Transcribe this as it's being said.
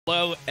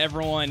Hello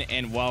everyone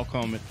and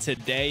welcome.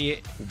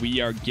 Today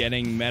we are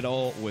getting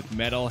metal with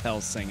Metal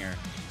Hellsinger.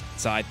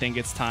 So I think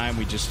it's time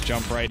we just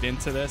jump right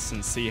into this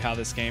and see how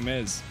this game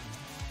is.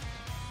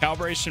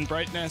 Calibration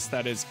brightness,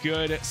 that is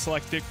good.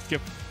 Select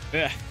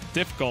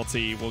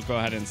difficulty, we'll go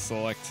ahead and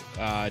select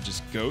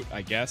just GOAT,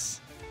 I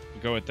guess.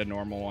 We'll go with the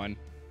normal one.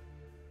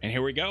 And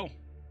here we go.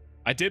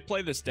 I did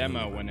play this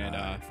demo when it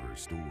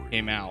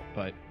came out,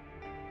 but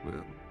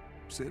well,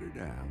 sit her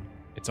down.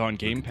 It's on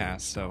Game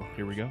Pass, so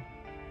here we go.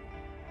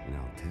 And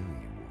I'll tell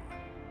you what.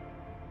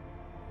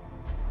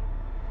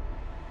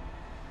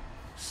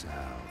 South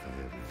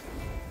Heaven,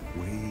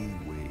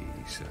 way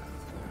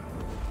south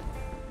now,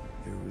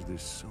 there was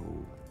this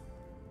soul.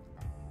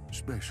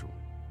 Special,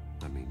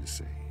 I mean to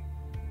say.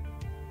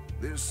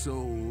 This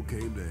soul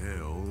came to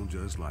hell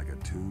just like a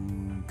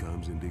tune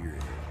comes into your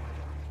head.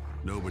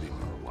 Nobody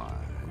knew why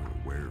or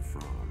where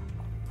from.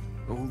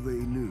 Oh, they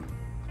knew.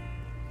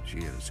 She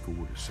had a score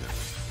to settle.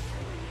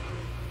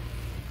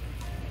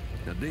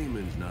 Now,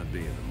 demons not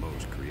being the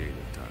most creative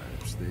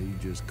types, they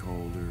just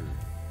called her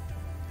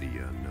the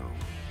Unknown.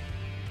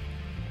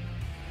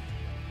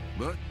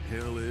 But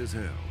hell is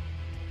hell.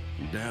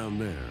 And down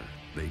there,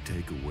 they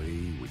take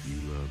away what you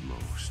love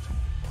most.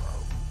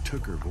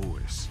 Took her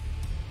voice.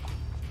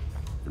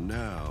 For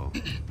now,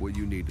 what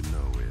you need to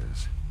know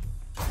is...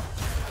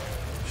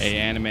 Hey,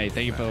 Anime,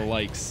 thank you for the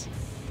likes.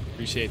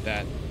 Appreciate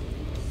that.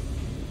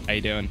 How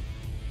you doing?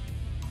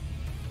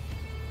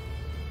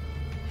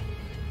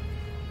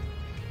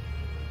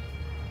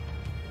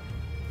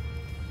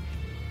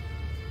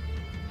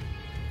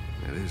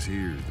 Now this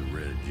here's the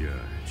Red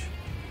Judge,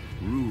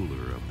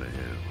 ruler of the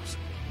hells,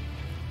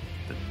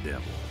 the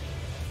devil,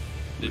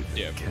 with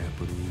a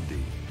capital D.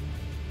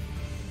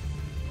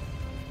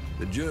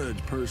 The judge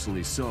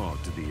personally saw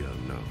to the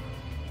Unknown,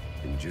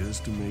 and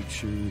just to make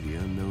sure the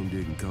Unknown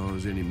didn't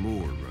cause any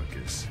more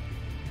ruckus,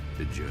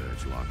 the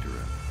judge locked her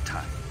up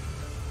tight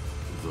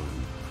with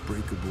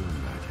unbreakable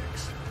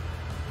magics.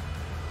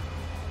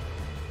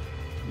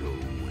 No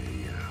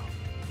way out.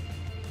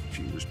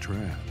 She was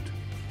trapped.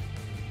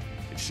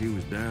 And she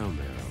was down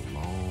there a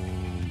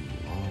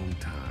long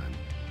time,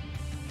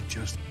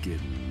 just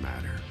getting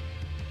madder.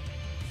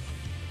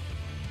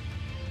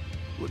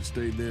 Would have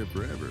stayed there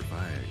forever if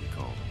I hadn't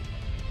called.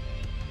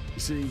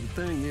 You see, the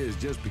thing is,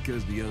 just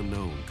because the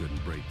Unknown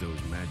couldn't break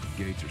those magic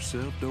gates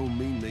herself, don't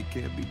mean they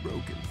can't be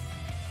broken.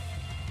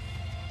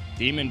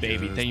 Demon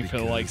Baby, thank you for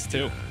the likes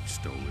too. Judge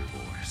stole her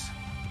voice.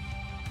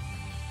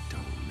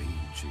 Don't mean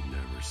she'd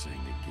never sing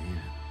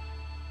again.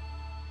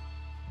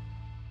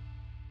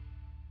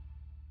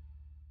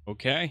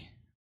 Okay,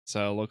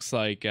 so it looks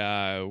like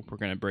we're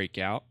gonna break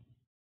out.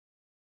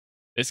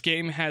 This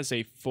game has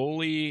a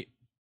fully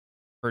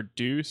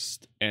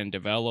produced and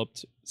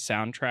developed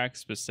soundtrack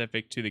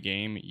specific to the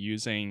game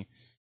using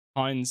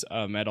tons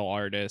of metal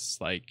artists,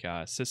 like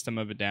System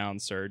of a Down.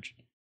 Surge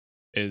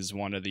is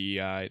one of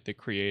the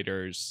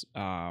creators.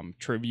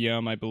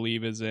 Trivium, I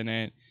believe, is in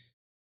it.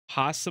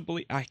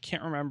 Possibly, I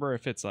can't remember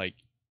if it's like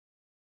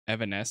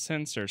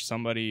Evanescence or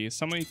somebody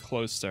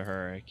close to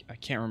her. I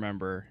can't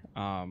remember.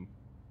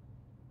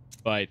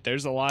 But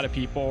there's a lot of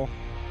people,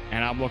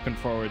 and I'm looking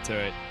forward to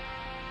it.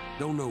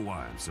 Don't know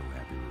why I'm so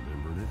happy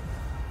remembering it.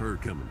 Her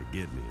coming to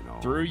get me and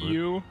all. Through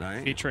You,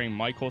 featuring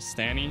Michael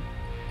Stanny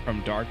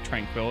from Dark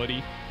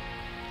Tranquility.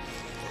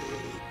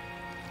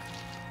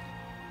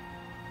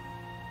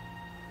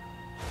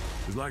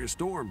 It's like a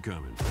storm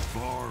coming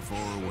far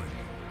away.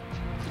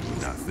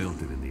 I felt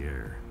it in the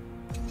air.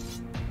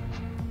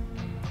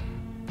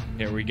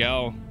 Here we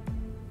go.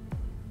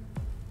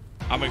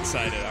 I'm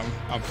excited.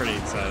 I'm pretty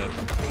excited.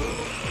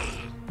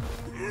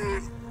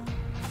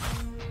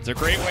 It's a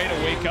great way to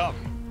wake up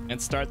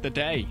and start the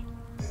day.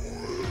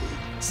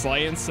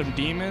 Slaying some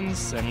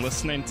demons and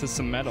listening to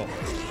some metal.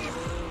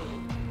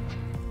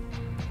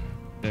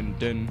 Dun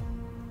dun.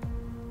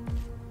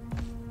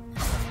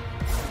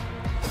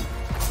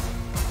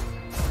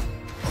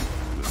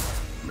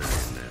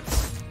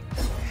 Marionettes.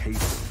 I hate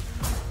them.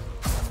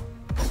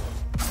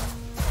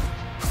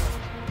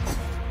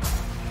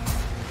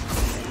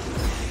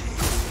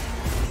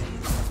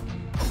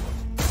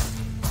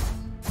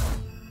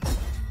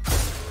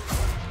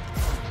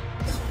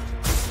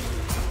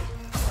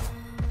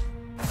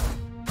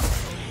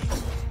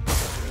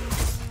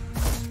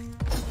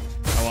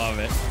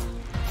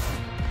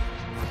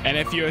 And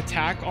if you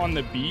attack on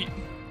the beat,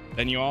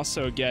 then you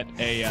also get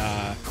a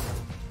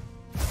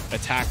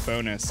attack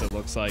bonus, it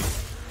looks like.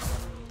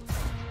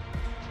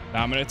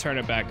 Now I'm going to turn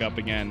it back up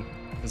again,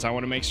 because I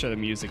want to make sure the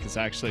music is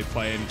actually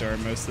playing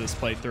during most of this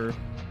playthrough.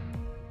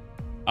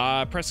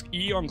 Press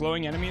E on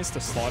glowing enemies to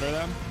slaughter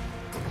them.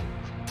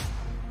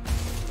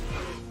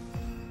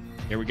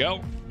 Here we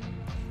go.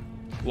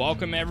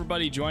 Welcome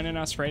everybody joining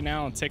us right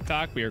now on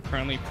TikTok. We are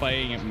currently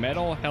playing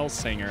Metal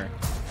Hellsinger.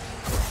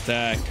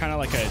 The kind of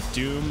like a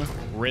Doom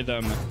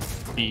rhythm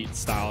beat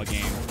style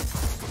game.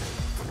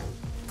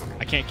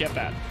 I can't get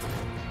that.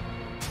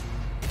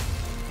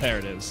 There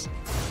it is.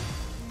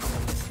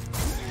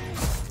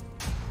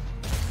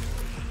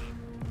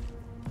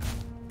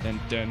 Dun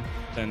dun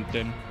dun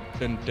dun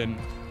Dun, dun.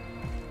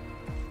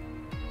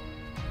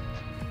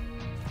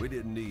 We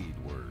didn't need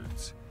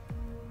words.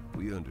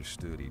 We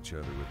understood each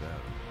other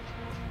without them.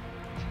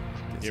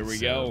 Guess Here it we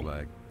go. sounds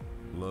like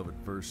love at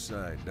first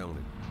sight, don't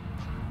it?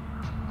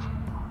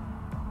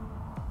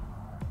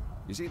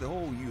 You see, the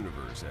whole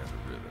universe has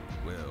a rhythm.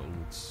 Well,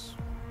 it's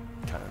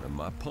kind of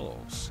my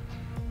pulse.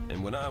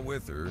 And when I'm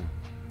with her,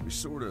 we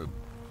sort of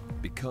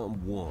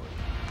become one.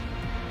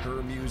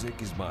 Her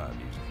music is my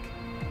music,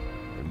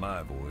 and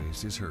my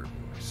voice is her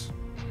voice.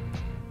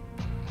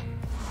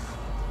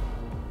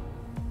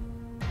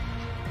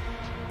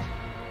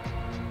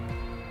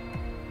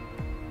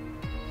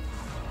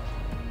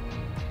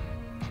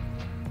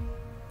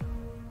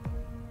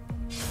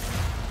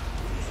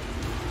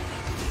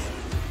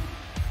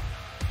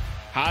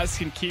 Haas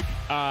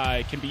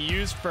can be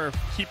used for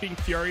keeping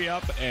Fury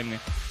up and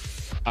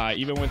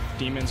even with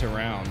demons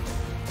around.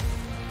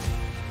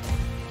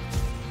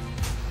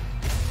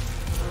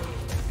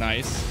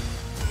 Nice.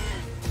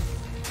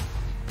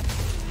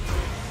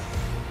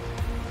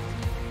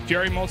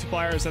 Fury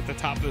multiplier is at the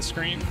top of the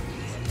screen.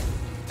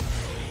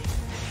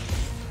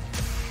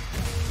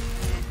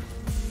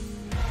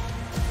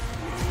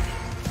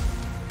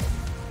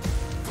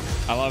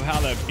 I love how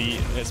the beat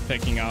is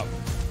picking up.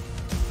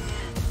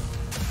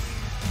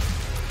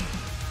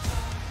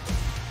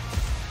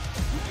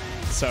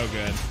 So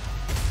good.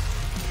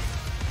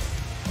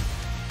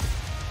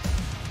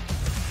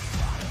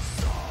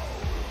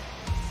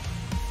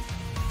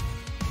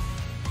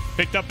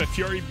 Picked up a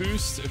Fury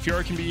boost.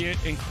 Fury can be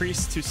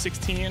increased to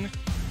 16,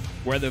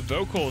 where the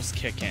vocals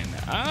kick in.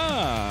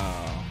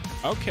 Oh,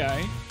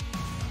 okay.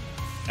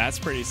 That's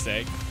pretty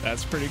sick.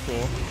 That's pretty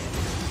cool.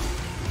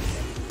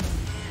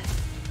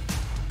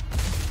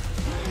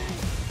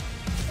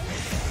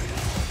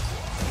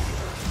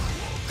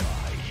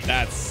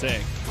 That's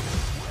sick.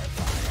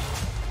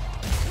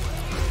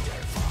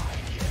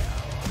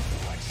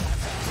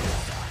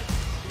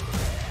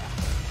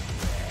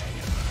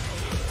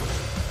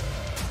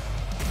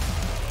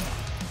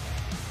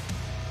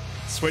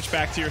 Switch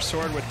back to your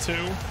sword with 2,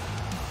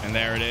 and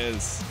there it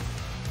is.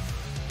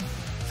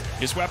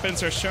 These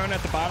weapons are shown at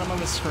the bottom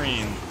of the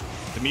screen.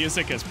 The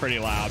music is pretty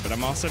loud, but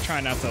I'm also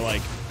trying not to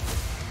like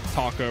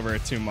talk over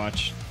it too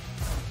much.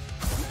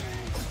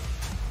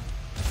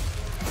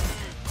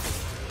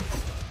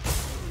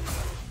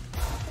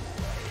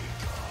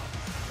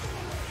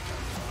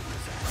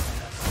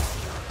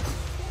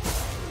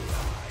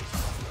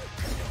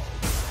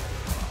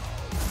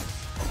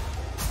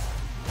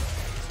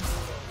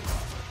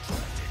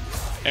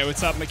 Hey,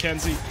 what's up,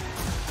 Mackenzie?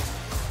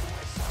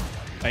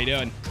 How you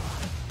doing?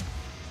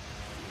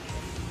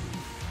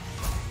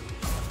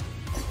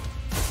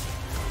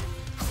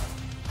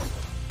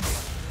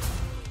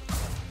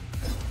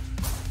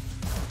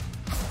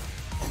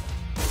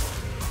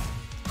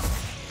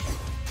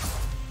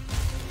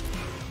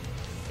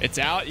 It's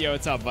out. Yo,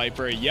 what's up,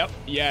 Viper? Yep.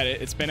 Yeah,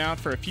 it's been out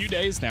for a few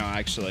days now,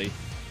 actually.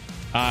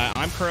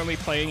 I'm currently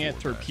playing it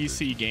through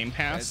PC Game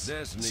Pass,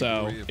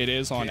 so it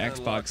is on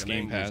Xbox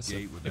Game Pass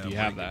if you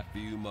have that.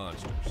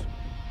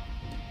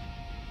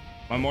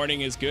 My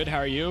morning is good. How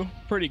are you?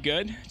 Pretty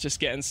good. Just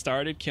getting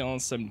started, killing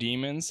some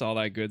demons, all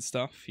that good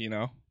stuff, you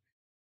know.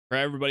 For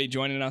everybody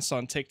joining us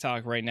on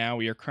TikTok right now,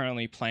 we are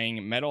currently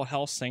playing Metal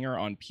Hellsinger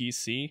on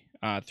PC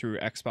through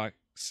Xbox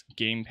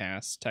Game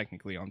Pass,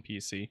 technically on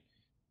PC.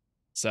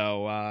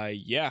 So,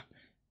 yeah.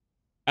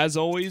 As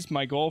always,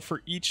 my goal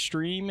for each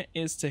stream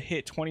is to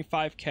hit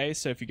 25K.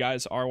 So if you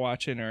guys are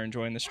watching or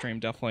enjoying the stream,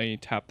 definitely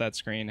tap that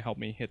screen, help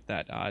me hit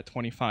that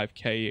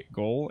 25K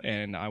goal,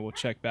 and I will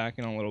check back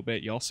in a little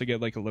bit. You also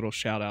get like a little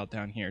shout out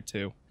down here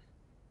too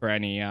for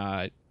any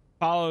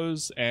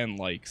follows and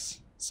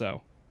likes.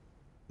 So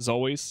as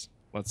always,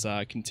 let's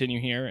continue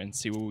here and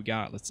see what we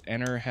got. Let's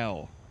enter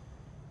hell.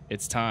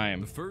 It's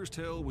time. The first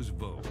hell was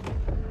Vogue,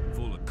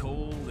 full of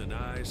cold and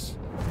ice.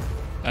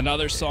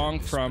 Another song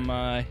from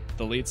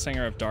the lead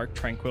singer of Dark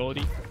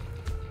Tranquility.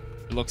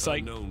 It looks like.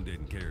 Unknown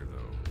didn't care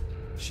though.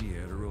 She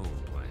had her own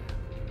plan.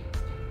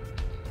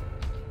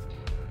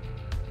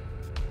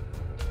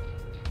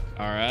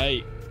 All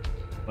right,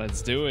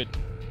 let's do it.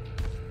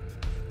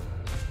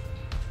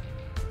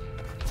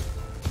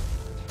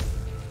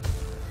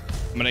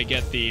 I'm gonna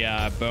get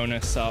the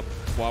bonus up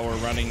while we're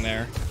running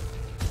there.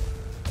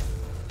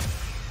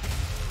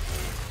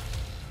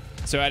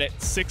 So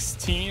at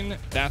 16,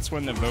 that's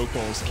when the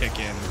vocals kick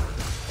in,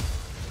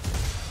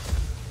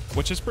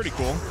 which is pretty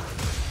cool.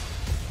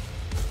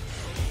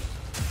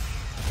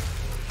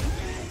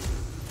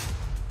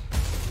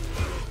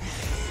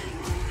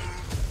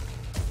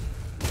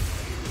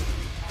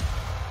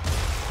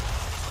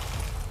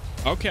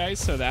 Okay,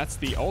 so that's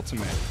the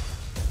ultimate.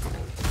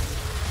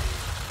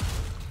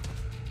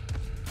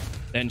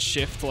 Then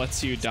shift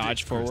lets you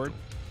dodge forward.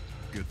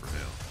 Good for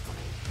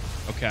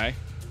hell. Okay.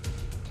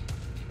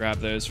 Grab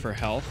those for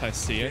health. I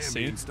see. I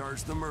see.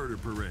 Starts the murder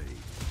parade.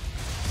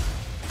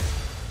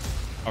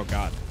 Oh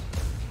God.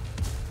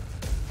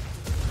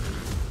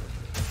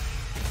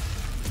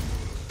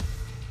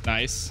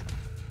 Nice.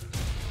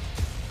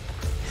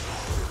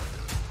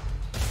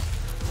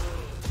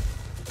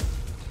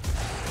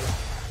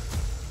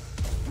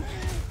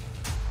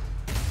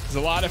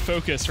 There's a lot of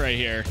focus right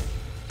here.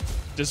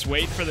 Just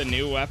wait for the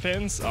new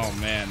weapons. Oh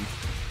man.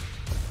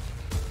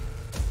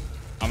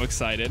 I'm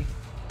excited.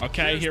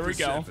 Okay, here we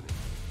go.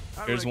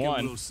 Here's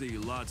one. We'll see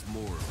lots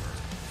more of her.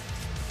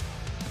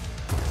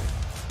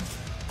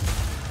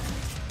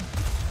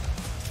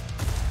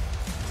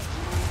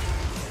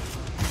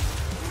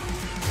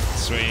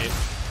 Sweet.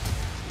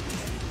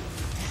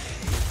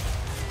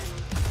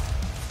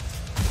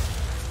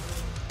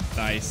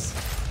 Nice.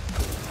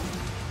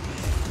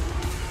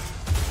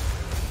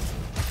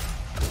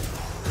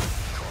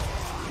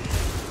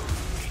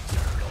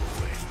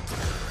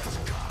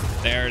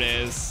 There it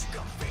is.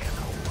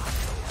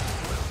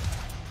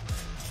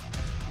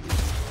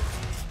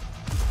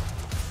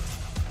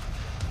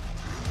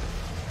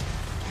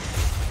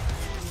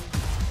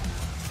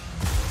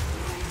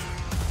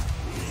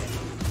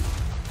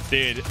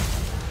 Dude,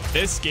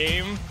 this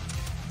game,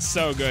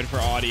 so good for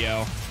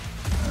audio.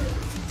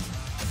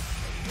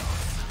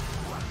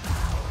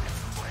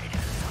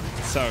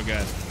 So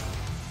good.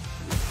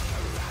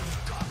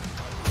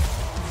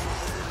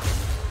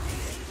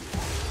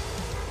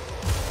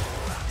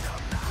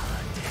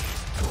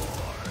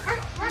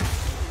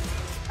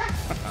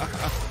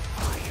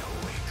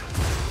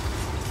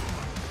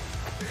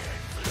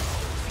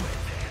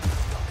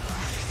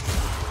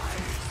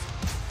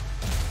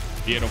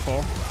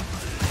 Beautiful.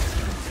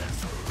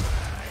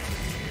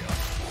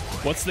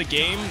 What's the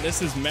game?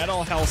 This is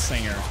Metal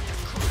Hellsinger.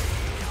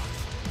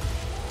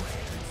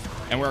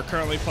 And we're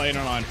currently playing it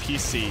on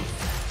PC.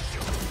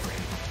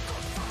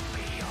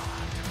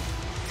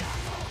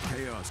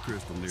 Chaos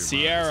crystal nearby.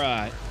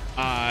 Sierra,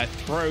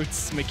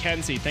 Throats,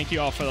 Mackenzie, thank you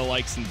all for the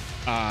likes and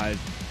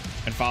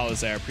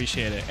follows there.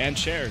 Appreciate it. And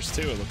shares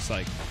too, it looks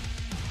like.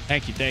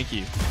 Thank you, thank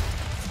you.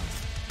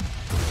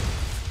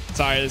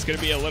 Sorry, there's going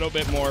to be a little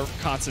bit more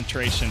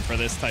concentration for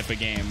this type of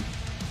game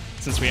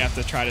since we have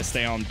to try to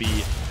stay on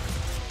beat.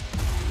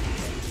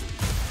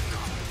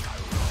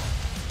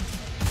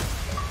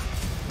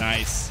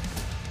 Nice.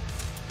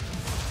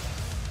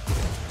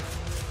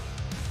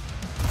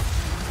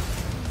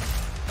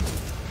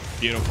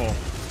 Beautiful.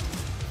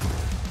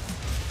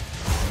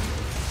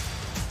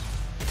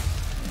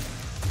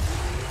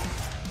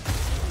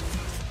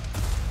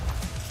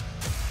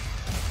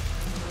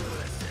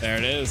 There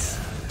it is.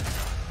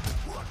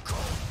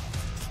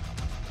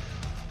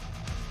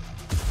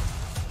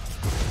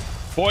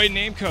 Boyd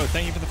Namecode,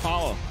 thank you for the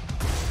follow.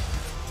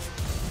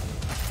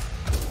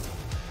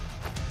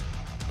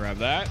 Grab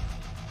that.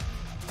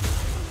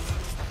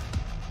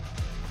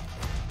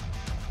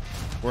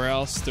 Where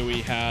else do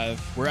we have?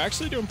 We're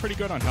actually doing pretty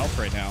good on health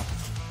right now.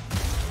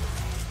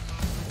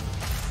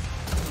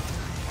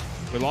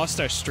 We lost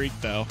our streak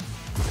though.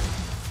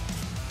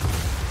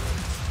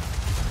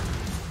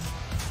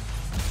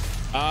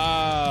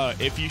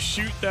 If you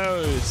shoot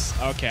those,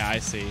 okay, I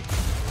see.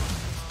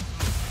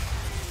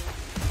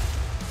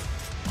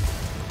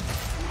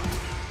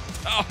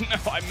 Oh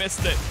no, I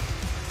missed it.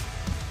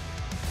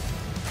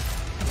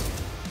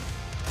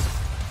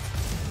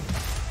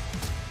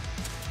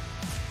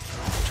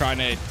 Trying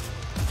to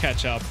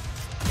catch up.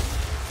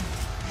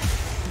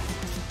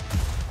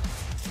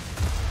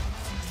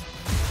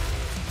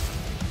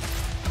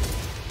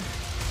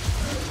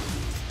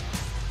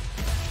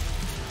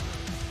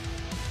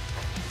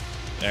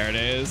 There it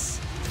is.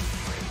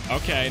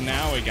 Okay,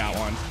 now we got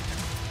one.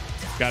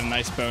 Got a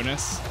nice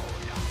bonus.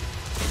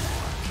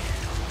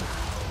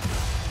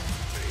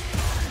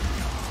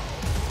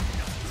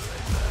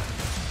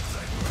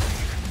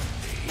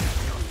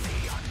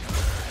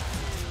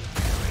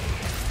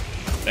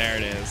 There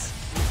it is.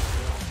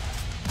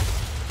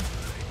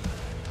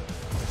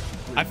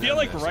 I feel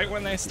like right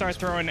when they start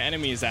throwing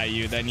enemies at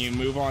you, then you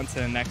move on to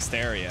the next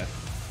area.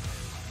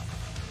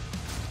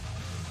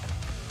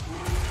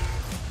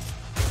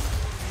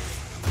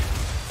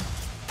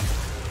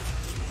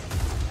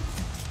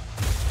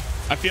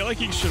 I feel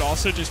like you should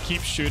also just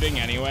keep shooting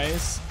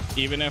anyways,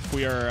 even if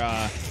we are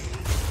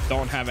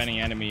don't have any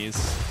enemies.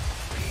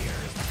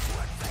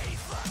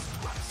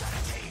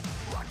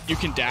 You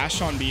can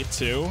dash on beat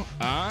too.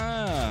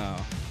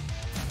 Oh.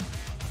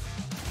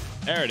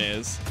 There it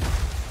is.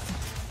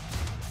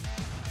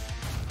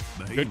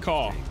 Good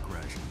call.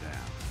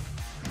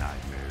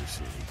 Nightmare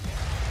City.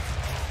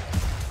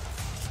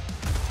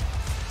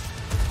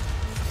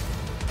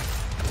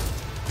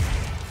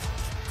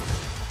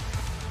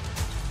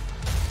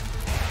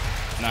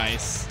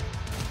 Nice.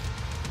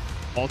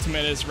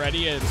 Ultimate is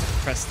ready and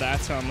press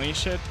that to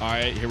unleash it. All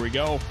right, here we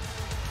go.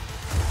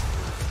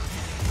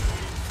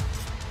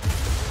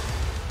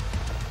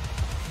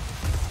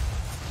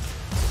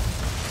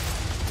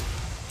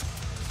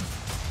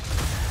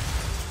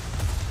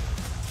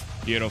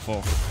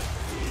 Beautiful.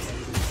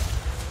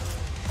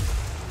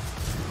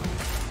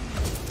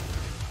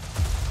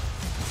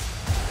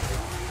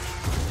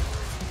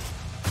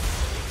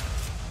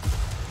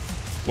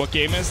 What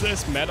game is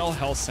this? Metal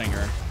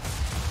Hellsinger.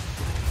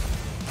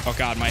 Oh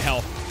god, my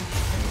health.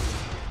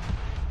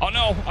 Oh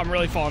no, I'm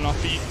really falling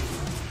off beat.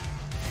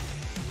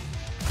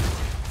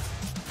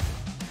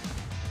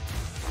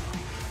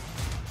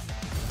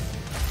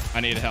 I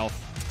need health.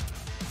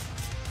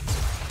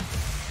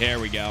 There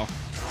we go.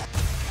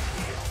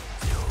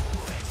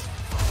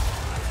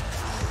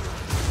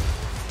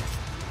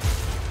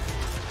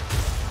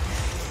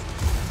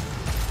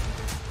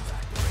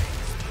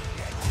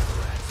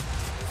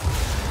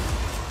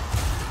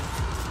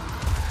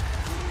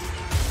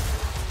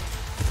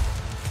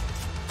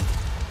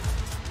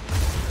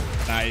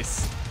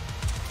 Nice.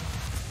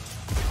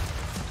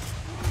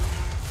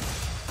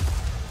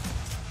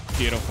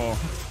 Beautiful.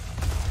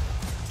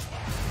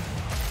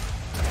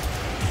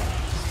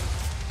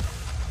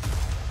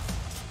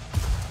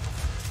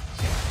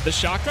 The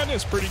shotgun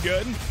is pretty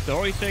good. The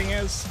only thing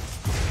is,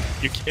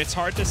 it's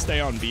hard to stay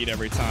on beat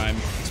every time,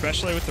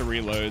 especially with the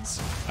reloads,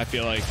 I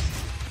feel like.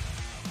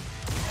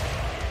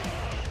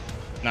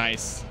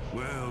 Nice.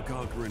 Well,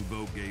 conquering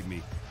Vogue gave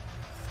me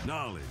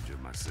knowledge of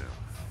myself.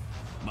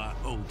 My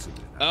ultimate.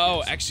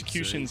 Oh,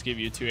 executions give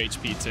you 2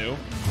 HP too.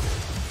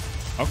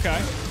 Okay.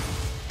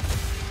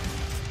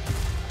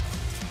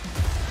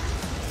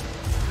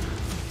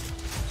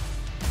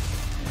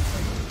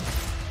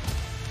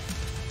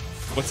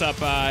 What's up,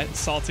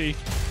 Salty?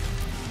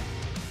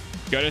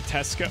 Go to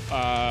Tesco.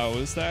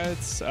 What is that?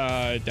 It's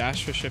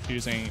dash for shift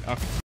using. Oh,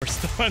 we're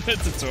still in the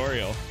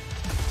tutorial.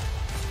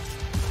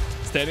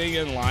 Standing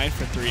in line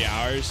for 3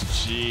 hours.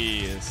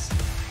 Jeez.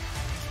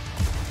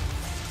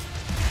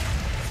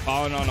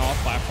 Following on all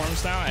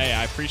platforms now. Hey,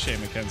 I appreciate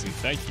it, Mackenzie.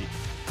 Thank you.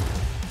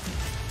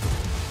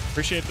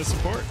 Appreciate the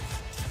support.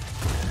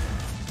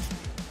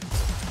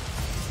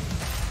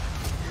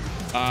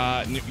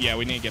 Yeah,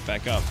 we need to get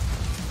back up.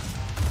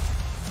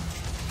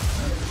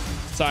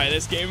 Sorry,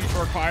 this game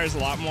requires a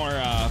lot more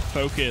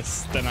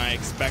focus than I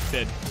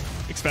expected,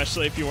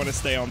 especially if you want to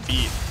stay on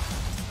beat.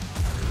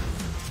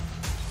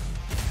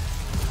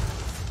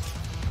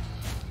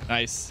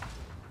 Nice.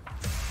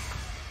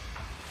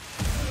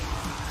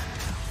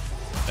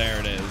 There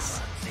it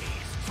is.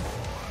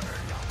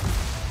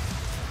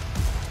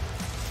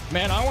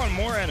 Man, I want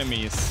more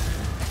enemies.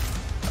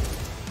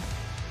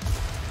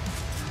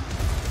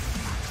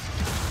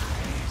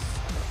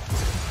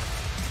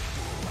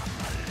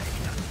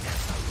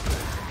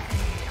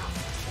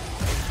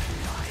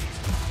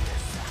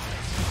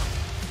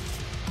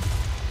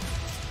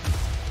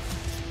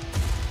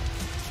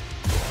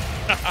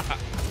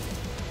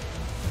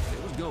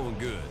 It was going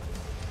good.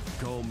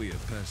 Call me a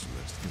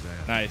pessimist because I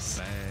had Nice.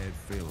 a bad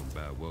feeling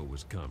about what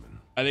was coming.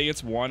 I think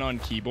it's 1 on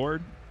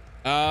keyboard.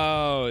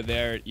 Oh,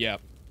 there.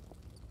 Yep.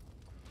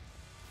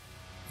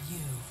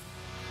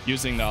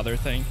 Using the other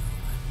thing.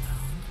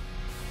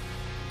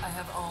 I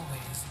have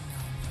always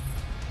known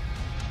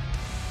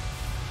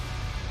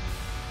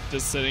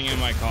Just sitting in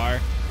my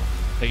car,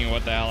 thinking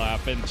what the hell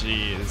happened.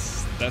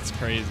 Jeez, that's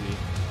crazy.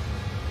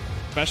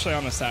 Especially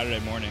on a Saturday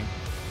morning.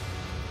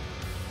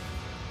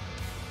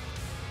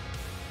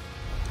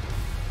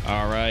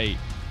 All right.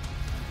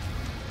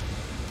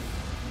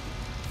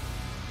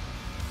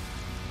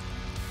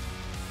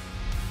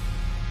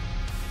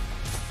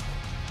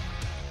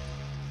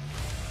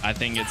 I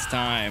think it's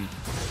time.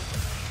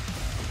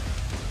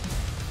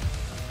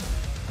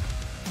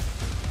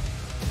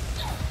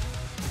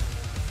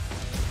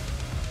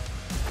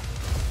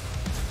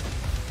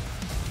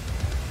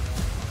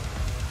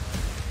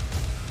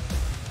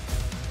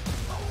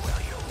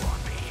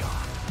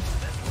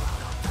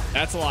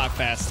 That's a lot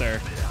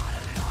faster.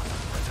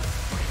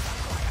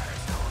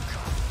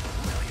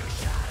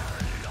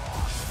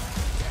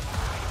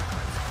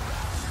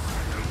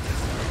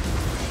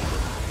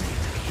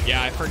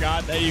 Yeah, I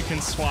forgot that you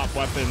can swap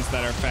weapons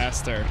that are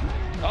faster.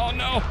 Oh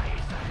no!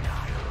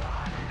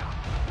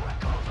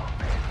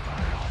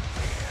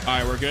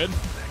 Alright, we're good.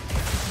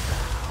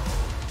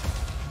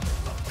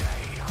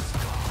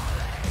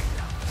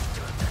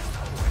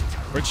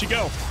 Where'd she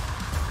go?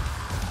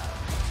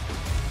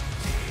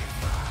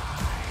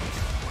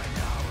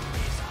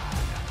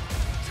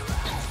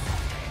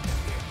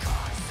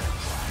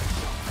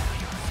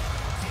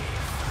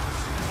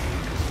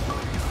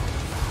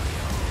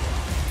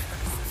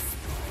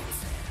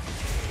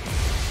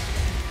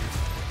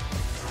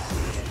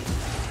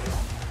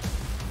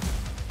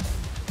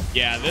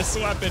 Yeah, this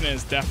weapon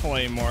is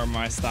definitely more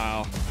my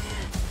style.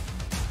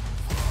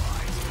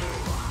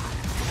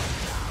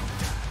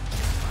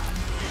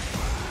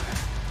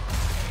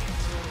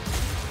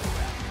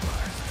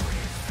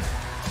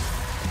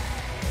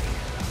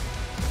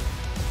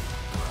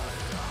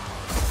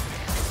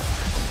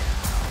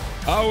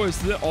 Oh, is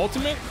the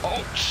ultimate?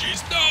 Oh,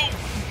 jeez,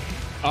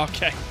 no!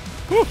 Okay.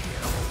 Whew.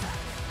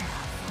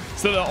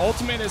 So the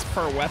ultimate is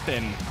per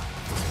weapon.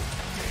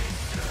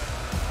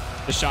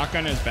 The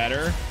shotgun is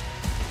better.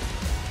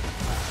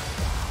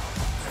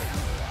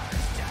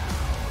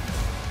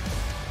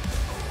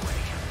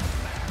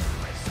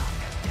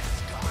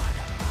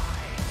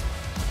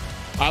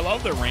 I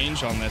love the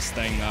range on this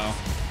thing, though.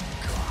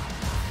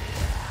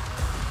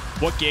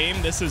 What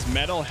game? This is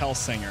Metal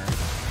Hellsinger.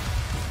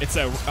 It's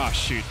a... Oh,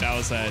 shoot. That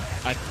was a...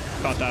 I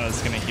thought that was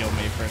going to heal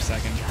me for a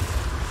second.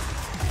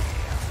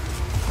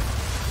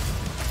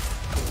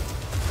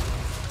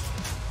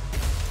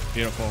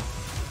 Beautiful.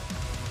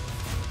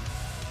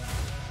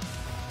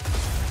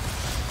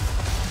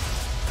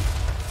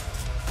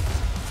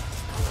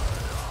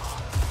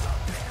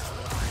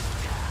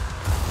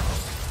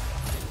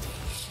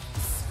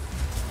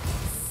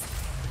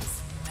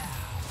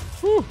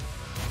 Woo.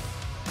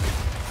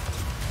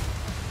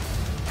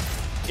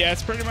 Yeah,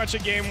 it's pretty much a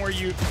game where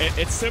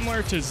it's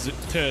similar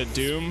to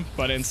Doom,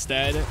 but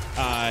instead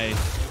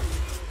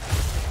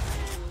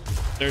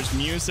there's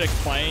music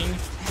playing,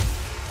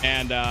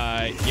 and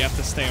you have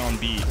to stay on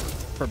beat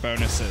for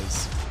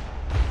bonuses,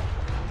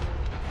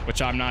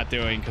 which I'm not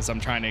doing because I'm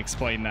trying to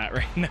explain that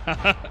right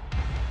now.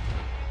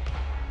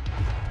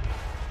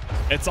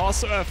 It's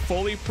also a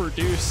fully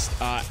produced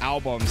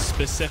album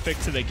specific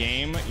to the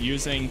game,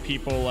 using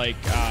people like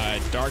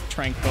Dark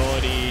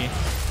Tranquility,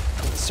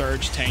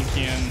 Surge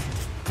Tankian,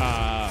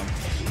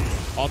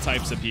 all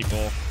types of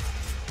people.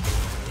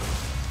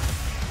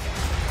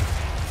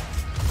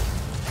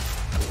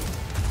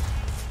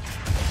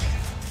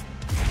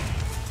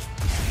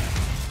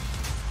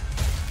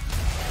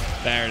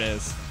 There it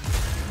is.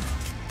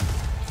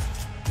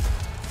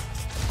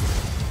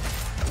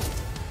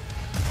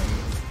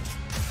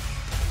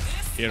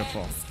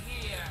 Beautiful.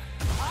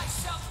 I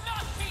shall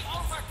not be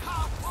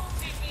overcome.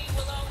 Wounding me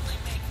will only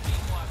make me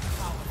more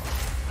powerful.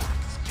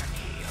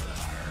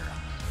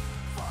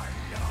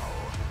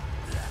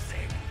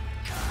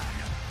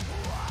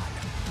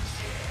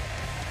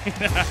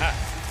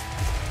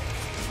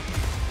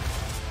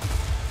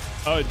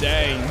 Oh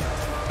dang.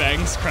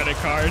 Thanks, credit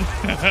card.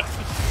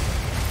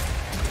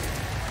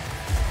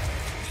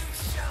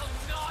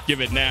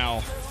 Give it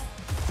now.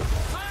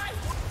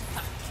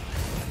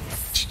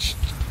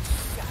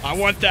 I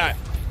want that.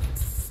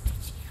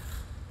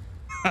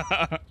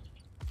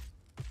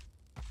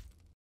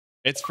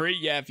 It's free?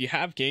 Yeah, if you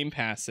have Game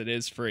Pass, it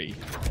is free.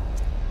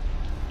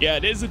 Yeah,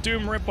 it is a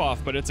Doom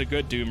ripoff, but it's a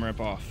good Doom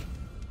ripoff.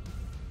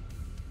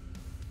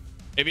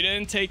 If you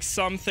didn't take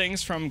some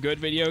things from good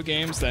video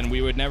games, then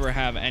we would never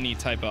have any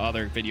type of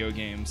other video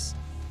games.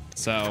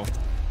 So,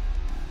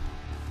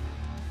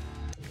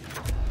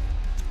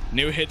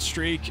 new hit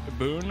streak,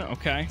 boon,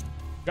 okay.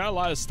 Got a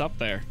lot of stuff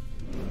there.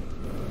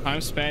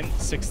 Time spent,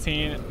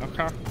 16,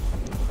 okay.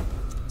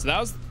 So that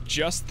was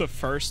just the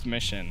first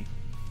mission.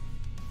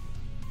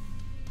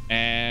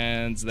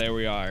 And there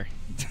we are.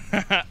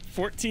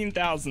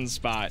 14,000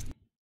 spot.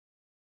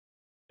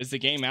 Is the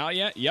game out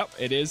yet? Yep,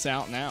 it is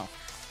out now.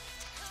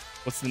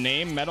 What's the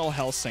name? Metal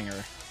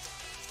Hellsinger.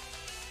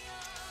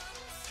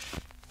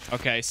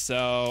 Okay,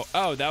 so...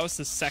 Oh, that was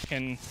the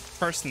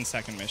first and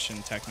second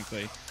mission,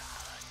 technically.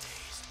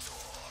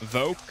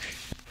 Voke.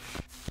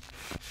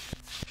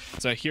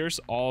 So here's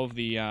all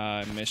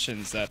the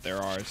missions that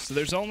there are. So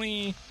there's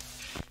only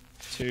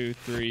 2,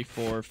 3,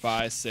 4,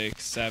 5,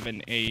 6,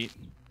 7, 8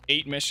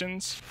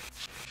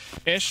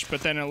 missions-ish,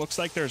 but then it looks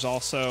like there's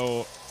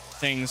also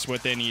things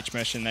within each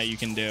mission that you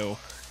can do,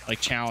 like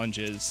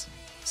challenges.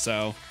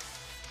 So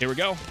here we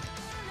go.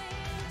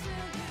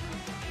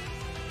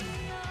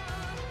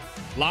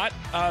 Lot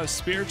of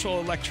spiritual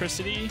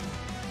electricity,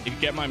 if you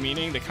get my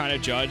meaning, the kind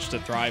of judge to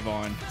thrive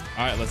on.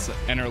 All right, let's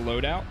enter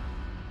loadout.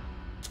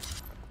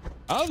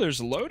 Oh, there's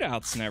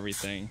loadouts and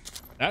everything.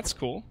 That's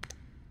cool.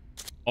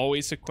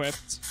 Always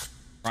equipped.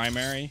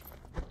 Primary.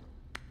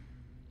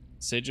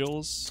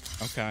 Sigils.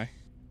 Okay.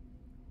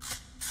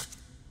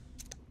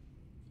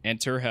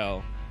 Enter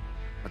hell.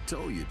 I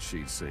told you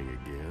she'd sing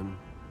again.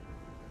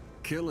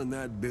 Killing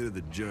that bit of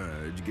the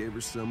judge gave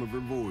her some of her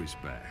voice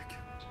back.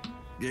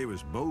 Gave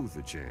us both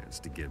a chance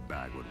to get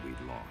back what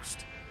we'd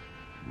lost.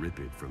 Rip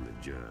it from the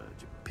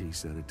judge, a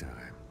piece at a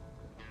time.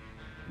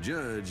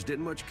 Judge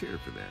didn't much care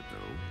for that,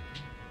 though.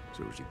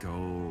 So she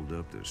called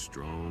up the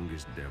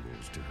strongest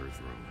devils to her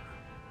throne.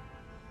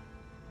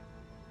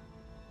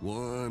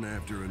 One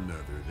after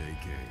another they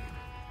came,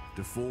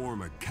 to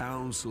form a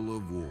council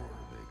of war,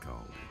 they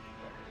called it.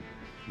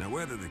 Now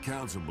whether the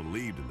council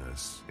believed in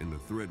us, in the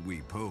threat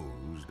we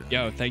posed...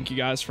 Yo, thank you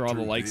guys for all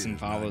the likes and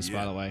follows,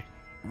 by the way.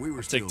 We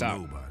were still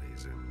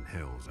nobodies in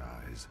Hell's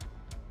eyes.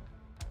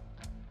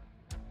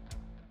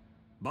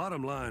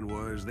 Bottom line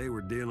was, they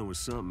were dealing with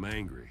something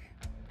angry.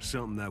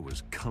 Something that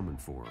was coming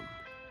for them.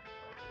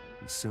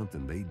 And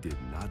something they did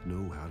not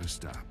know how to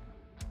stop.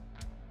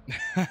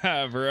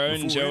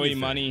 Verone, Joey, anything,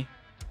 Money,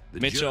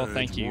 Mitchell,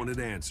 thank you. Wanted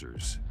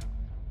answers.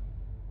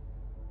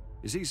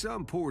 You see,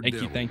 some poor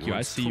devil thank you.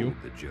 I see you.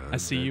 I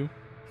see you.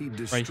 He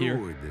destroyed right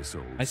here. This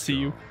old I see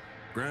you.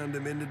 Ground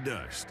him into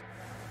dust.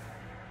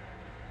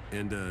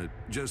 And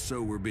just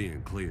so we're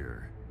being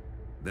clear,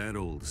 that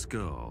old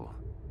skull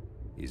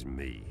is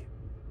me.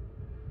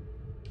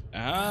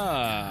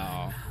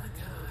 Oh.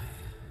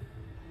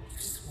 You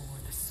swore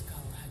the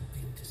skull had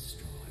been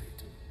destroyed.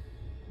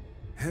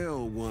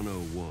 Hell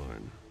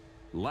 101.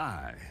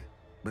 Lie,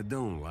 but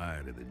don't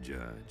lie to the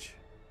judge.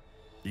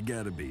 You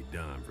gotta be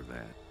done for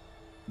that.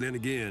 Then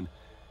again,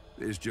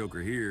 this joker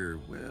here,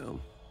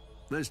 well,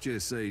 let's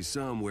just say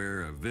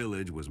somewhere a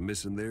village was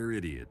missing their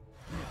idiot.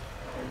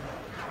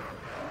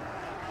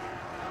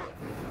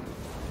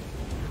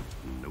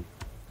 Nope.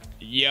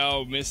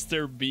 Yo,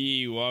 Mr.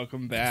 B,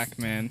 welcome back,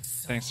 man.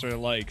 Thanks for the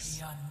likes.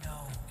 The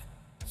unknown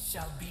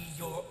shall be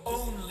your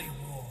only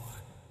war.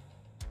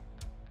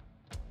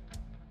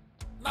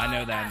 I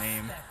know that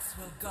name. Aspects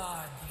will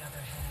guard the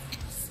other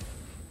hands.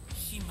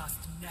 She must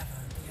never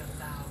be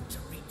allowed to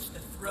reach the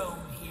throne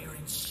here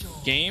in Shore.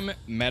 Game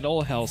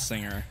Metal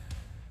Hellsinger.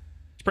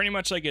 It's pretty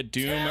much like a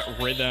Doom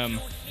rhythm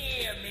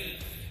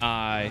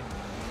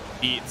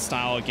beat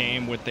style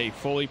game with a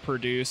fully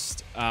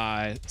produced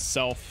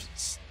self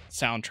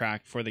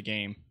soundtrack for the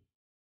game,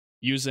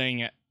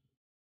 using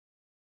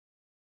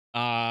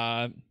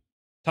tons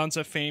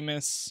of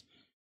famous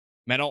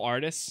metal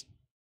artists.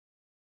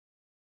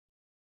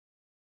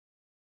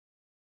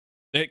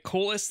 The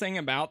coolest thing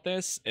about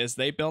this is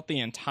they built the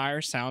entire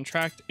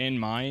soundtrack in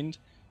mind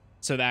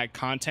so that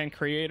content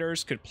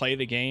creators could play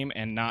the game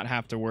and not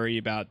have to worry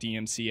about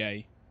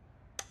DMCA.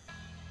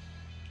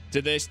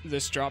 Did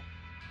this drop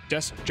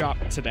just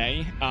dropped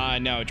today?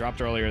 No, it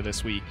dropped earlier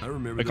this week. I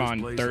remember like this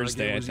on place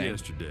Thursday, like it I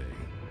was think. Yesterday.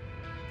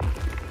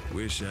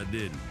 Wish I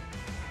didn't.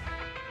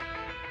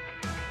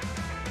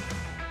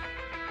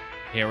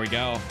 Here we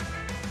go.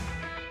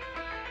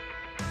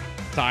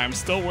 Sorry, I'm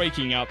still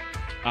waking up.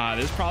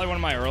 This is probably one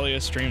of my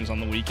earliest streams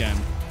on the weekend.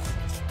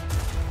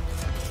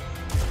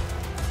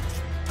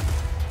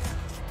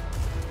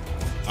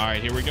 All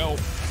right, here we go.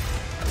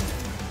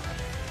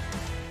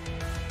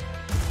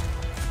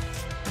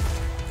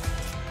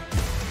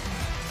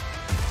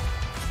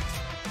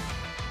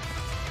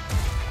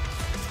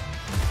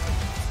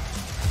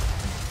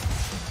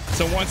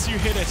 So once you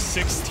hit a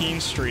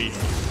 16 streak,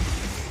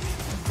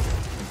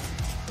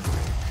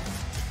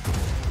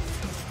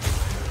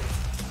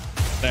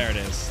 there it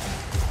is.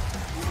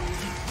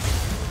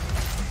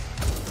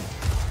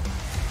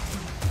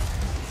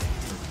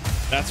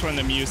 That's when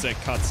the music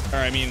cuts, or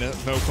I mean the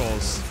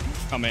vocals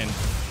come in.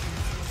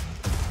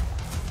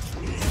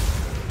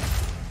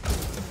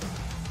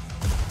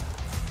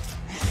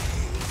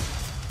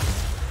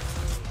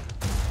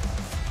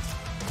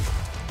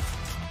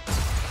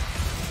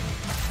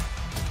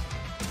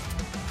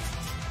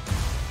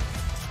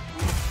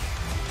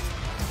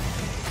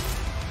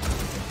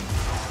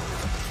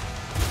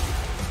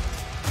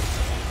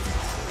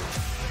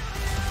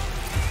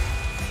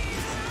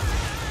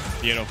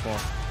 Beautiful.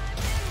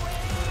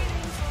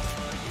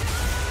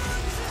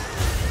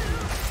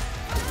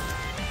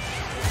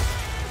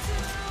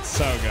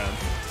 So good.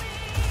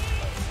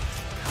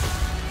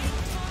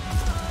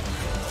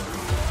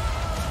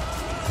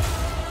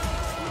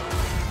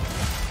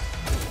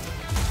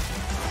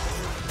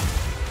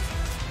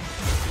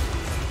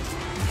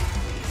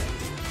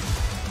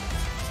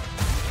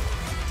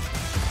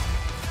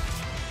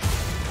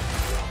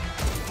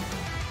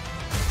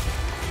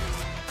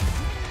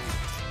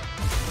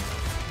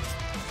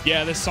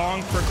 Yeah, the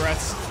song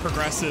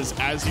progresses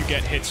as you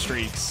get hit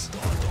streaks.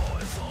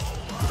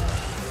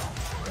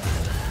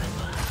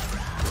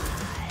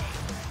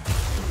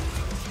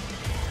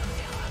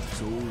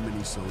 So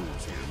many souls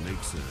here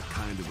makes a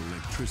kind of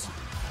electricity.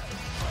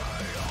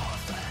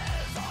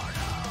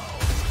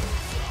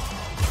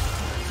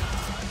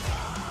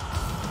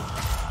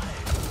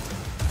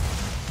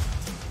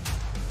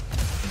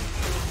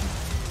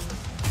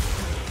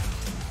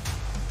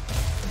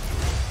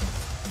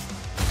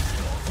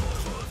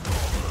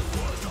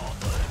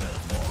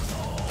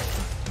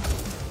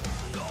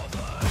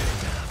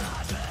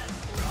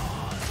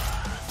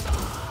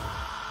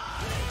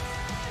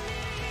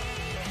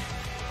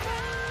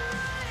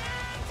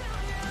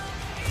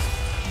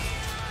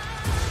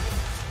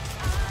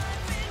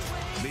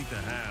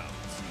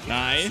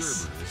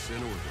 Nice.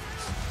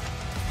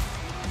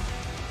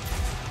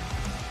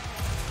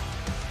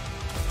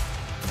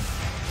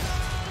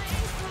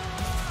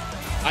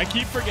 I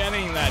keep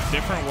forgetting that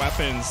different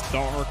weapons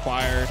don't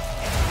require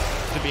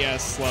to be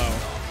as slow.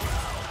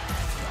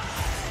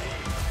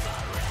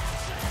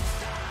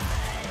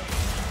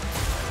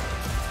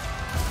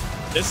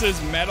 This is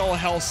Metal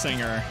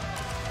Hellsinger.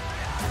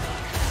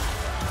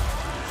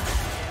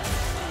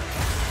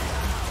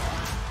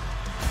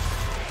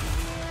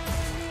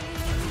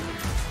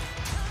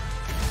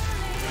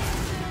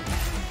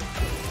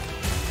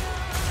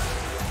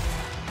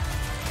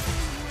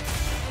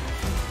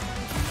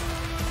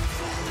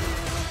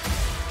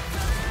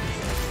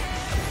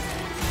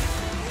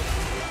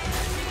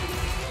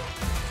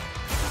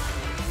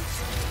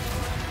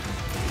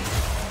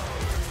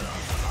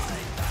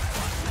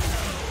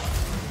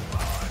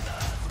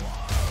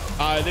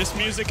 This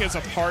music is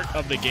a part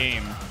of the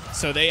game,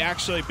 so they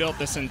actually built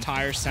this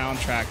entire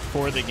soundtrack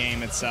for the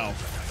game itself.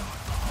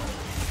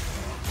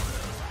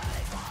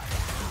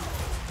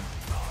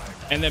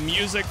 And the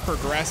music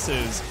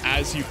progresses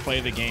as you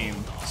play the game,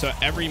 so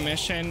every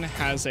mission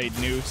has a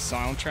new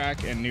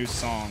soundtrack and new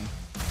song.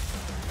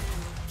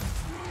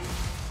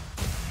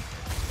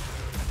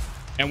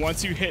 And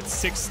once you hit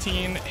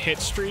 16 hit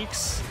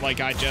streaks, like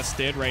I just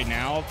did right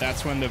now,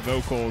 that's when the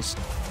vocals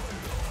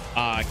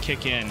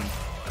kick in.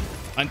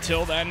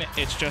 Until then,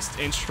 it's just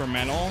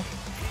instrumental.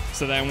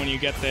 So then when you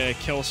get the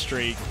kill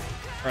streak,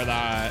 or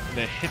the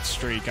hit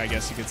streak, I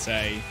guess you could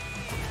say,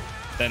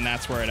 then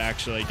that's where it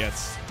actually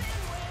gets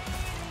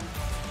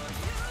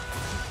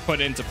put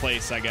into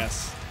place, I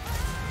guess.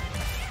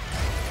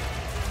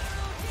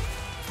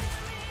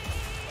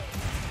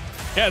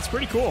 Yeah, it's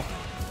pretty cool.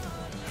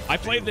 I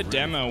played the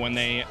demo when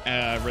they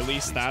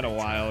released that a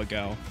while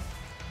ago.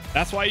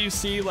 That's why you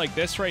see like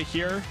this right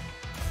here,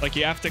 like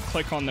you have to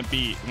click on the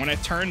beat. When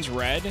it turns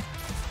red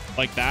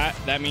like that,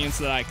 that means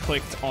that I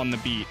clicked on the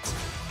beat.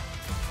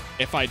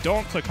 If I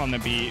don't click on the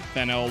beat,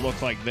 then it'll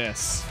look like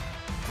this,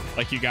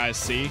 like you guys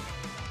see.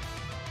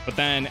 But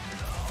then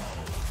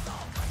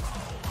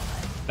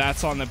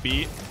that's on the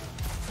beat,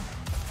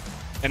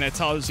 and it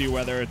tells you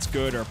whether it's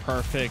good or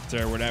perfect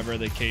or whatever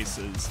the case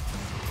is.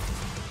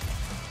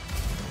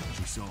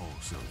 She saw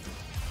something.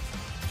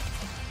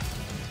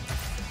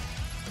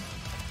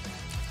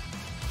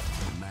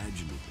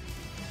 Imagine it,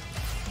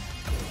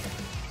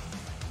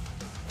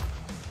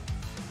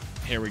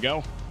 baby. Here we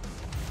go.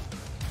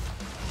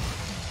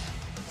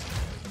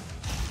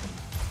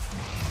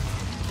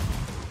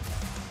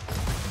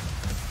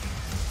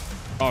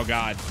 Oh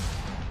God.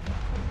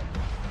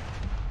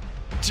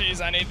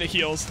 Jeez, I need the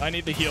heals. I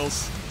need the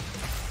heals.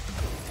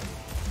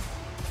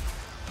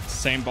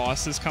 Same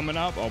boss is coming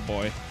up. Oh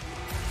boy.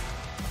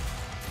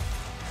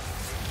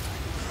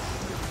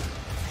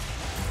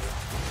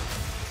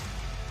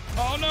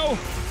 Oh no.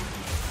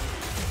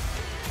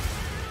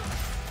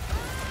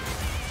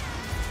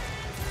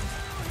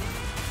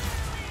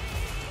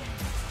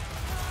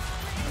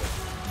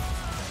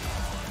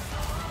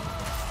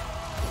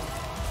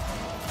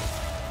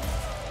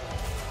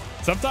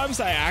 Sometimes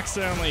I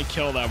accidentally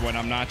kill them when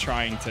I'm not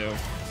trying to.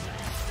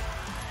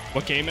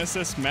 What game is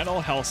this?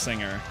 Metal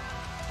Hellsinger.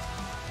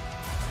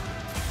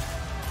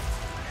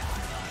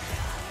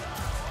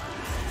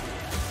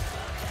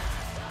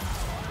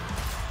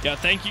 Yeah,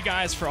 thank you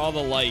guys for all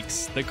the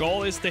likes. The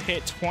goal is to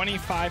hit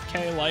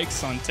 25k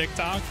likes on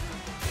TikTok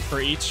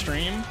for each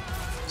stream.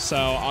 So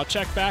I'll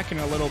check back in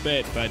a little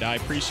bit, but I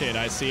appreciate it.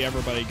 I see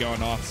everybody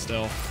going off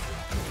still.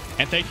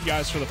 And thank you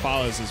guys for the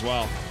follows as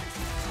well.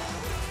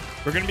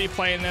 We're going to be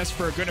playing this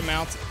for a good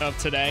amount of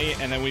today,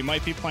 and then we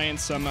might be playing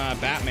some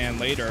Batman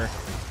later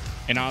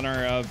in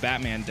honor of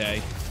Batman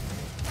Day.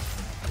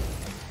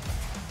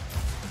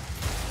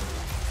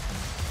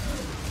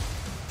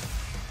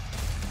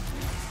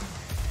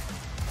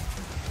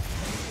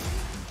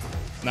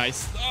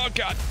 Nice. Oh,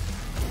 God.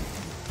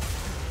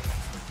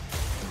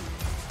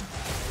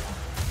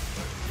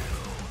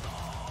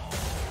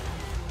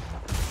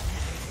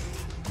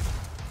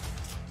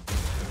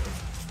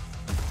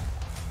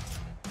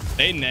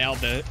 They nailed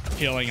the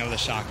peeling of the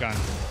shotgun.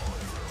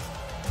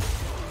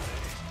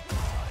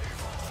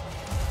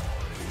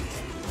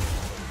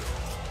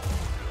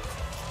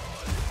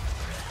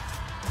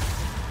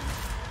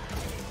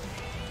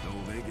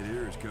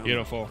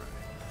 Beautiful.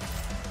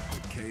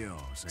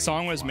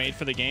 Song was made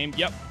for the game.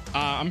 Yep.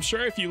 I'm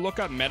sure if you look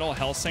up Metal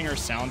Hellsinger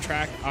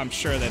soundtrack, I'm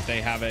sure that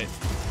they have it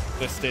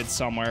listed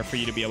somewhere for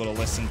you to be able to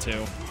listen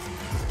to.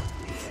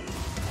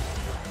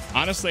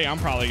 Honestly, I'm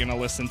probably going to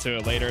listen to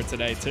it later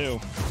today, too.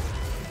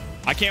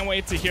 I can't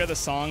wait to hear the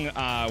song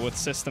with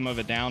System of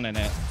a Down in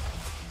it.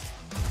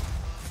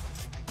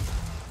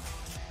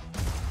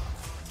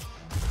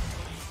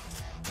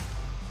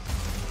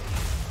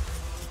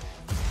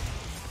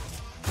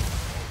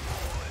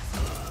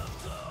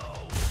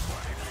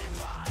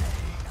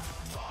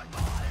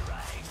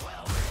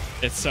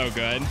 It's so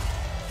good.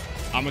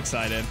 I'm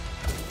excited.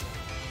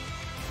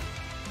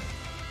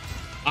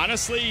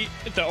 Honestly,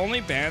 the only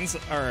bands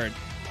or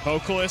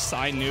vocalists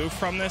I knew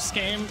from this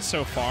game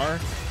so far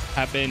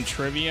have been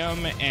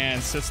Trivium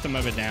and System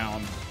of a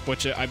Down,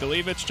 which I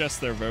believe it's just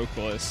their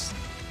vocalists.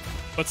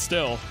 But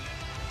still,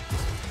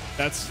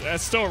 that's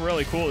still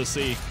really cool to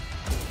see.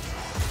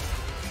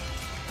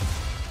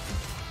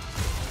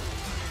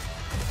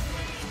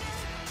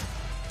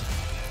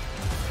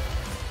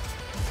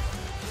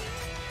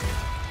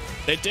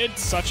 They did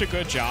such a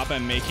good job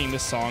at making the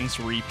songs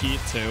repeat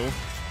too.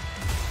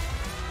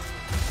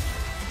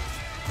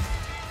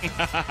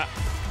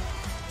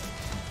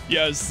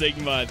 Yo,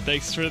 Sigma,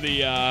 thanks for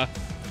the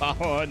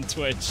follow on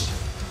Twitch.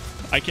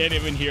 I can't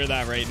even hear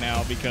that right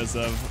now because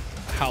of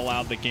how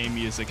loud the game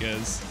music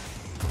is,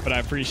 but I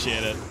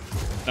appreciate it.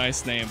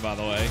 Nice name, by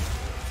the way.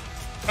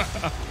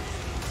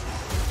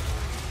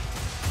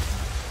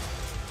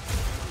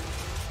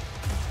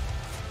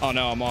 Oh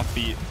no, I'm off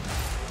beat.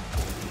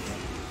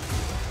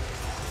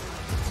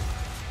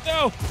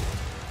 No!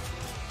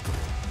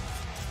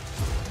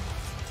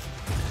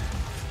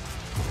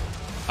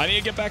 I need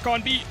to get back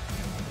on beat.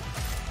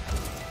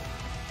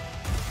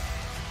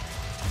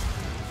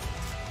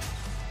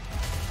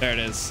 There it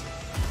is.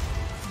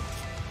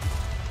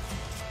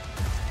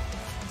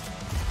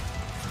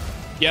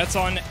 Yeah, it's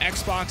on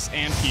Xbox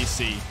and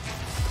PC.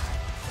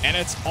 And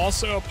it's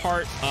also a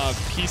part of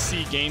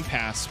PC Game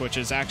Pass, which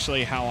is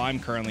actually how I'm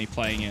currently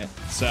playing it.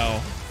 So,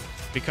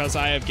 because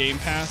I have Game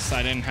Pass,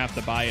 I didn't have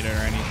to buy it or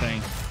anything,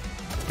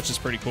 which is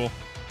pretty cool.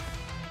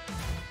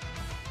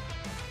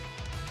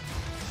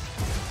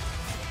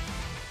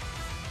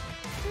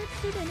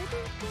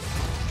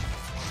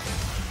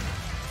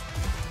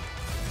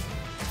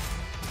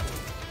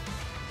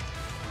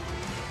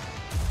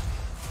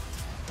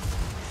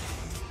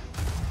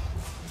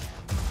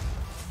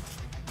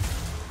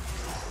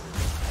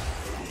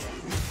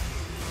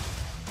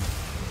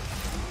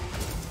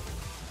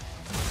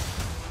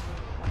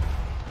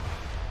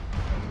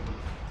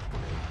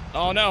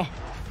 Oh no.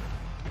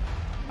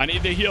 I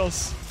need the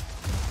heals.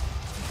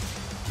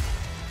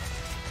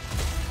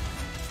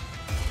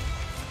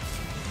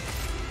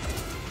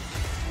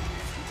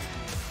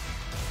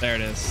 There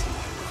it is.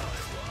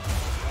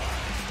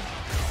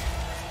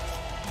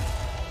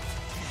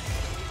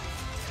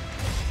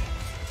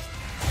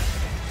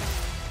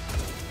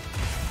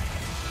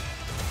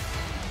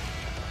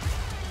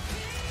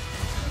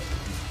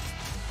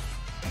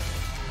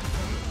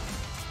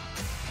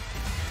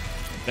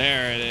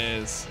 There it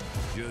is.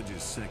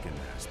 Judge's second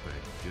aspect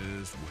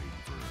just waiting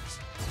for us.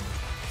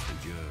 The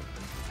judge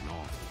was an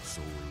awful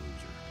sore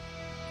loser.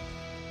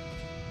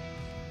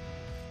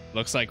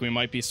 Looks like we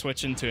might be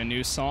switching to a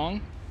new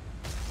song.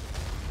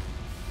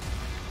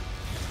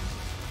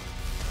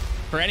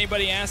 For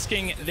anybody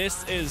asking,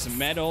 this is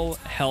Metal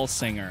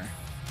Hellsinger.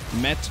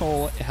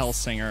 Metal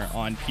Hellsinger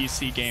on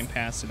PC, Game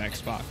Pass, and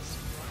Xbox.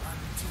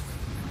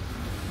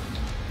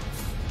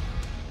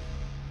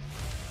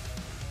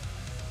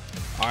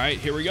 All right,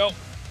 here we go.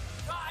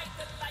 Ride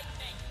the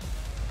lightning.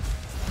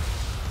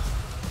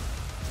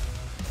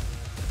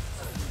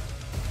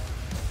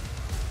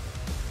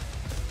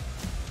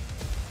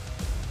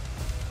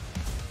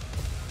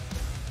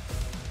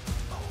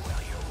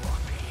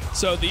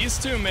 So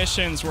these two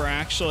missions were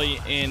actually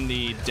in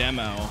the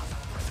demo.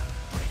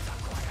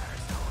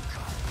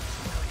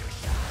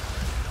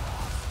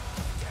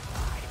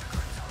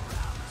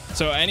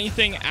 So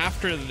anything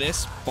after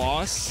this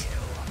boss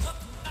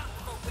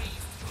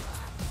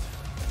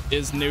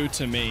is new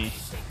to me.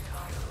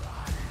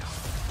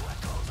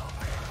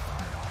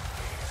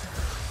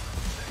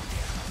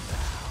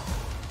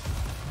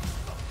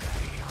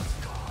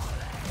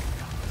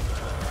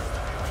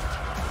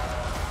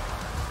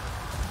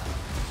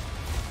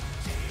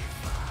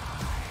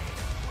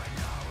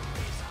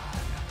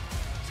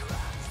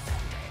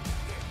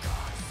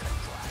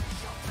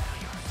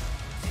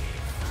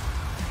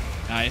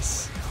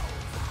 Nice.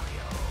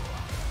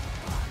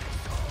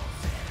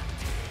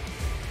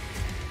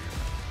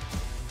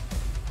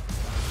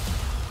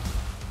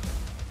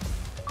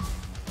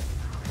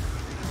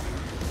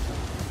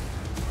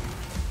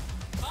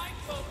 My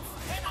boat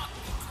cannot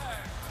be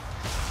turned.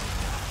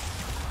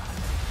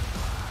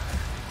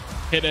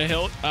 Hit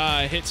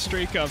a hit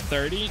streak of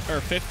 30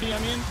 or 50, I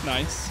mean.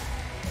 Nice.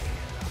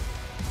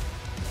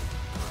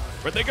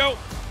 Where'd they go?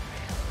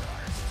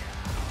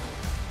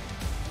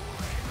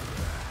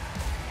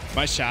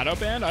 My shadow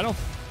band? I don't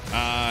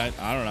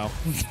know.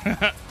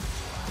 Never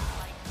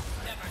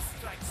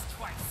strikes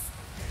twice.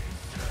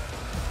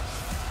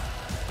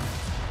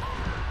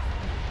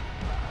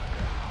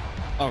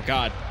 Oh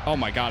god. Oh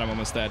my god, I'm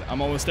almost dead.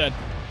 I'm almost dead.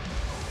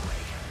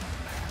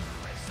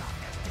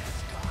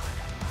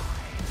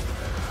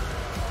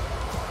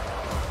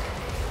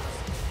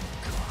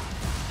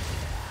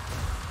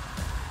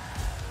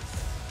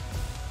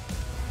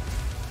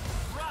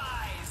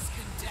 Rise,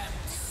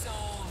 condemned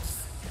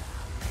souls.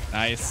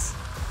 Nice.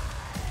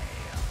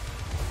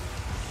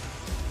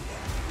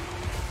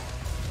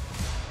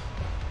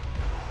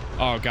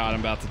 Oh god, I'm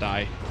about to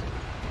die.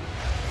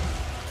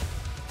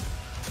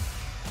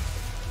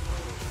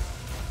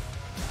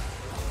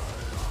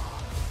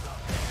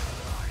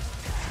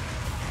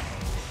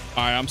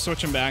 Alright, I'm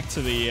switching back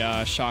to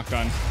the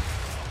shotgun.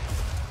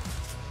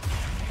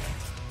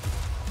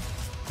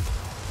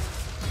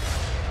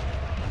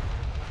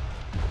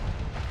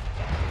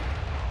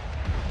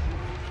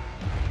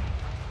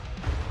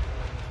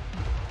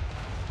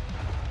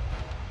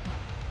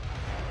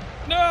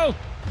 No!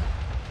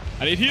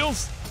 I need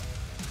heals.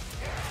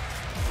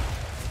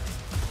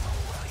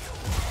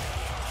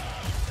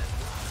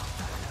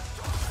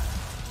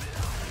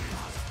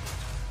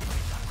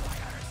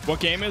 What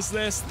game is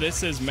this?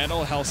 This is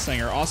Metal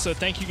Hellsinger. Also,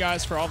 thank you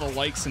guys for all the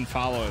likes and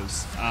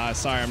follows.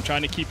 Sorry, I'm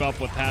trying to keep up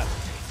with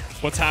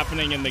what's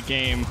happening in the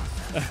game.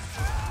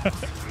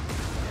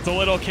 It's a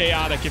little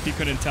chaotic if you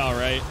couldn't tell,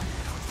 right?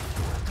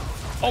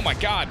 Oh my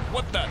god,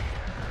 what the?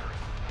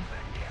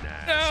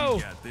 No!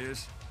 She got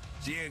this.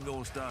 She ain't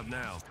gonna stop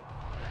now.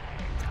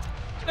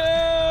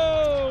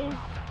 No!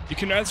 You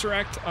can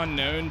resurrect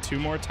Unknown 2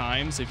 more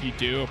times. If you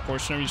do, a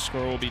portion of your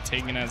score will be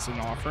taken as an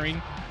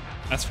offering.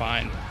 That's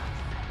fine.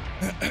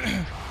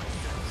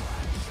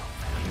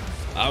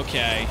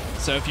 Okay,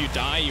 so if you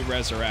die, you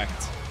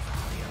resurrect.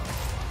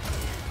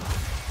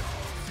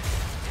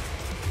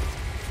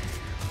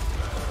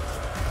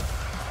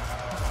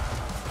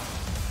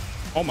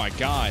 Oh my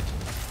god.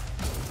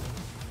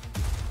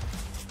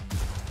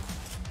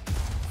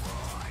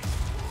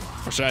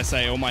 Or should I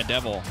say, oh my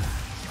devil.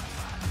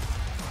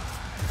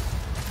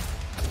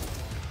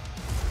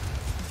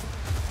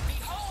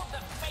 Behold the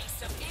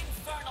face of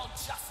infernal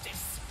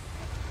justice.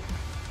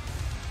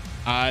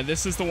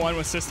 This is the one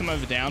with System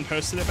of a Down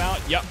posted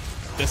about. Yep,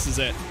 this is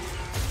it.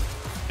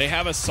 They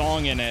have a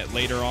song in it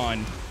later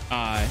on,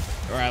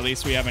 or at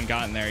least we haven't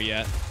gotten there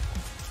yet.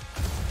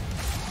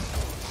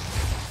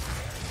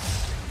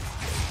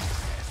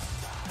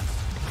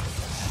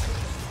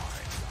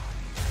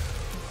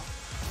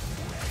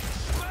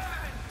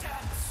 Burn,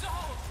 damned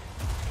soul.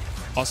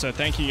 Also,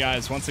 thank you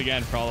guys once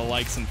again for all the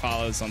likes and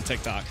follows on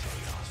TikTok.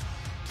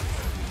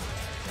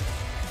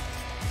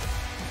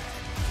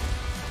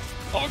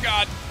 Oh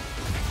God.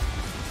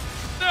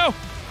 No.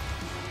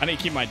 I need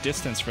to keep my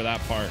distance for that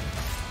part.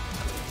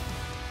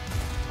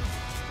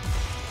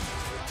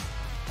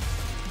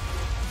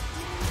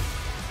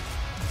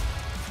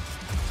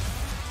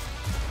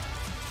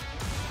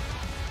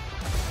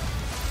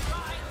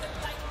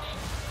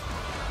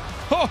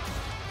 Oh.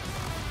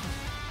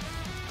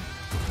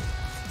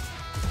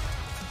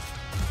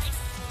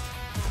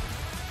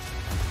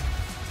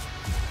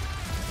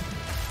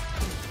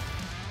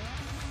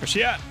 Where's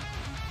she at?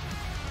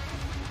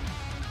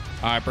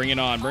 All right, bring it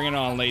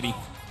on, lady.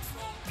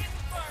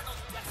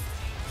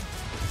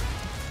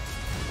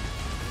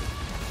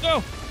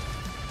 No.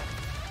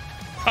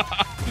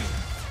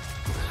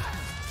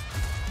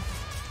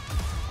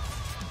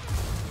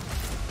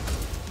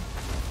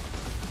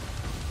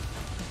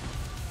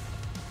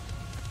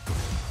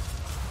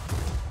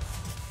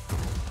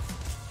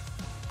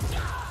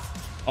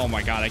 Oh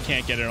my God, I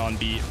can't get it on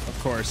beat, of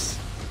course.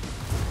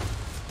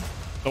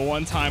 The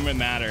one time it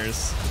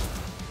matters.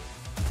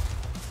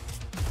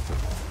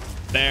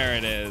 There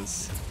it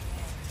is.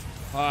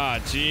 Ah, oh,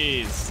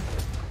 jeez.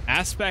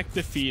 Aspect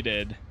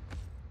defeated.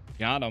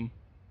 Got him.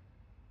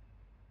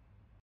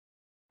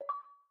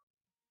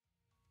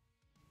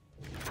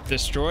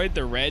 Destroyed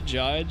the Red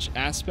Judge,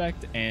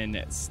 Aspect,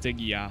 and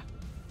Stygia.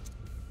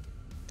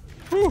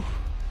 Whew.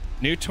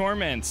 New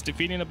Torments.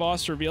 Defeating the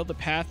boss revealed the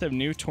path of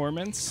new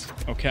torments.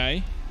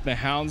 Okay. The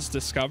Hounds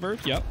discovered.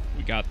 Yep,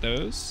 we got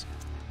those.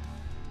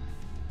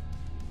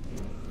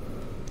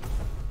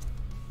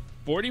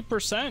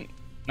 40%.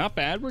 Not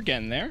bad. We're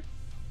getting there.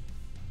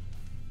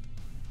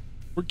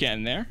 We're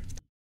getting there.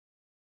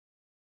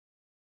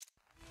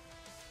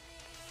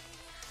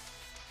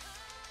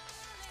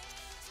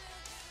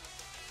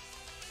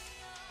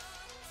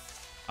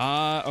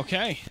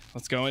 Okay.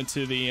 Let's go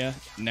into the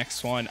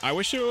next one. I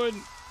wish it would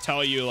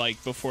tell you,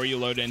 like, before you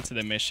load into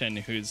the mission,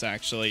 who's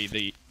actually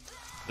the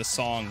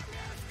song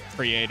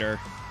creator.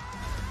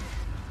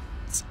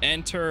 Let's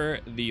enter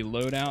the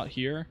loadout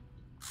here.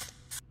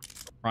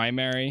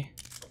 Primary.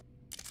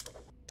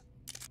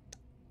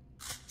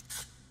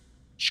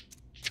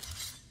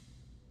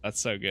 That's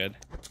so good.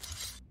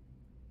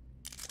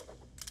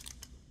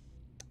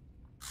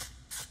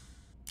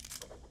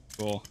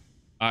 Cool. All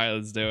right,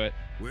 let's do it.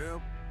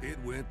 Well, it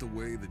went the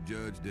way the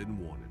judge didn't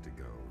want it to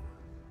go.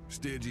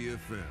 Stygia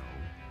fell.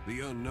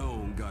 The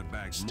unknown got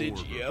back Stygia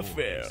more of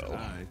her fell.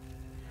 voice.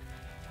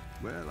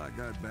 Well, I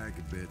got back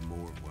a bit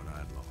more of what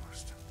I'd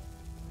lost.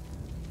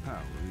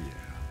 Power, yeah.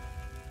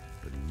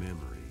 But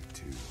memory,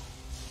 too.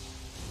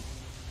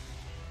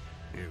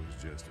 It was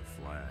just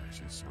a flash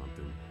of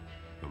something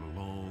from a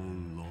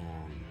long,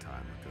 long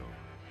time ago.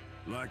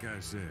 Like I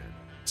said,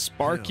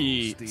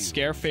 Sparky, hell,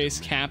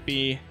 Scareface,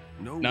 Cappy,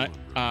 no Nut, one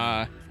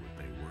remembers what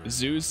they were.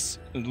 Zeus,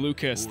 and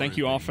Lucas, thank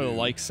you all for the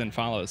likes and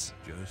follows.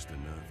 Just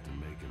enough to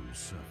make him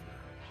suffer.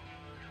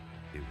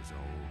 It was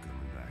all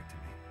coming back to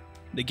me.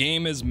 The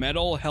game is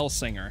Metal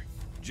Hellsinger.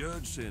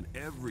 Judge sent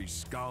every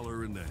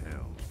scholar in the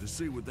hell to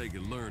see what they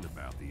could learn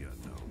about the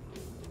unknown.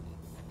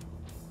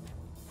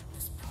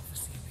 This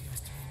prophecy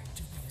appears to be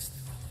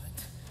dubiously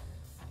relevant.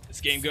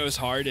 This game goes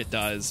hard. It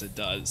does. It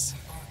does.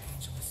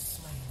 Archangel is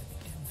slain at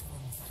the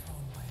infernal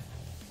throne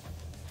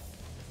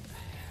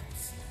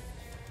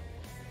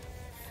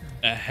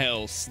by A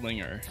hell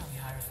slinger. Tell me,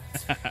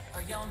 Hierophant,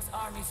 are Yelm's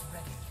armies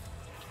ready?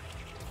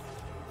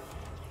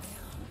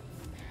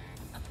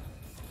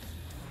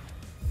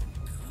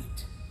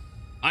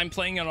 I'm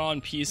playing it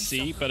on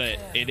PC, but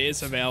it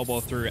is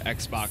available through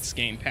Xbox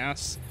Game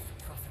Pass.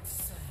 Prophets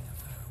sang of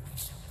her, we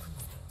shall prove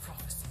the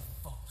prophecy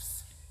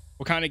false.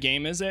 What kind of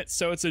game is it?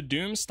 So it's a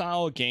Doom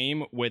style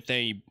game with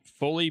a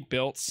fully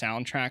built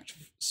soundtrack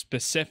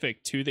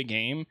specific to the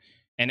game.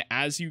 And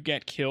as you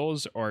get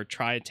kills or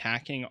try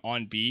attacking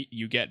on beat,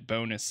 you get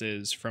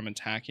bonuses from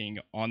attacking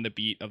on the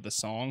beat of the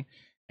song.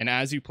 And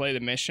as you play the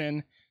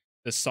mission,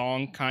 the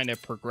song kind of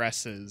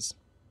progresses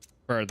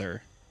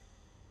further.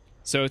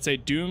 So it's a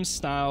Doom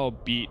style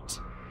beat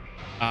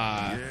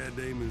Yeah,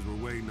 demons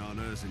were waiting on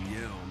us in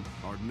Yelm,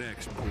 our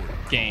next port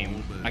of game,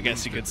 call, but I at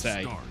guess least you could at the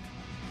say. start,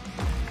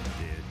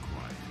 dead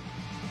quiet.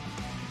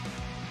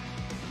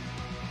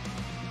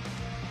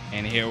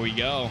 And here we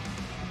go.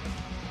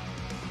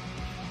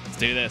 Let's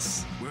do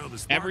this. Well, the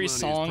smart Every money is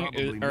song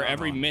probably or not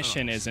every on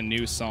mission us. is a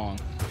new song.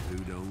 Who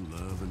don't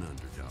love an underdog?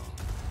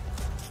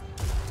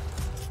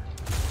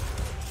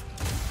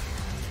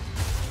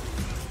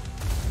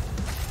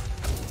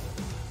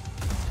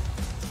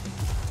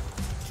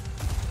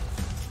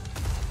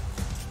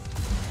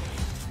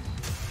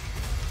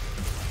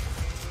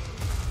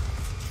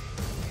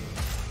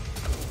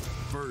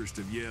 First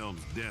of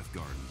Yelm's death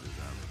gardens, as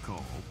I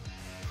recall.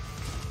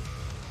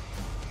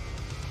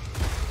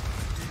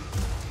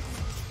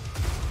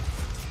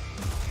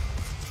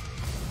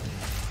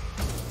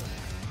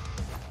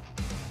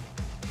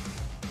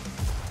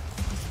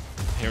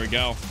 Here we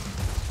go.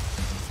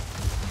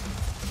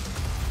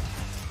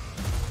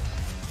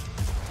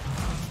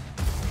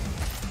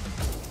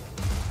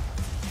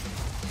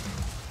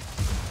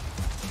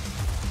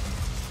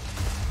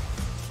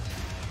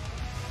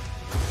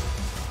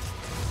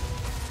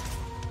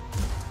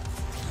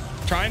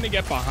 Trying to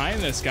get behind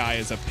this guy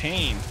is a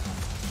pain.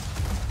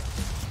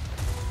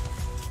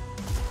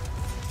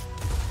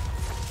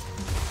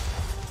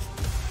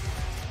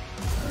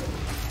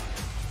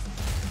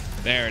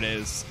 There it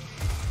is.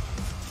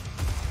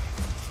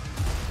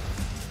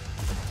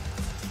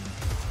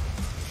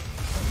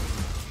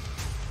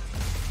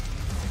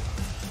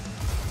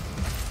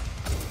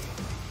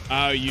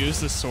 Oh, use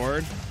the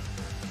sword.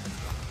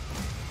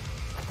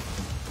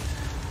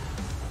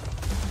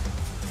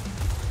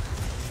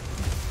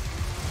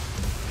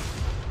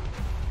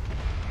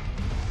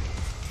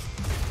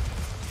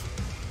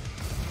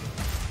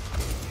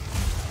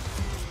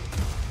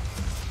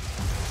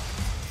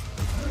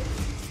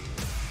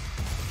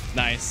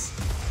 Nice.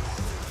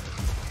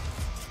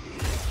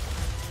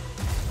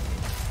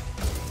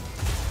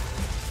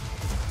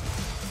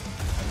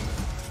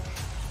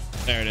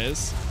 There it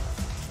is.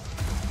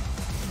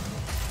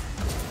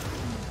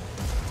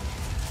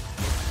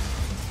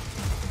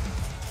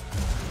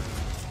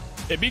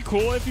 It'd be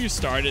cool if you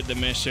started the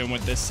mission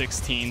with this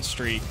 16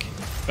 streak,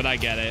 but I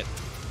get it.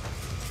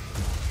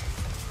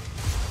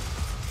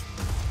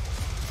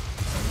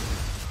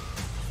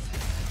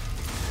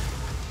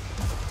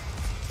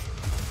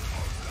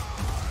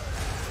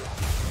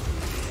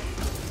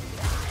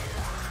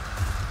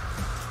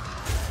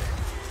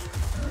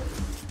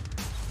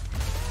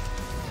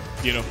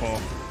 Beautiful.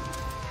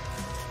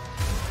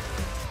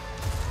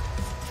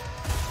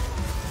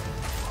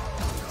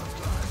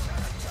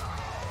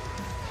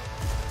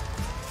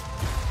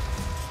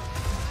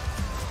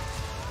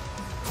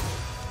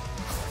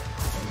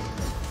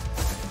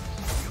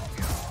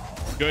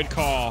 Good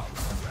call.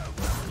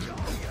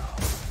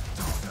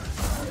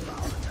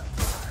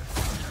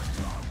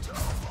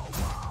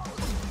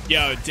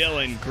 Yo,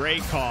 Dylan,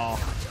 great call.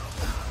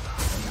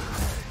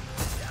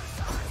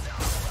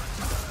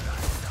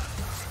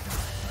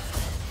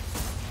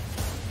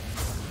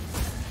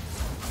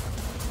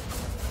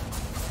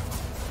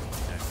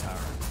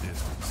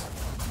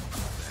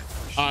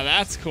 Oh,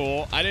 that's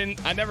cool. I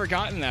never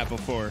gotten that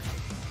before.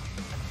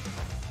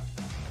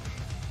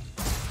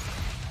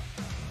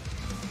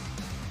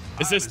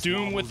 Is this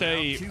Doom with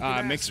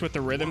a mixed with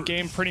the rhythm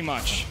game? Pretty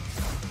much.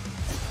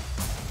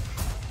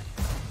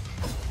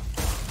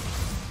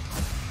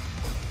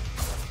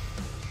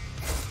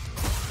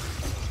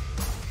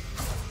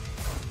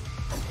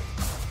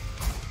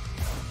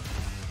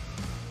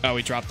 Oh,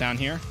 we dropped down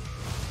here.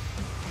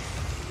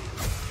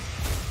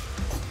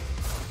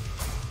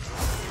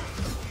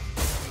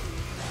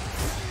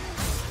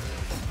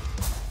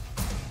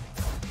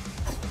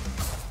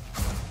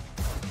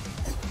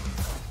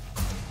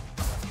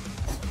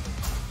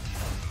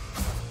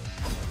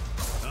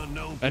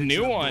 A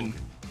new one.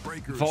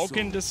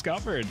 Vulcan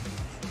discovered.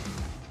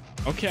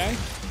 Okay.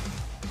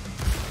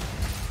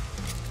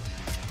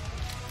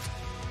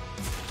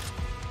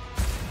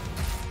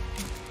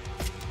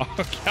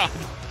 Oh god.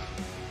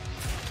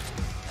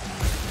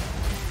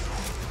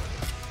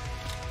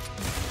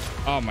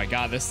 Oh my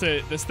god, this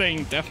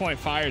thing definitely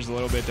fires a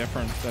little bit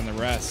different than the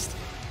rest.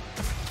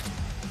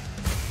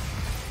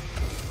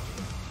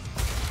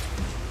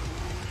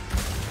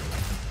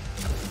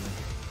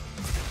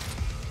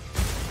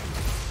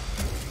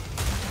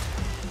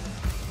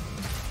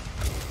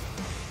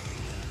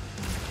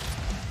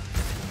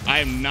 I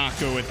am not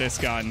good with this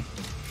gun.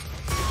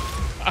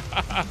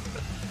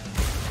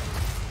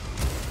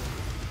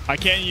 I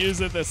can't use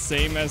it the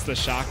same as the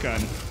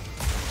shotgun.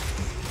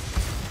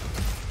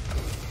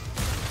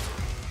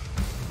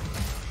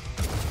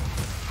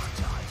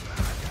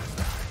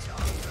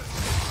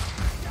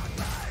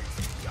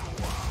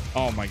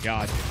 Oh my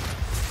god.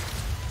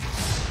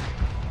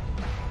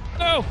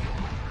 No!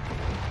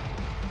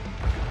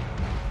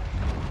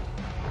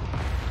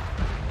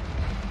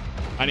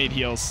 I need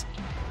heals.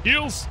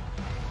 Heals!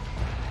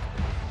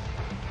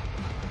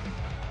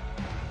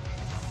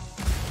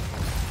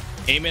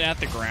 Aim it at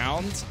the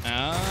ground?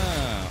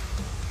 Oh.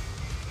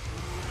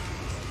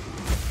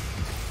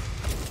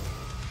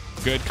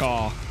 Good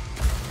call.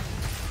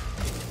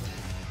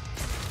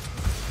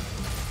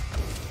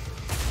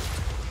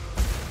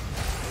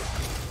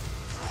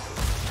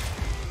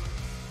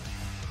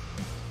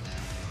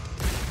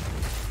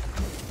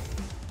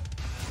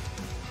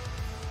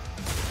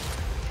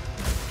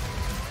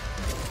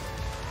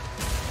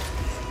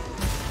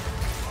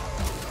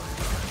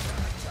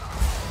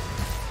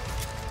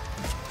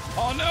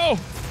 Oh no!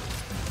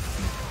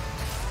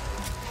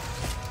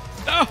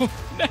 No,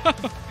 no,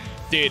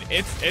 dude,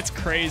 it's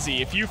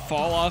crazy. If you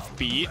fall off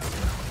beat,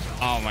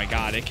 oh my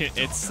god,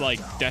 it's like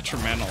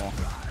detrimental.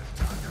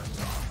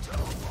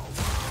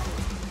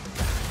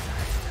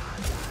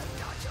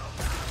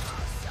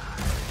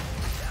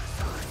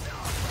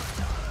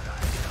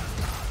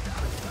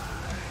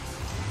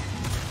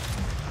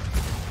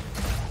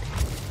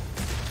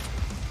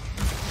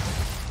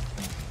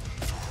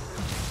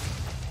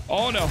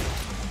 Oh no.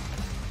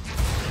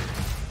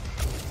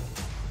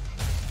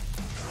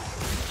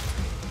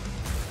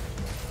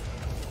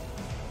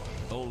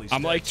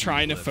 I'm like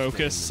trying to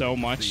focus so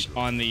much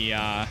on the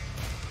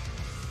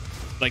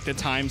like the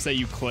times that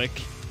you click.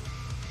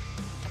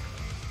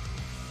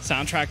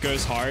 Soundtrack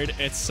goes hard.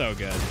 It's so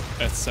good.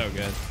 It's so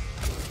good.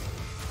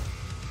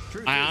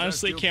 I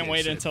honestly can't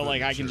wait until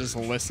like I can just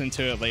listen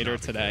to it later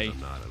today. I'm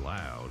not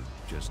allowed,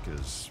 just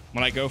 'cause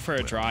When I go for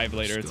a drive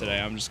later today,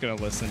 I'm just gonna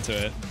listen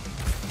to it.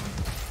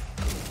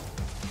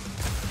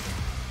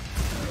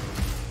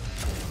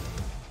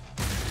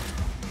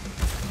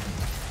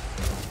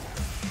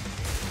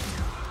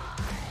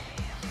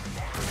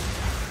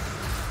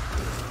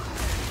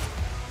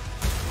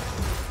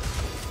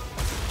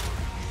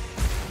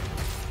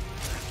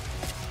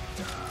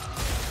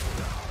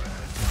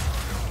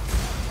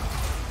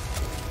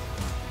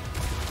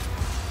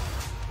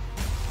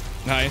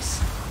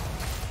 Nice.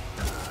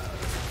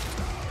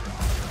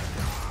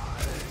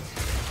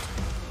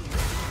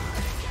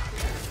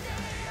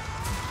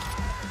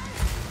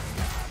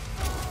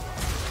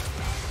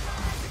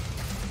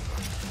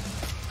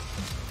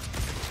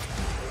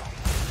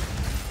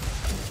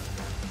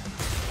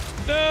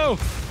 No!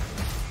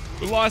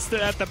 We lost it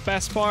at the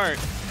best part.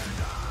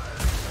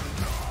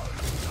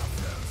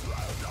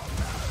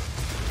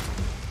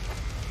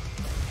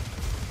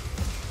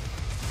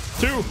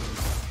 Two.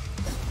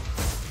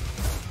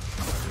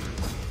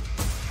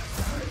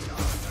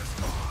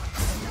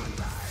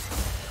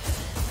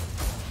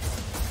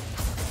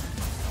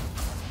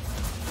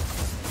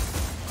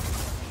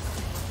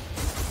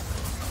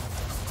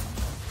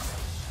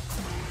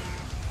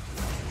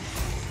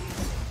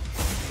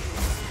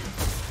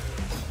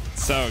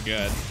 So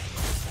good.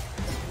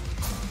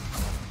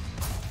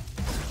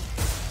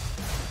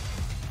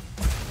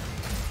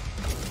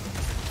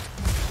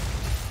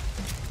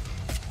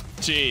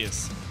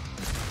 Jeez.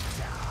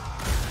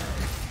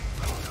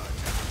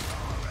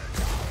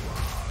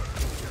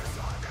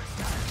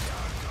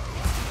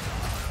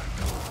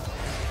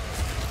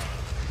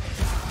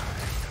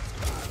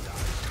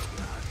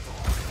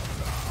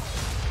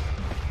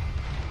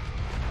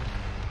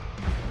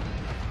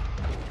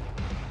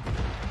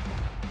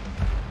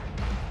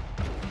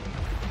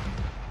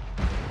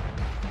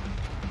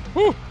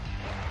 Woo!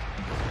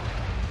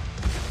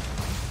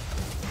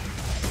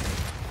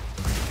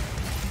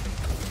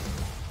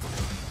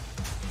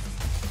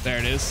 There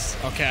it is.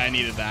 Okay, I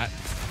needed that.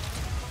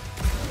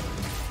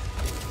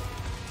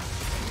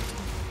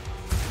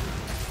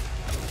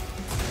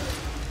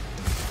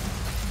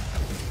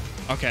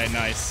 Okay,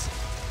 nice.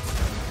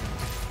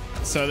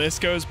 So this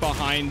goes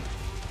behind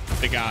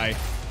the guy.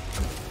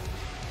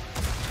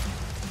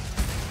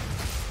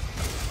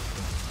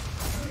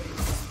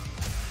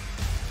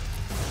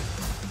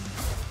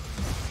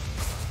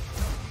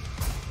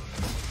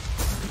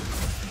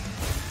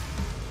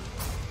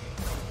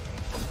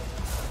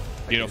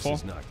 Beautiful. This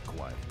is not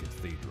quite a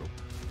cathedral.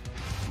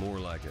 More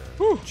like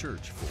a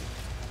church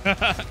full.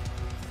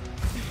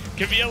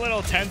 Could be a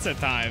little tense at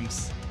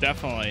times.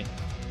 Definitely.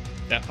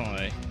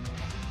 Definitely.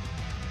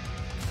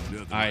 Nothing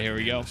All right, like here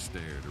we go. a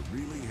stair to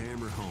really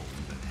hammer home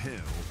that hell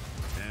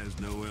has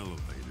no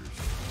elevators.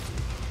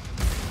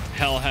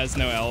 Hell has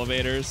no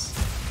elevators.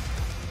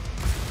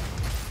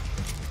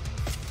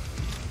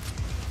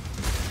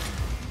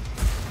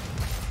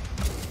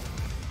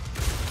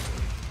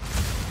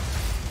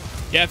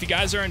 Yeah, if you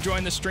guys are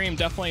enjoying the stream,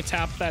 definitely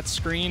tap that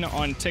screen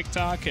on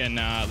TikTok and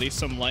leave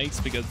some likes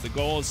because the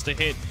goal is to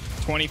hit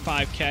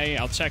 25K.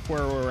 I'll check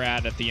where we're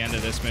at the end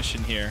of this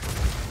mission here.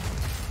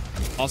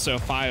 Also,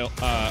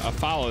 a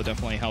follow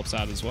definitely helps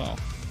out as well.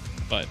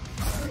 But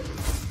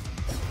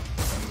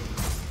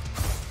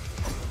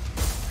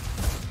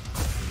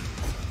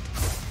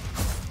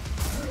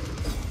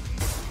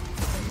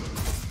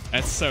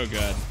that's so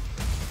good.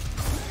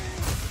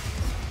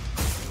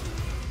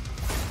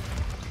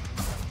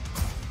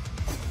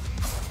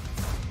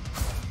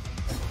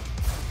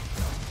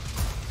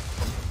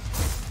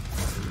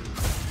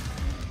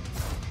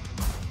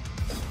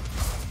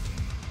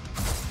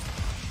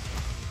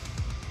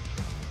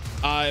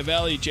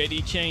 Valley,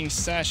 JD King,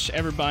 Sesh,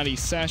 everybody,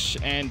 Sesh,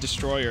 and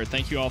Destroyer.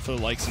 Thank you all for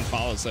the likes and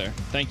follows there.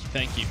 Thank you,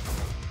 thank you.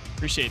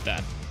 Appreciate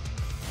that.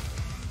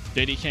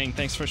 JD King,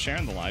 thanks for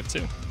sharing the live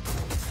too.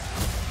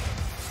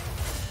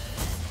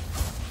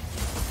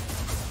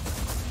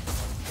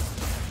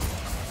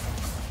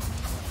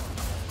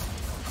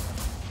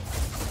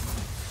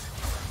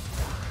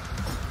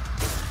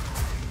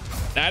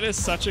 That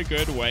is such a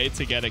good way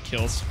to get a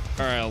kill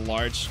or a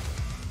large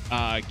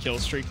kill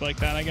streak like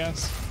that, I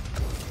guess.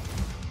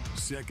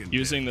 Second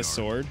using the Death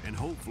sword. Garden, and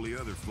hopefully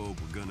other folk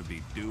are gonna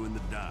be doing the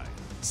dying.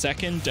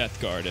 Second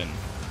Death Garden.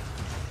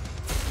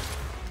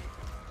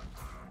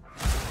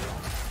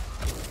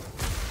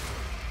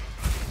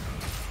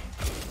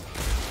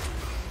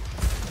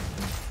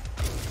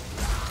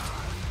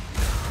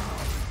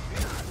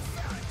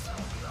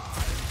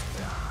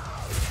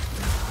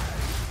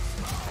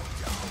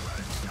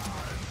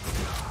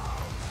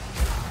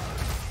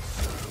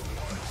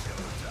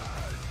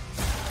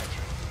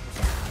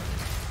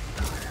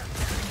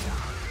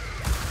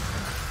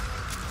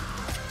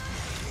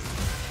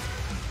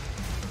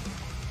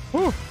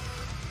 Whew.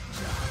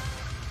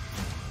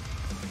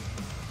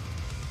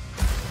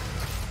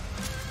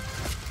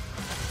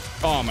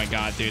 Oh my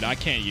god, dude, I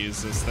can't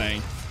use this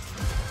thing.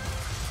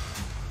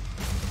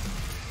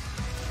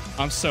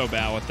 I'm so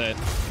bad with it.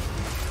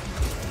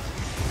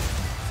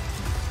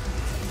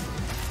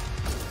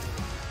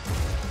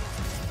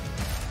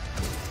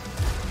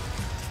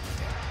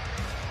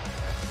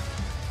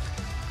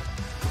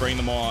 Bring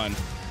them on.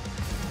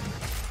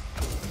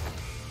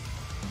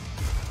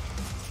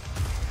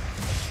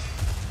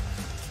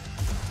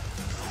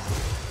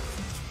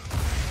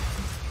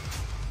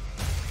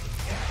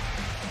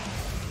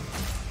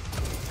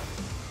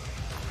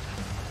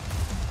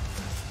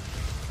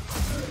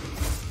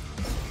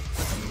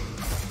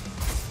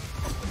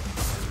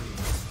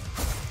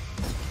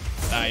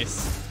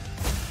 Nice.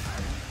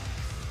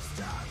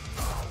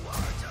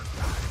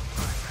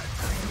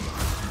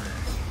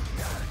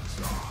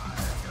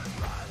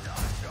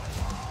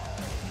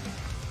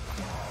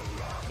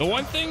 The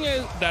one thing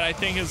that I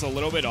think is a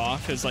little bit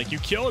off is like you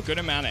kill a good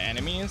amount of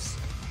enemies,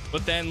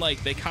 but then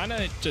like they kind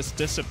of just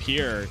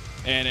disappear,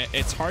 and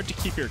it's hard to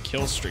keep your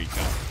kill streak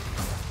up.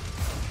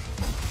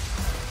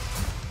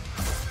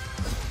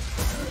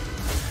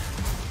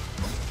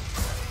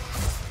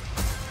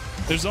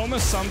 There's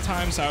almost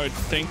sometimes I would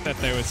think that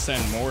they would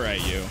send more at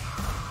you.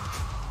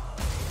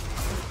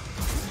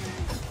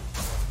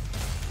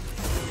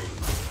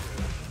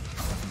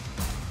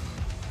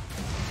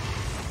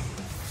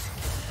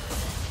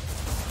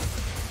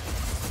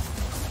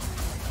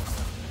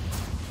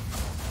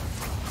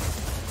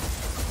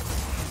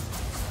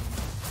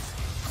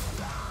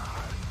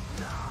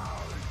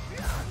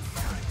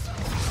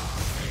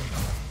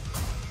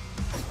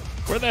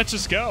 Where'd that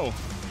just go?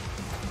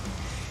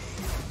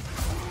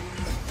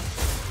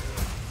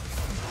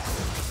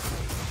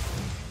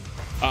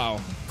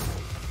 Oh.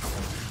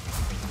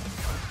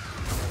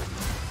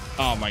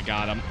 Oh my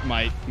god,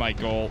 my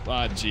goal. Oh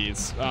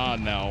jeez. Oh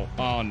no.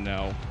 Oh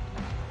no.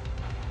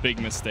 Big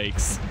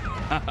mistakes.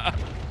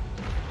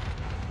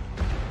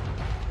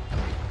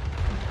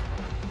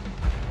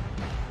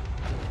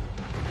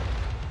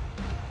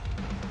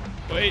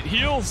 Wait,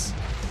 heals.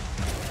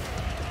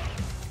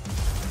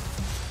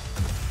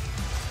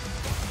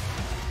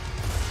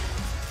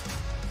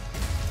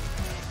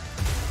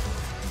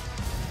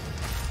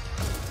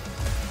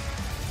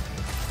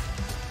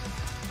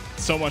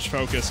 So much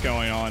focus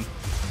going on.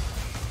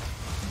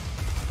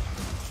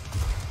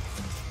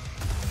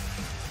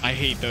 I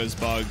hate those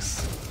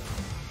bugs.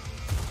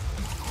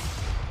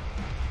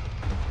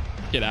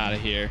 Get out of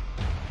here.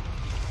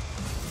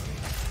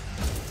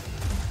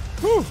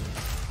 Whew.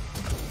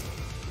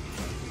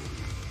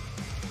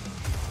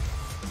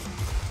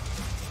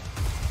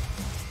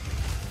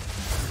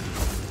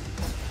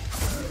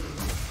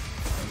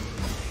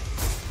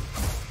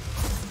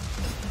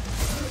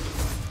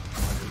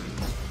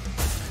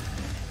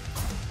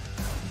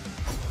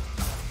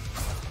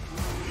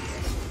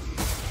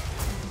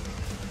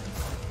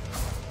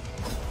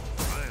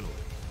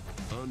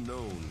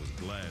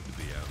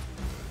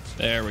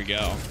 There we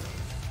go.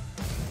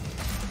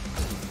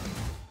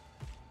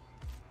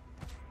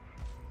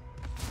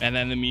 And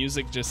then the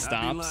music just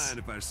stops. I'd be lying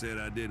if I said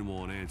I didn't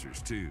want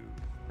answers too.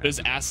 Those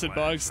acid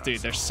bugs,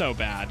 dude, they're so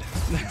bad.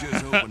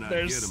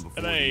 There's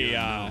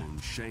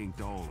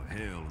shanked all of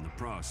hell in the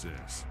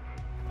process.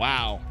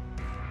 Wow.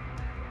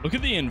 Look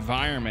at the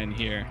environment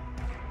here.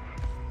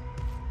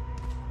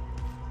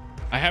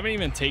 I haven't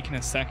even taken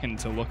a second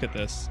to look at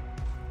this.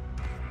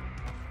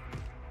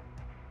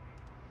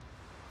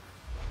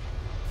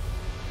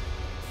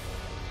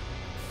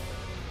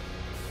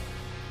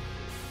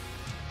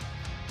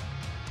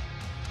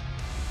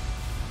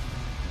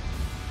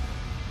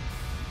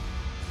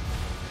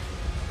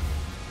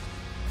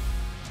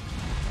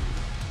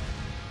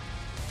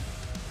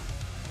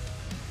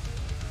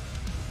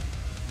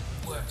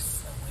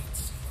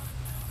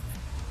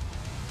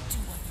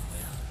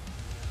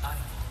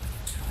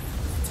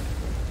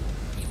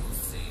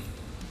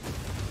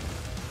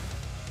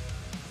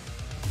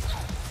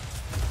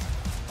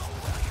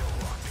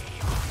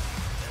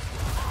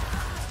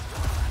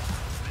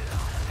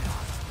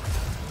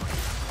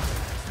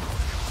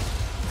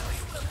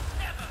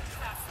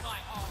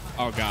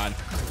 Oh god.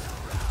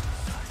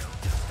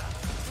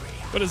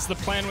 What is the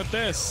plan with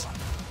this?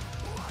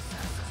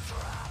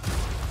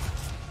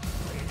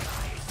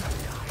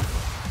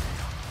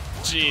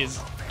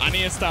 Jeez, I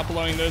need to stop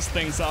blowing those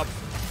things up.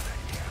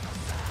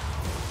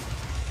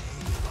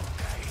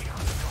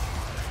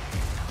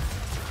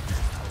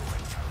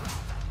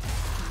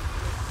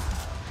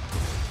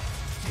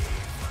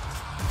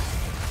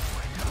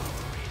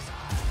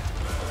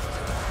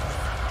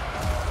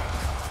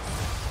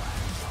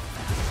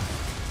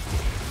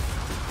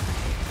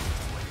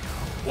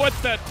 What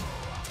the? You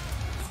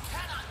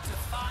cannot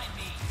defy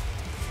me.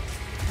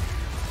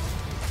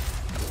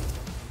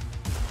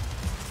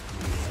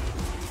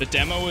 The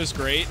demo was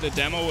great. The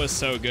demo was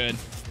so good.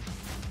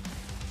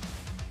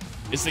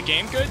 Is the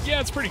game good? Yeah,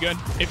 it's pretty good.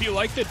 If you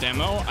like the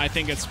demo, I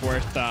think it's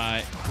worth,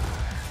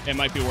 it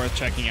might be worth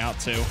checking out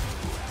too.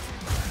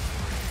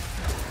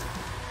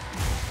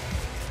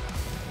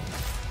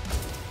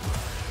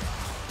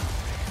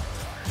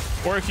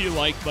 Or if you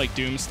like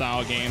Doom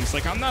style games.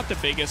 Like, I'm not the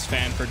biggest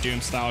fan for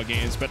Doom style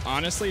games, but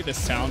honestly the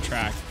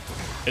soundtrack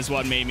is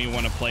what made me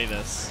want to play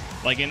this.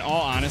 Like, in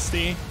all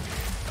honesty,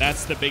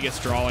 that's the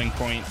biggest drawing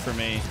point for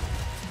me.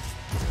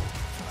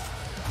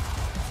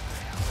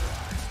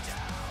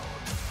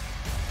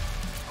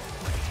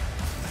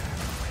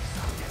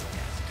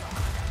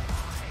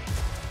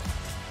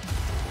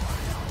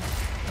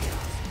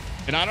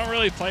 And I don't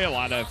really play a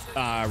lot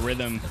of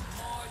rhythm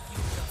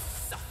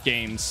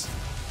games.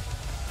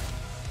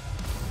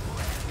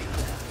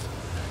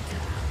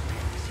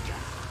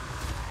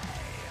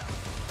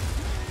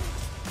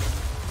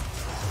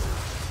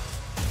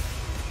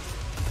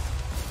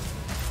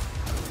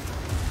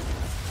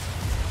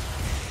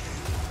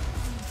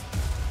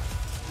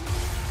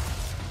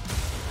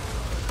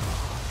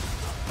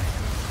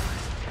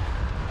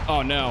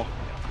 Oh no.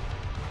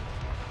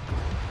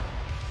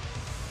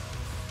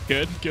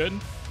 Good, good.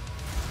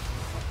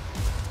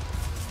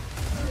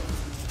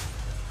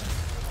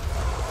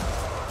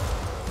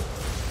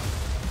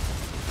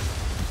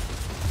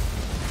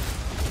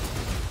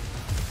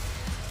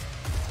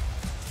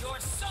 Your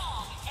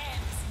song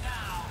ends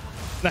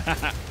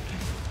now.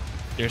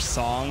 Your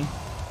song?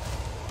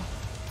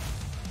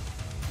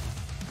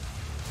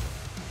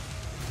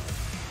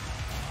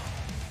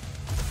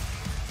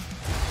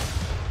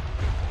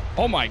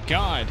 Oh my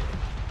god.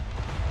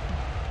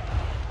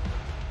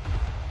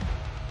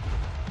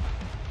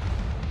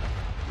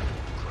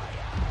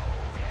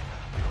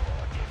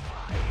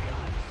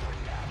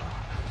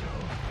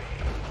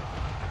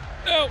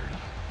 No.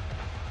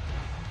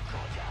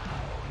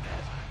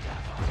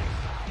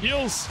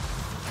 Heals.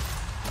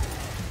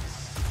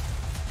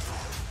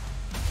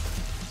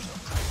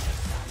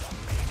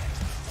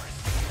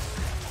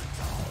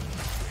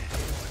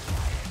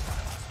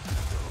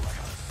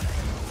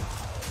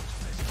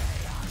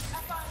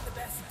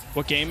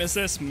 What game is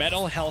this?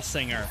 Metal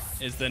Hellsinger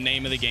is the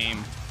name of the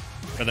game,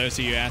 for those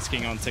of you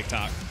asking on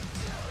TikTok.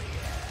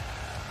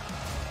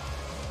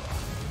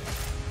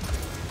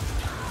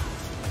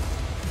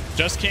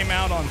 Just came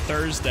out on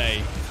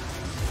Thursday.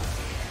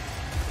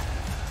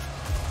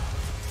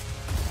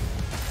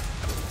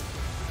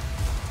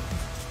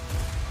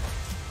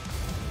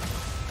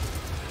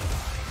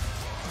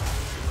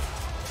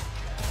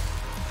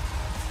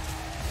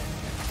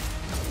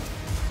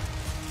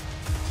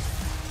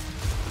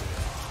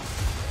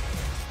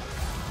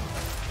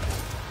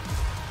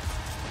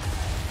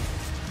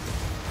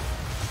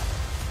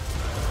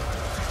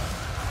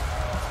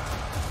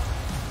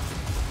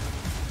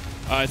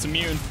 It's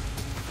immune.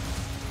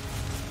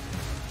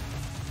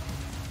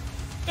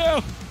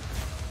 No.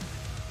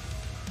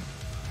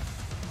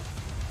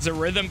 Is it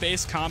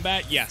rhythm-based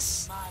combat?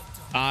 Yes.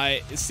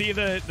 See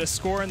the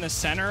score in the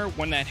center.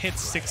 When that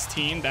hits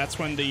 16, that's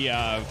when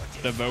the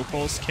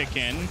vocals kick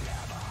in,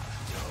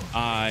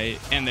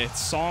 and the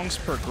songs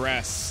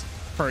progress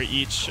for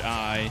each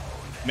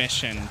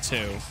mission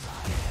too.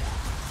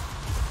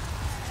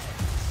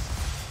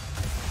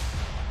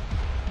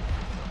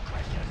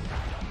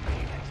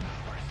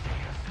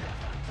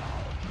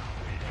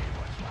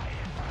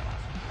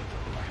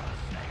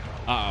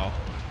 Uh-oh.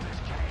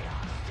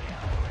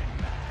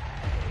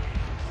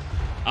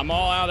 I'm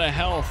all out of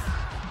health.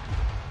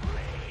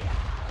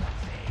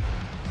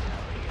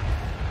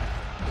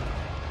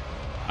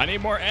 I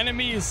need more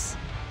enemies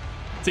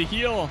to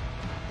heal.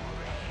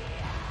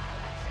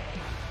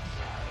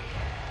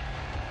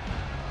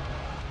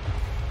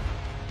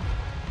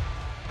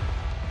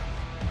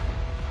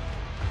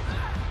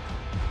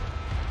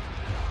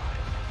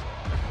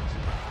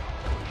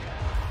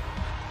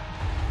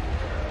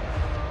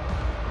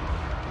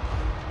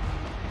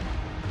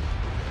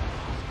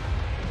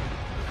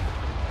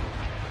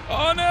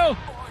 Oh no!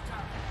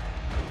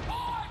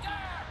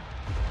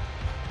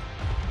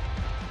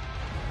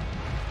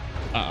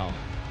 Uh-oh.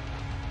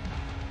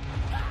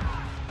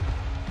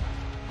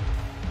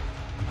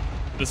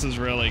 This is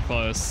really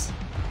close.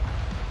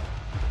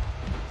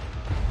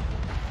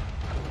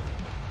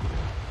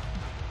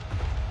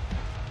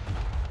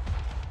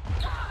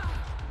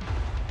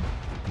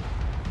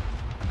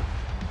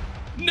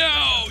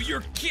 No,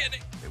 you're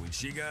kidding. And when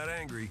she got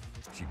angry,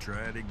 she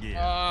tried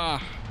again.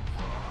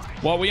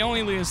 Well, we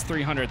only lose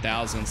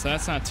 300,000, so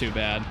that's not too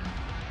bad.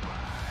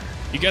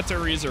 You get to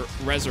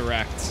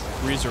resurrect.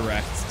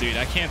 Dude,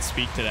 I can't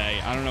speak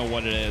today. I don't know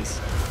what it is.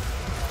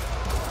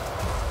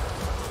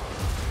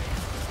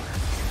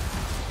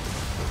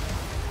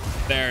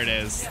 There it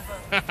is.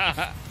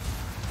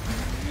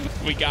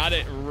 We got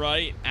it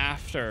right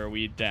after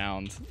we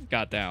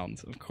got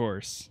downed, of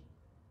course.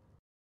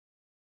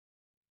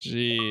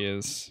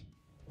 Jeez.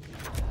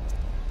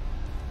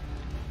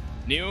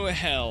 New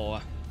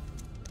hell.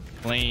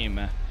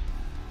 Lame.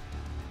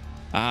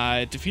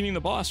 Defeating the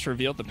boss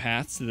revealed the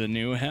path to the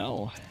new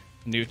hell.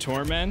 New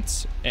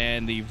torment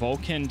and the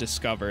Vulcan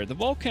discovered. The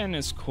Vulcan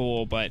is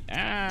cool, but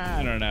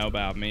I don't know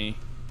about me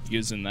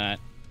using that.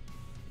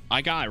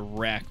 I got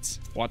wrecked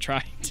while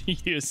trying to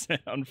use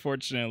it,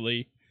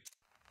 unfortunately.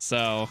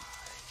 So,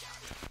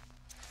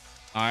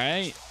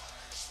 alright.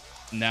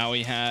 Now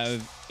we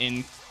have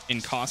in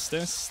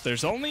Casas.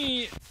 There's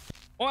only...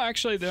 Well,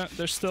 actually,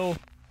 there's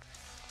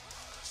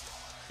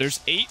There's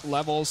 8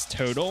 levels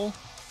total,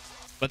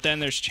 but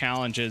then there's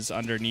challenges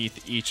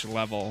underneath each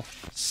level.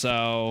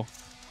 So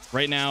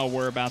right now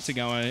we're about to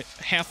go a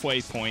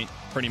halfway point,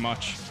 pretty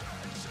much.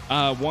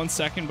 1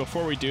 second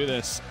before we do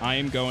this, I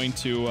am going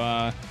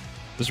to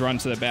just run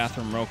to the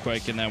bathroom real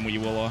quick, and then we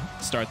will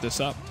start this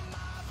up.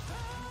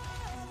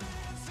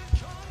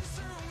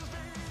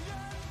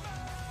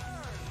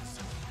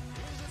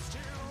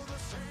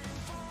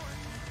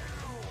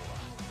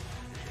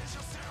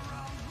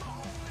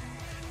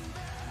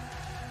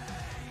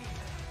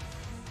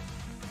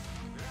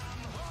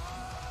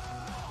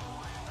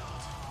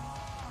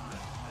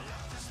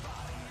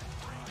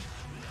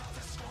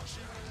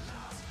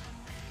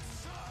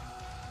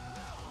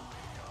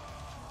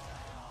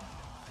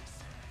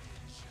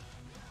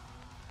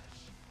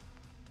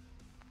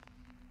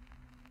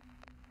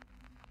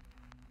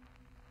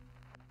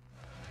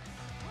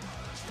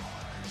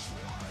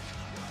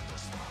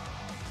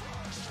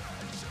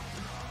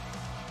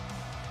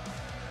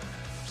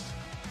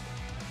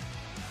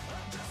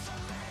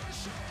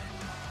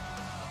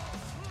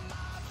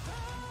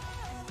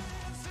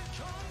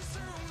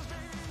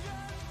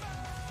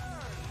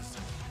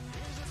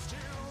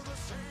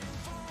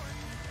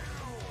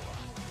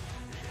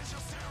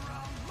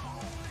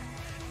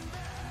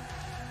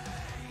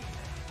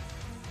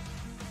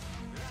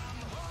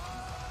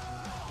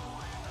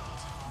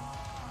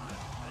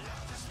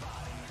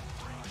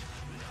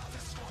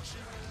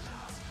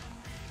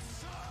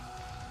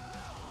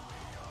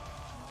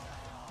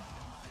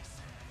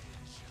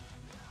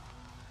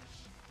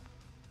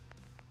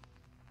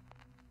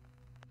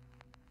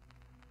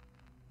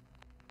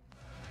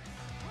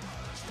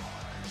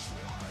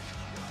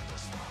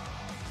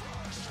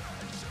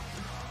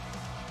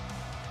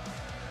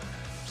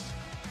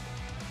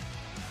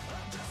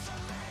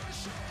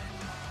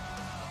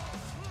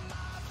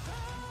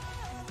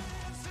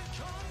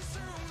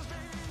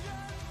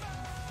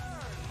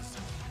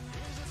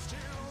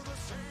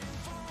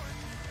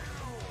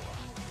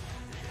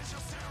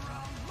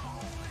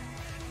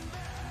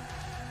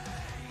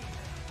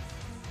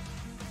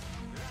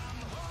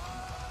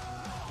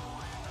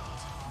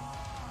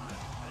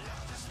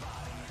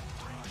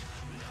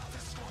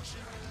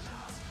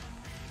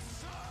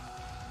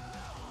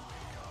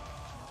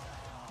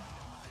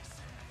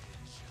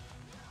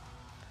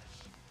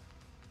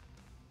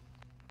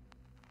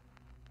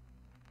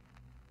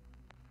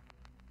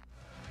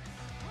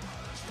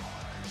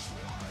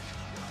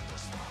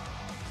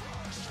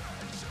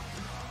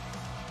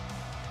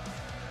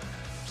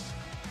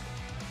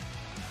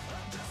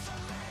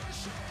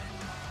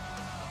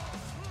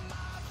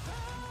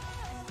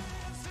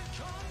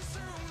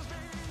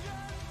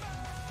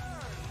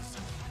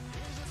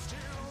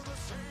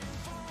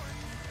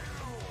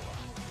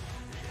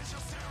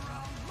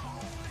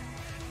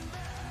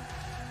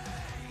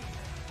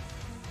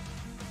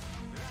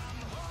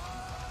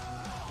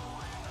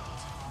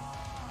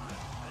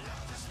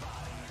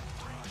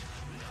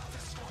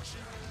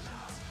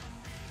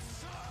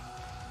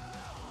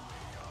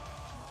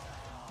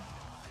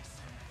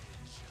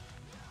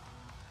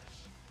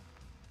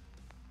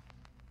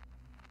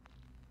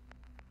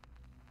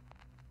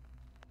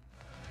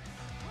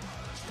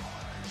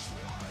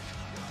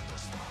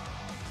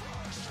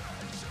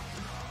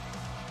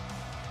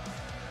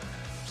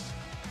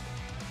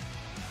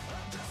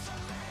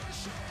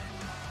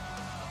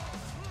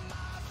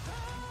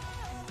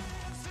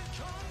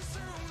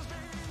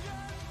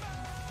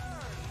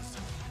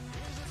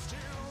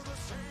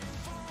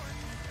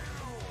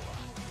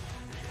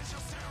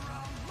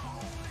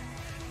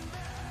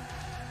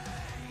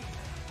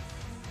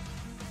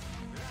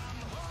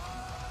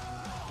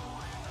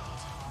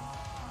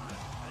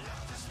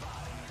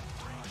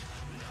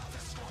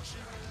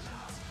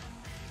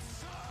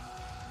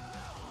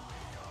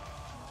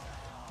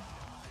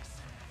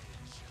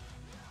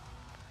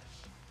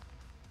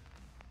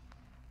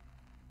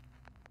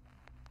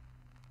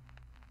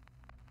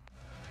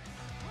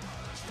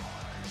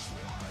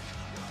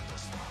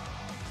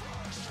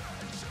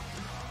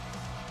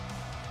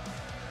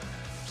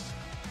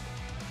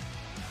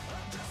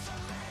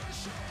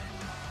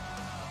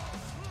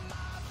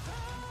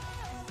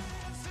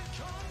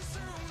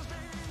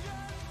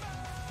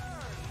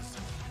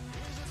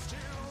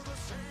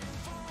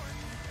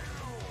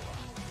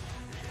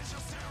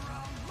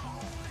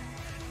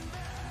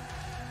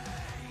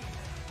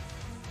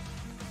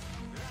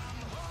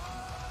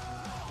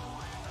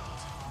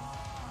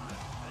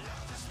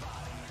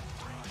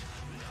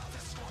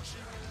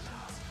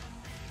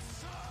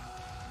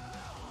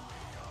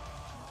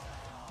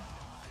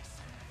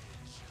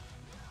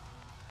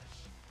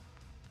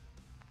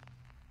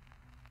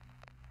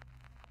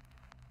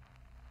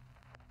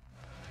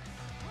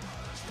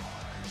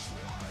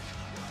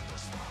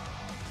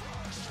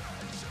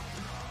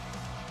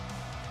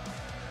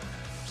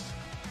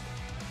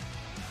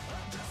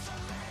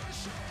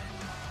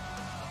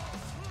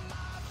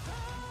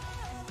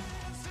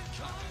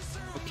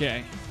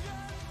 Okay.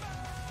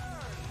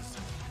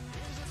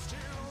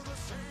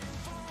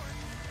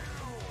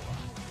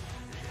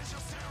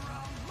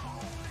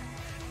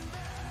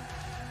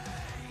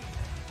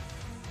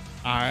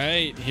 All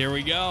right, here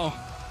we go.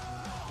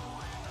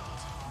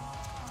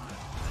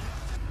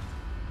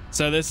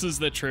 So this is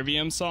the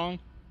Trivium song,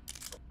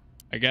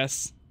 I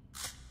guess.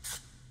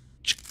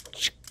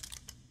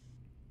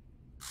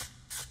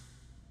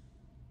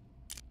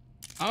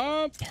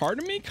 Part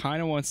of me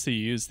kind of wants to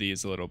use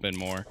these a little bit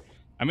more.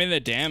 I mean, the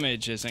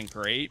damage isn't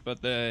great,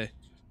 but the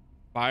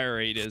fire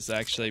rate is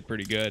actually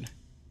pretty good.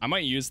 I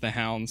might use the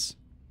hounds.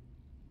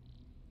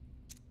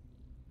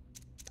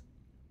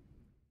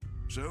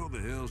 So the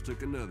Hells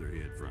took another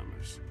hit from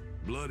us.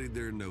 Bloodied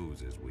their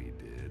noses we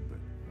did, but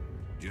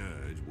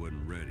Judge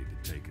wasn't ready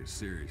to take us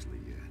seriously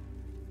yet.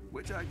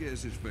 Which I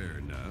guess is fair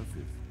enough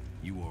if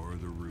you are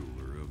the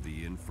ruler of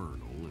the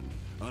Infernal and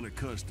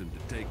unaccustomed to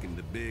taking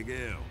the big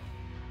L.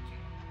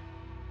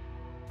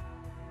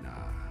 Nah,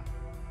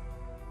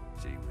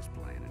 she was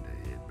planning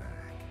to hit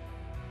back.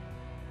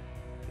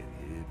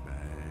 And hit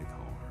back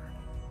hard.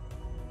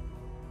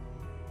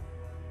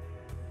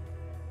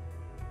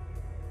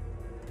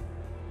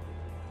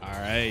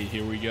 All right,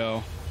 here we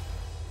go.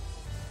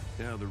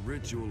 Now, the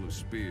ritual of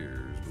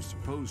spears was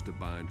supposed to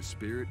bind a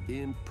spirit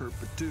in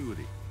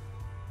perpetuity.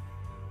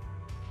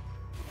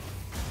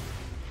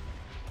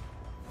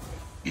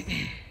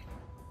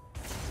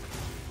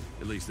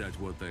 At least that's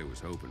what they was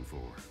hoping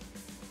for.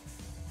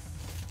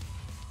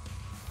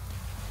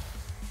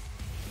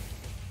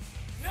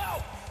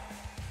 No!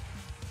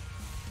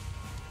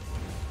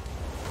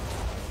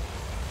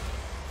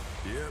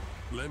 Yep,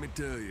 let me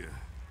tell you,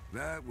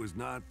 that was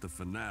not the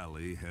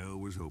finale Hell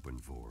was hoping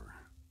for.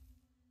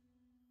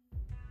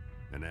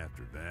 And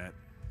after that,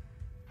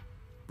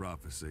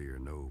 prophecy or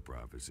no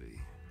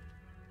prophecy,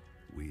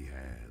 we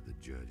had the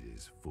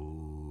judge's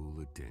full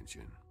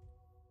attention.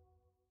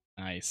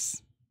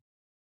 Nice.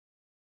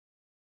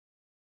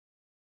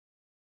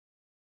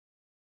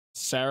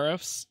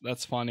 Seraphs?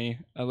 That's funny.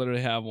 I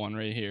literally have one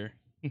right here.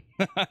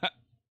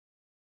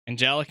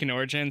 Angelic in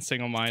origin,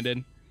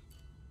 single-minded.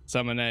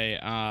 Summon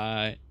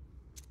a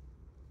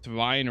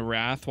divine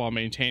wrath while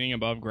maintaining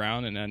above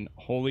ground, and then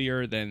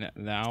holier than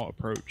thou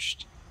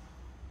approached.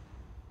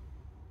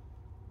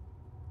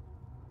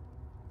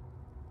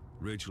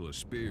 Ritual of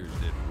spears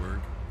didn't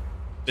work.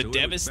 The So it was back to the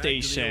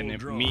devastation old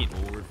drawing meet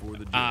board for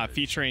the judge.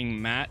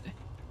 featuring Matt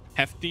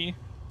Hefty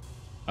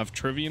of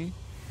Trivium.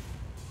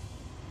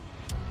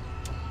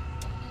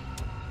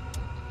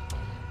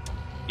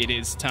 It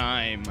is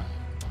time,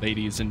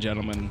 ladies and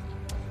gentlemen.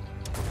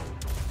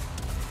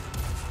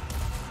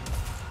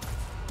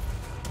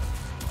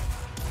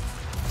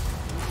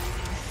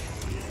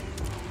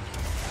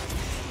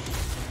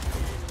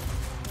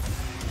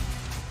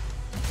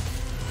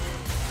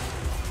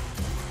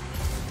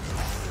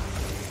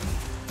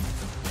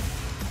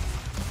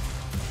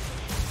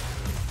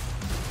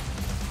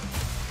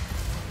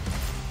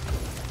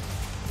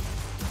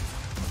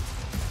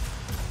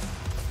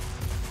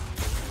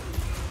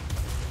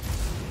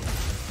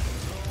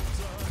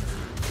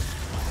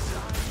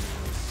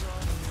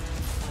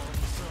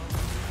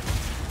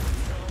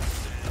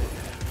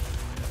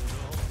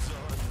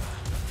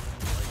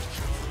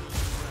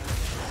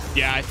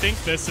 Yeah, I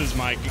think this is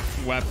my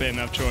weapon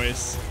of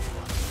choice.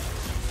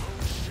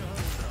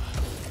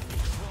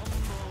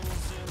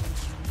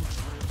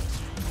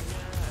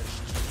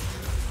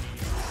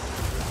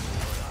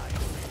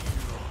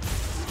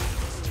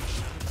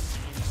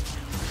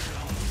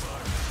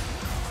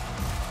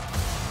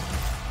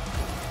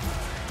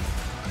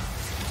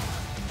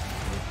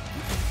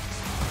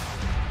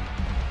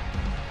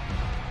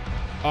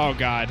 Oh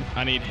god,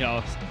 I need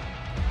health.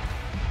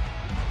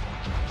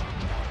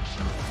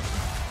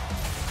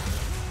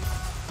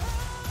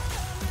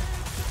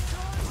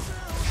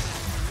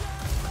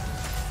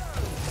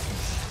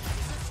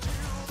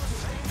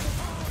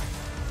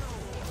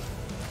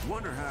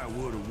 Wonder how it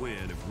would have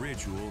went if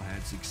Ritual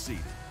had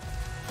succeeded.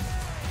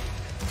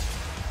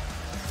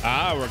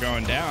 Ah, we're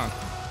going down.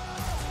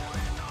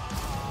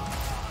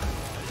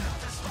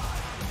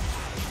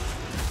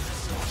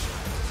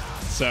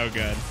 So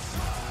good.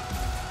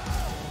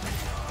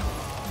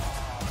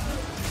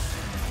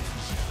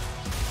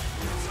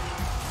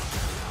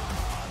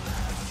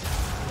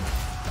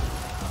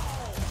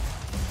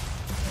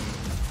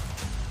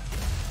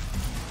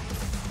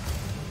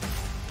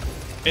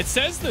 It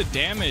says the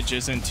damage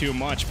isn't too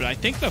much, but I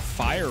think the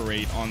fire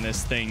rate on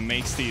this thing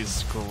makes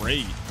these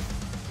great.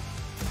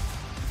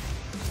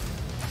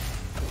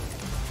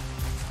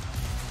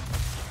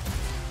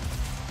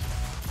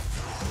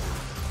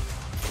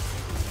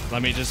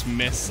 Let me just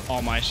miss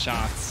all my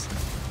shots.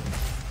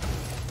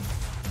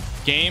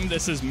 Game,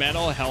 this is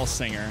Metal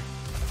Hellsinger.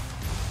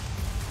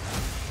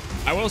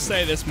 I will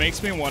say this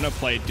makes me want to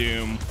play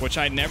Doom, which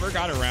I never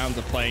got around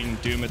to playing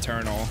Doom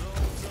Eternal.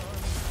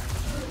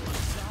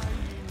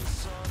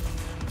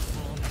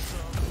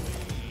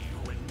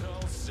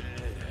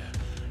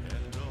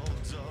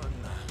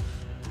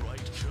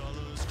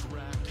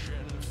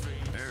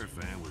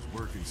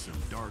 Some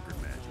darker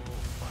magic.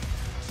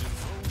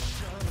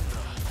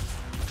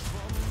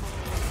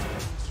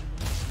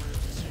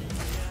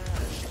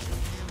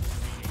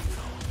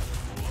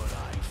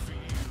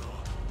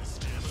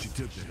 She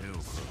took the Hell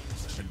Cross.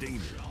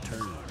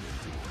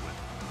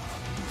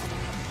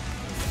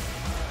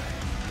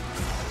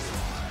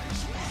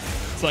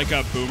 It's like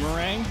a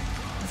boomerang.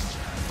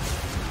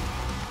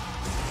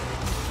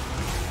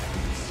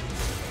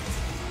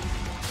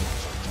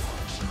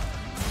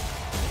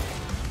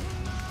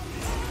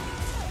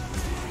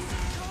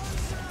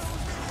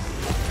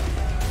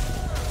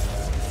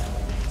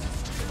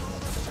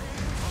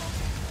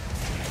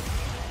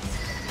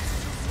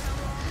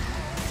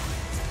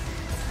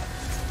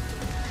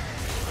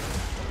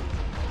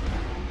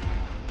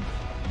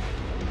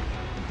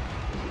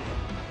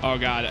 Oh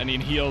god, I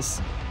need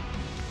heals.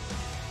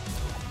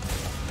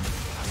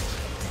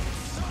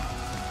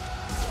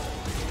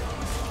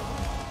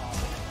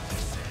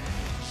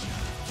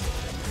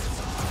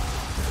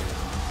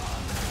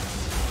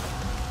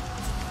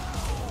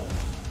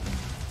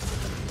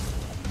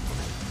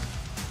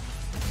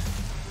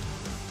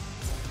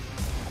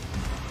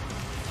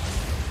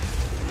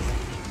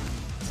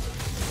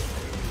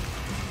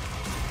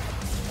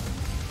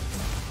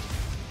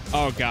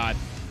 Oh god.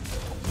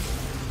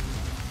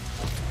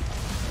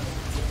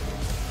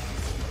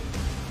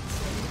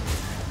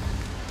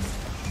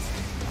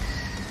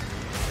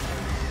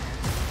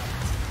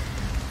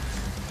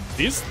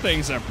 These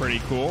things are pretty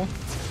cool.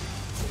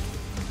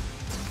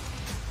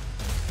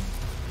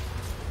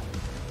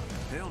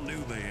 Hell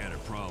knew they had a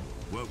problem,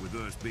 what with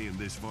us being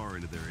this far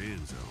into their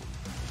end zone.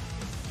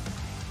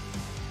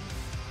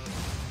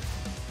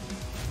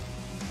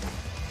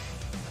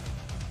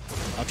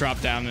 I'll drop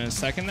down in a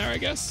second there, I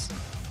guess.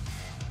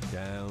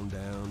 Down,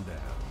 down,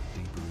 down,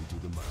 deeper into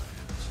the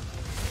mines.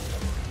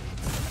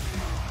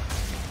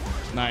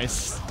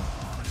 Nice.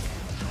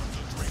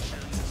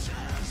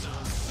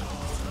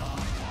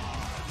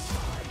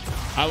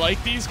 I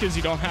like these because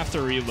you don't have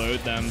to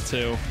reload them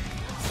too.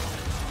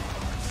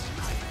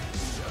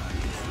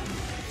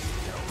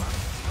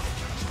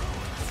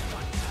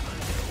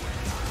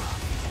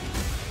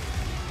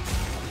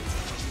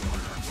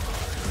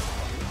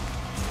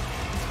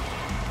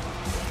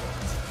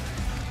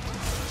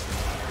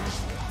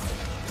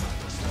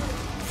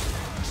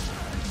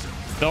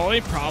 The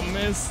only problem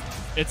is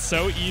it's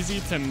so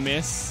easy to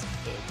miss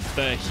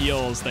the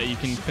heals that you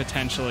can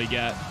potentially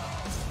get.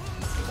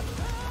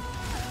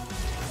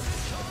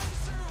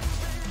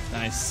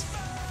 Nice.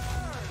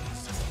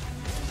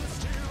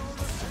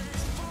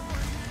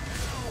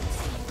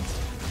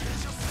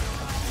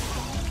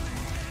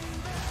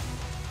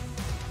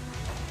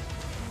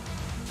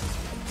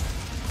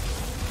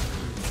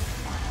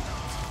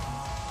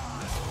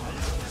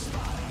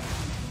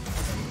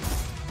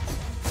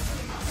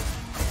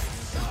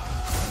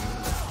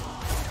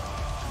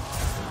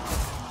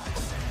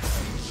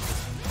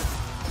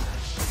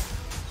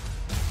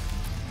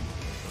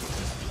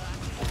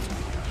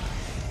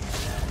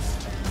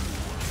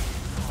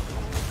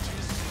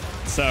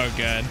 So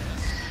good.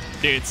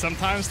 Dude,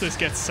 sometimes this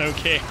gets so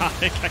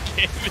chaotic, I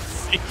can't even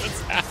see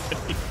what's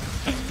happening.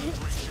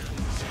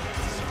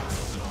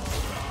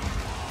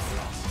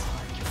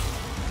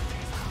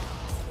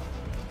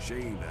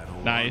 Shame that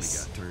whole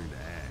Nice. army got turned to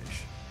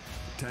ash.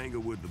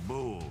 Tangle with the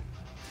bull,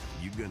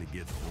 you're gonna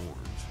get the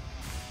horns.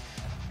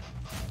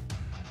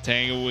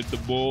 Tangle with the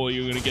bull,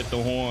 you're gonna get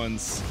the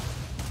horns.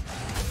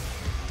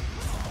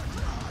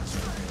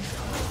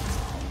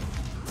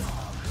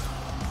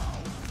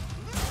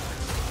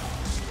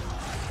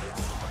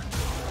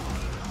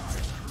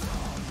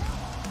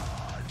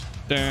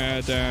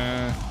 Da,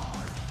 da,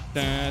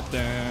 da,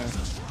 da.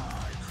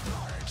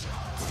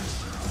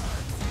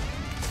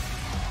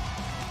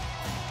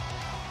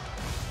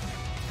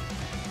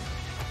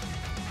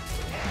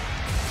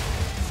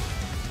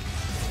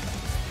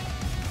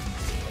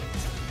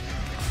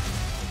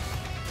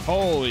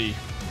 Holy.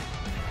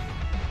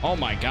 Oh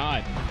my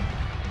god.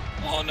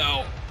 Oh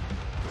no.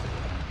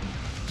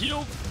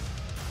 Heal.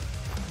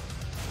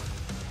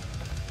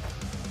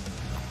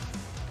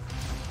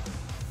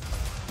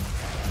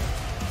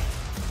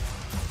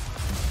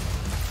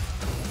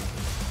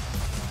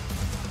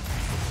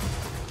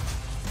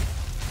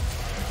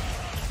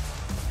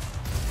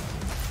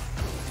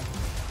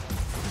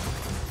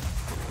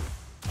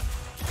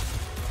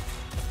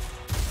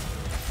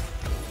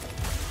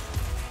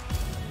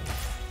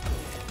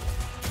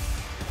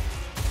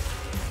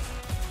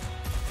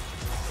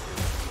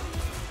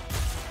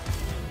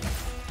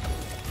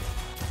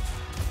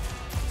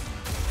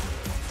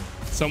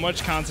 So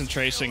much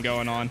concentration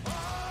going on.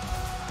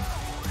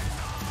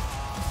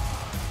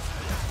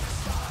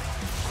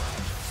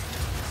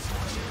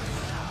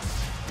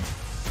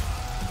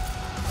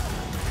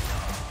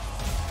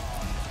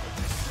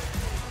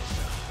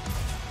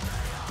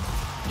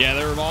 Yeah,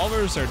 the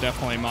revolvers are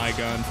definitely my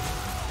gun.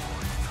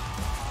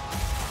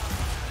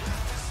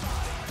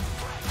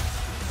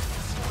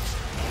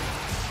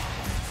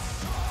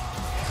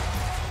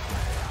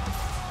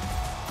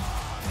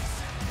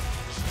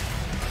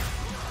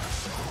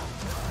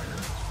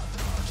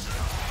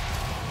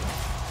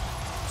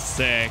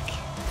 Sick.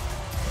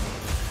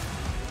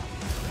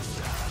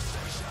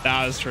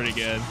 That was pretty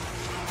good.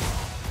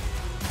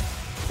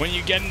 When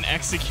you get an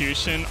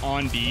execution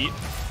on beat,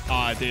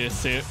 aw, dude,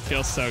 it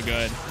feels so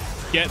good.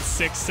 Get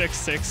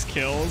 666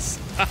 kills.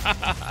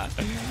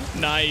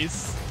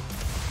 Nice.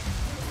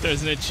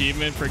 There's an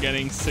achievement for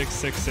getting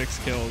 666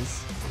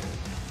 kills.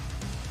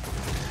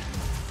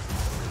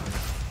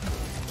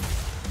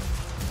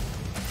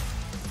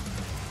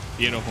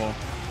 Beautiful.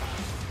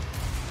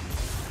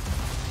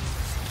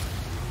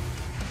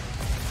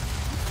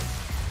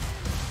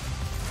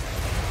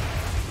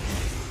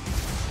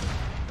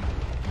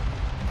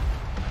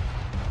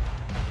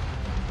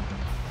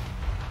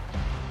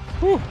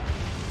 Whew.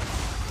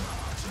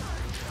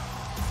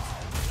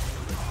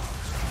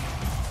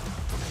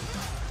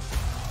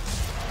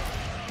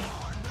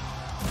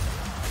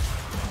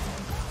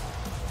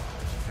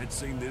 I'd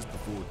seen this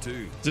before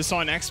too. Is this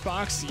on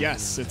Xbox?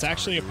 Yes, it's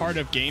actually a part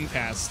of Game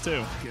Pass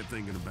too, Kept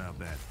thinking about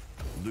that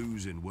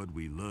losing what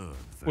we love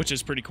thing. which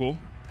is pretty cool.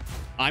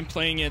 I'm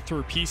playing it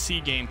through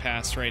PC Game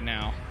Pass right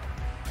now.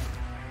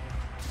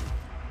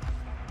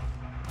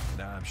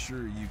 Now I'm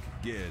sure you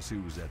could guess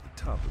who was at the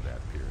top of that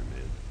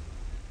pyramid.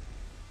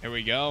 Here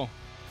we go.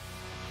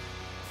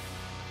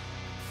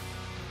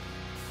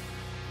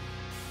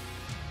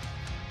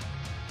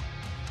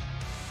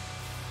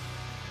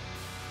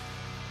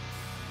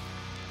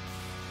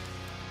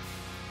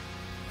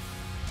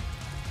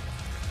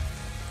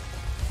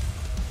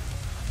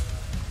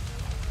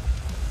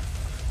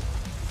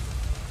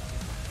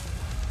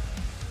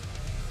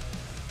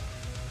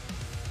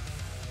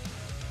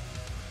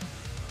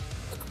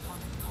 Look upon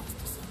it,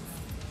 Casas.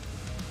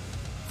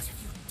 What have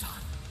you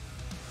done?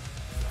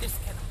 This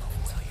cannot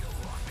continue.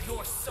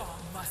 Your song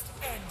must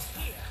end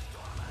here.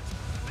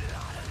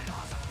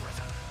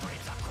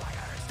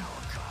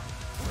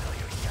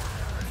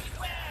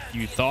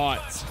 You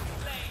thought.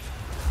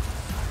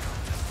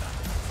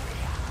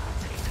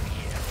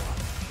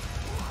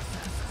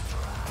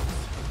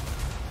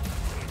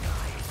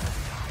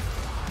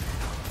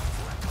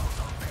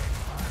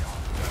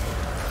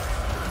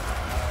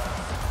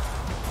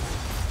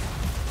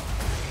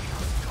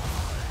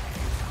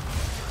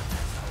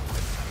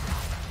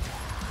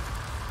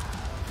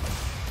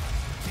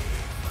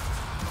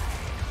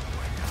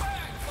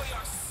 Burn for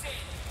your sin.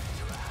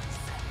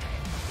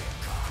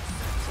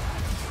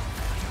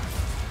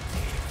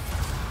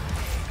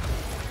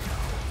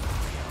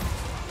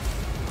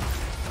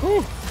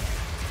 Whew.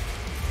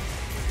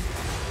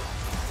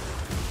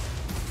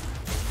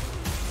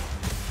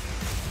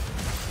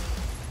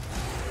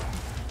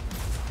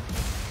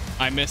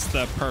 I missed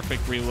the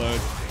perfect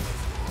reload.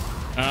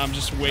 I'm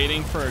just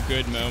waiting for a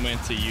good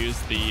moment to use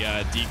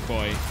the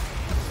decoy.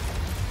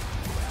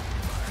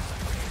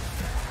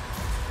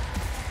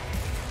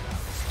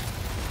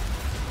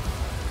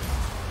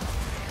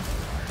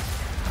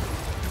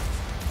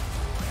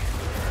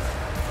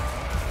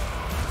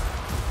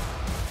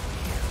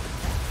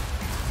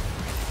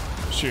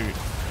 Shoot.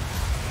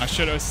 I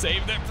should have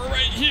saved it for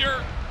right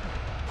here.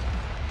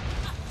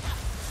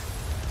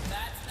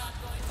 That's not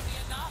going to be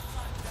enough,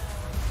 Hunter.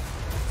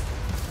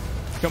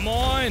 Come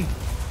on.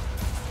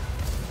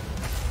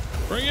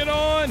 Bring it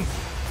on.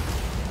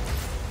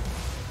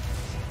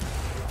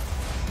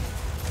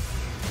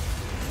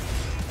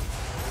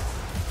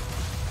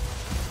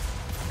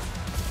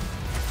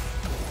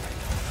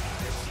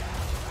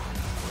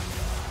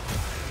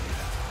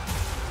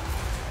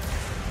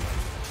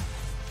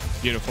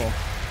 Beautiful.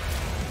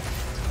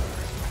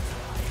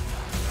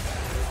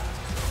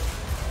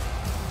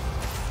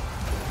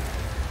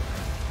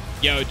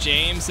 Yo,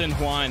 James and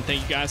Juan,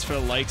 thank you guys for the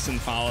likes and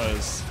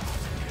follows.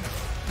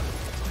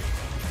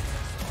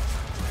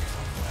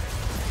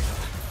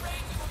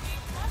 Afraid you will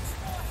need much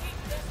more heat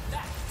than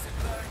that to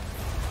burn.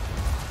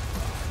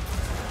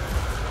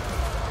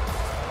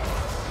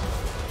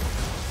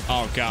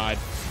 Oh, God.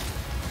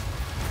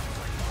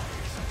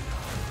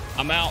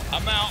 I'm out.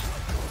 I'm out.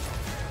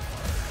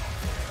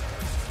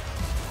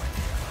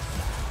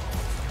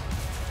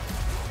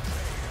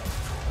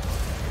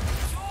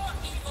 Your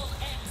evil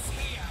ends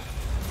here.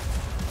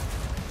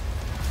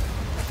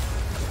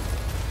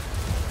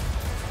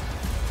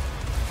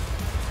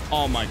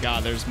 Oh, my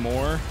God. There's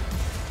more.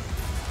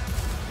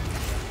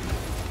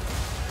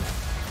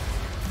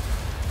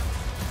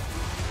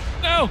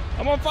 No,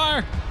 I'm on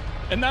fire.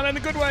 And not in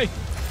a good way.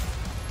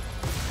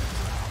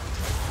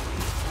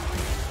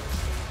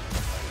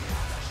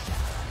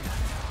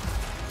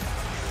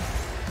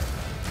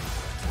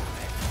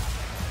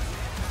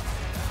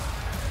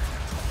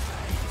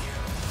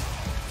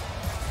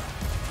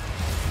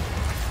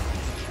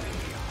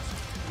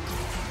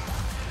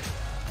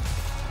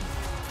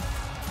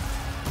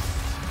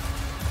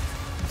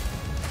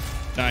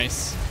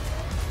 Nice.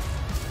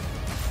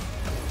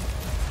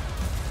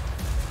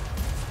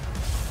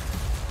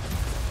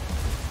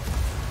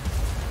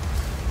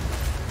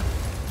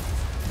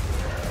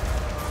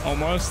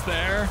 Almost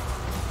there.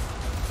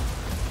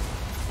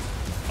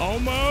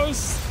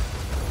 Almost.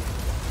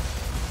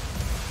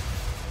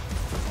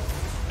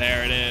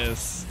 There it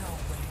is.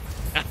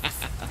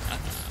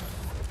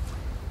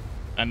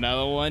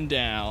 Another one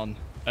down.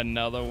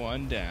 Another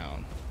one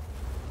down.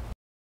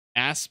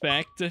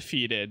 Aspect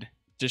defeated.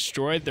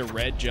 Destroyed the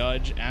red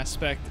judge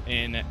aspect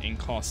in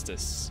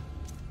Casas.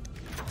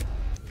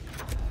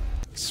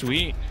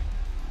 Sweet.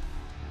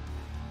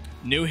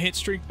 New hit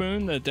streak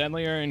boon. The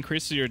deadlier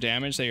increases your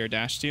damage that your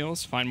dash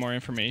deals. Find more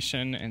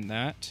information in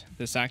that.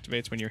 This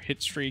activates when your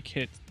hit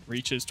streak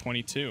reaches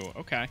 22.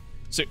 Okay.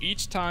 So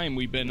each time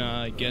we've been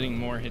getting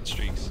more hit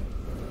streaks.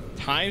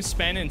 Time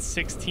spent in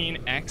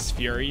 16x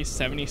Fury,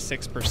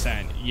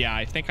 76%. Yeah,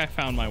 I think I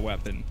found my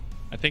weapon.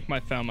 I think I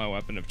found my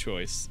weapon of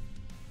choice.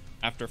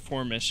 After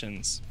 4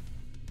 missions.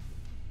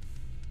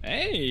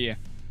 Hey!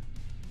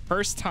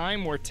 First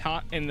time we're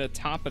in the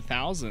top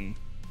 1,000.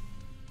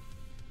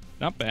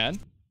 Not bad.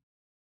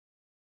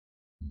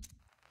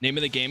 Name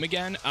of the game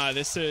again?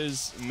 This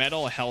is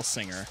Metal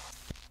Hellsinger.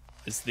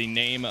 Is the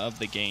name of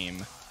the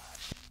game.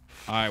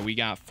 Alright, we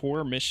got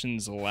 4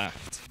 missions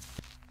left.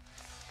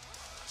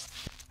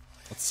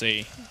 Let's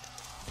see.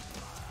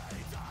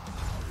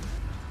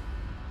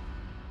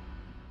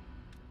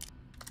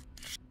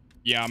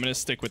 Yeah, I'm gonna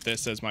stick with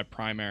this as my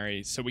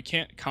primary. So we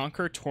can't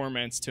conquer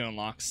torments to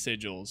unlock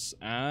sigils.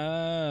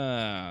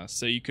 Ah,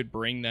 so you could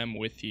bring them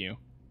with you.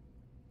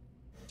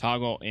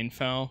 Toggle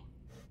info.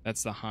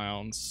 That's the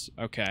hounds.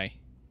 Okay.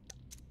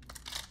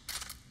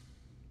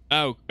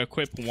 Oh,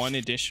 equip 1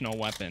 additional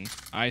weapon.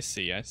 I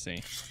see, I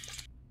see.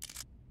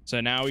 So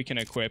now we can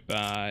equip,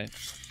 yeah,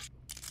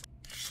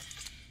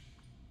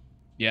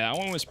 that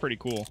one was pretty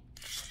cool.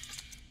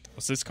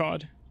 What's this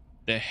called?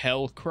 The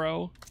Hell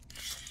Crow?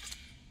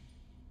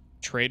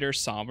 Trader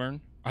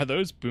Sovereign. Are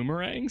those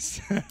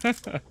boomerangs?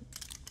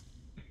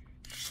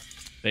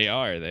 They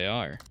are, they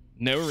are.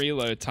 No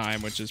reload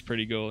time, which is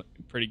pretty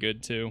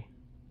good too.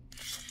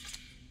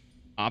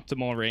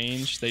 Optimal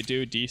range. They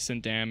do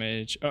decent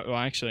damage. Oh, well,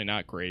 actually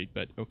not great,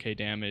 but okay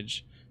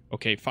damage.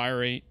 Okay fire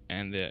rate,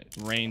 and the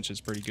range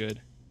is pretty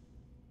good.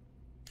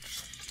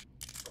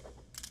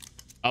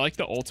 I like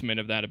the ultimate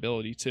of that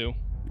ability too.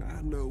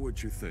 I know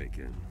what you're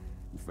thinking.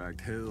 In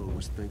fact, Hell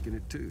was thinking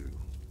it too.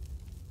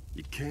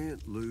 You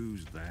can't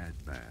lose that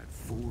bad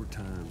 4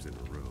 times in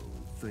a row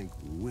and think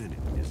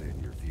winning is in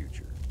your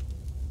future.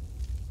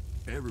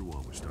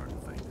 Everyone was starting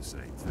to think the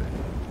same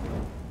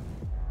thing.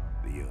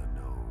 The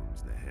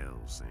unknowns, the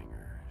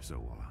Hellsinger, so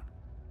on.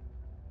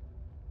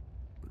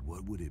 But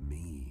what would it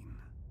mean?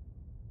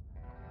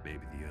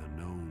 Maybe the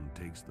unknown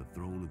takes the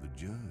throne of the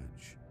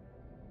judge.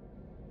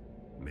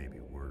 Maybe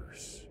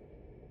worse.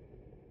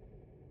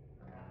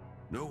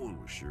 No one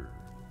was sure.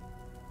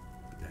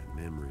 But that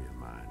memory of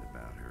mine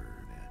about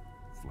her, that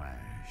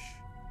flash,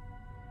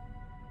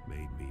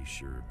 made me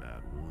sure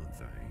about one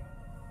thing.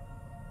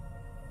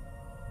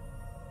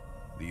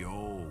 The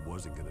All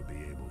wasn't going to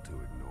be able to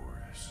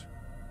ignore us.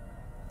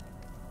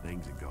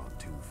 Things had gone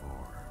too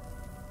far.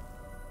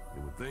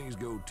 And when things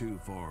go too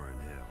far in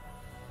hell,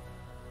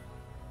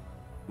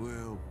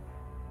 well,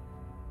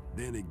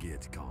 then it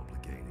gets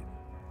complicated.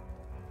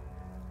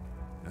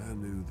 I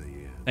knew the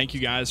end. Thank you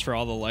guys for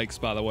all the likes,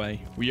 by the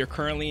way. We are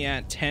currently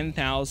at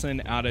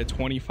 10,000 out of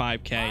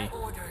 25K.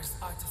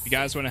 If you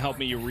guys want to help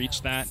me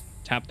reach that,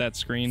 tap that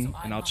screen,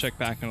 and I'll check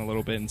back in a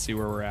little bit and see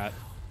where we're at.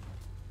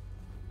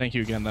 Thank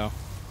you again, though.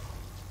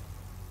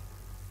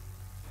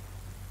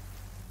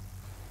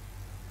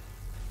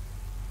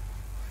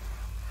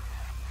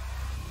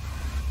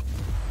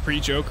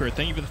 Pre-Joker,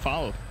 thank you for the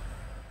follow.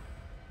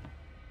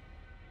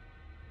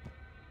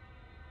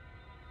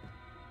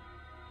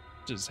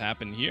 What just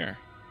happened here?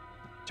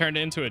 Turned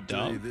into a dove.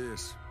 Tell you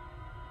this.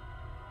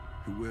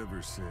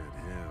 Whoever said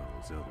hell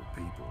is other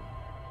people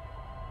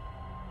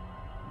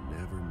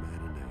never met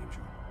an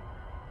angel.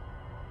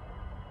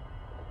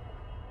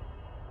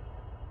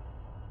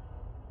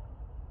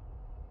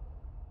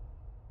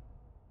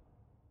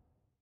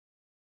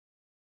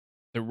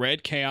 The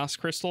red chaos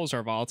crystals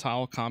are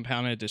volatile,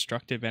 compounded,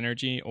 destructive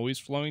energy, always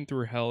flowing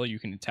through hell. You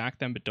can attack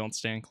them, but don't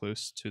stand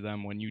close to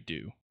them when you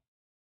do.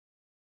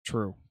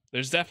 True.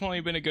 There's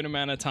definitely been a good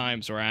amount of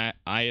times where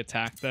I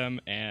attacked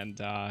them, and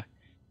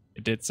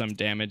it did some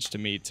damage to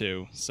me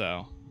too,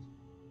 so.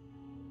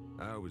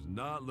 I was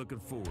not looking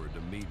forward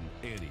to meeting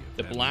any of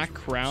The that Black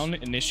misery. Crown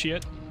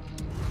Initiate.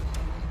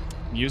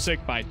 Music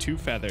by Two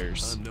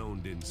Feathers. Unknown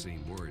didn't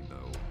seem worried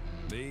though.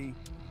 Me?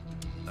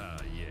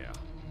 Yeah.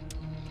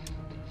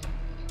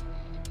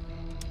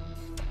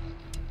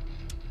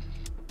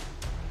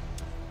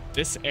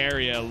 This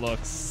area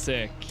looks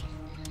sick.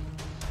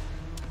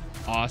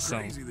 Awesome.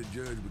 Crazy the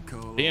judge would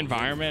call The on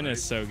environment him,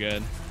 is so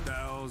good.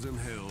 1,000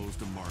 hells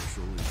to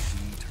Marshall, and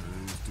she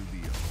turns to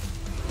the other.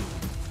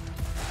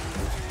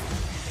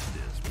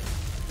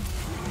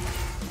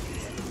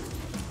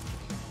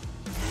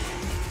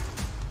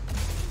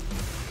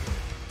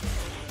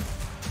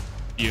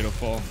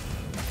 Beautiful.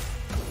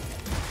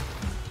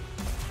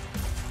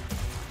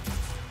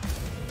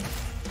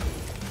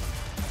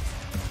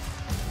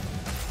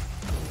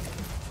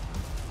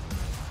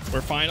 We're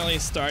finally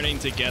starting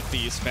to get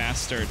these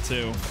faster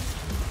too.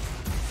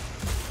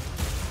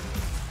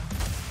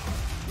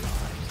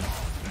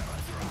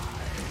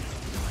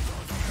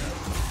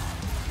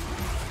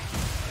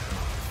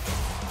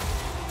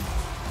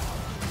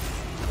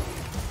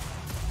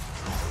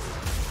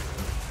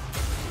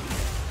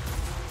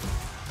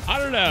 I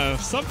don't know.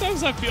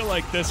 Sometimes I feel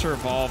like this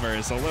revolver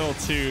is a little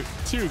too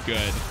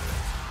good.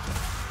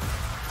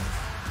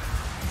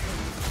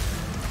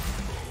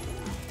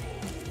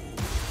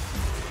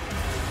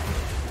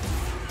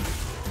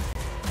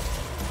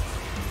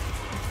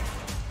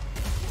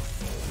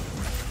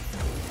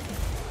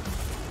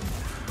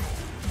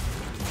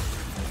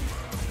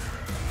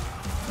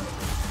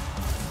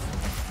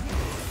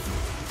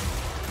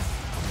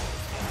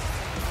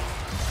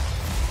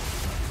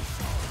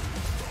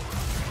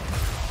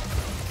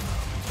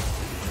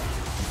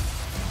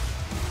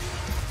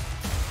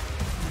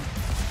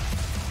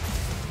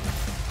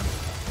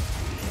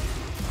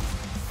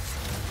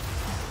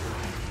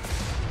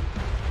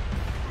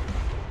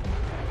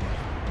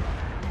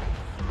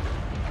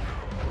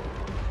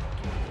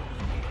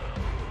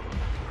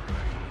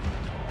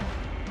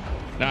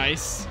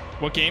 Nice.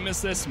 What game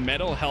is this?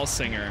 Metal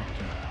Hellsinger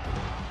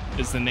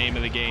is the name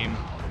of the game.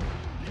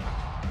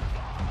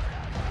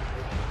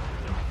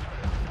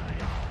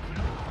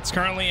 It's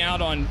currently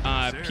out on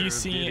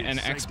PC and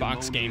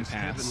Xbox Game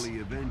Pass.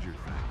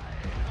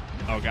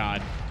 Oh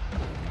God.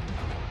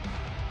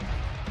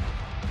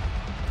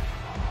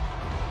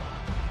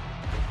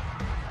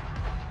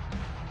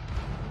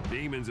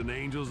 Demons and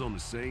angels on the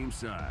same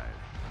side.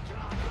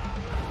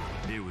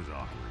 It was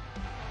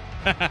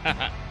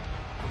awkward.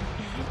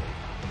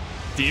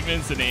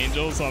 Demons and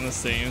angels on the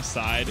same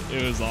side.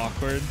 It was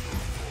awkward.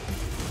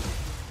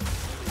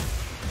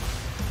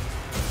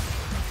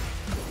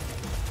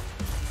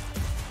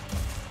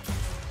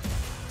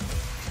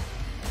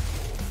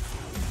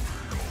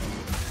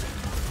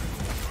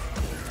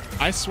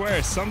 I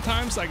swear,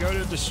 sometimes I go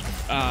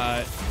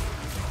to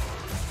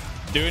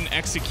do an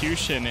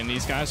execution and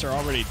these guys are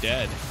already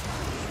dead.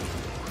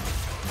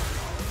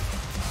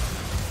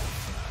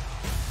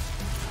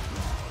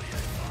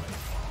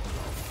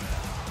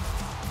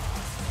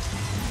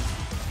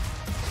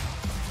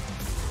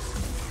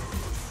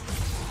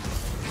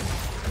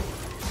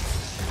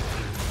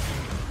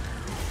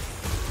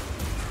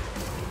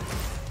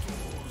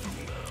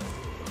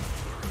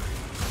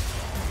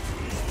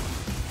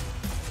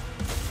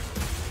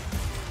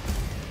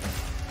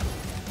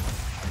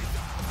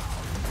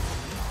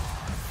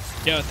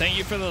 Yo, thank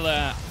you for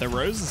the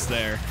roses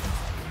there.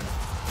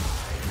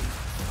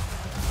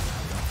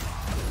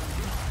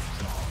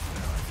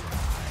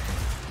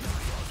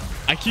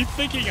 I keep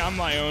thinking I'm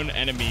my own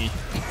enemy.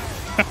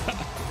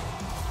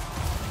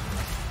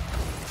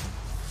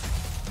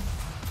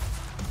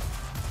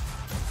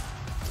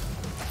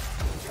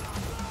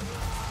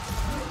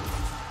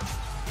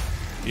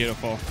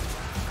 Beautiful.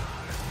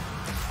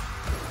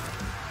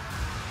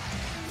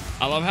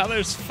 I love how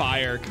there's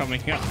fire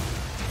coming up.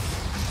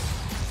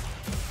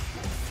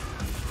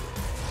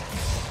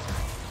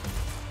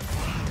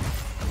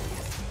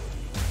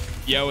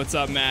 Yo, what's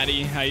up,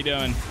 Maddie? How you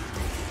doing?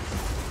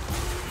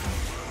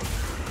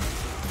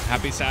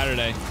 Happy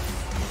Saturday.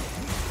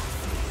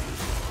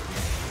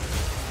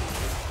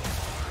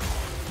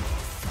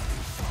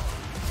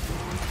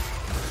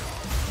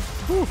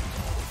 Whew.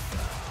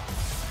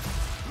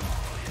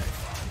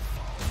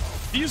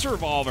 These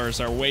revolvers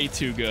are way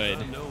too good.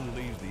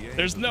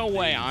 There's no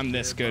way I'm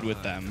this good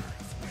with them.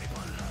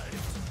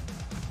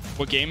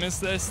 What game is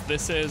this?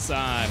 This is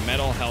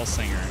Metal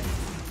Hellsinger.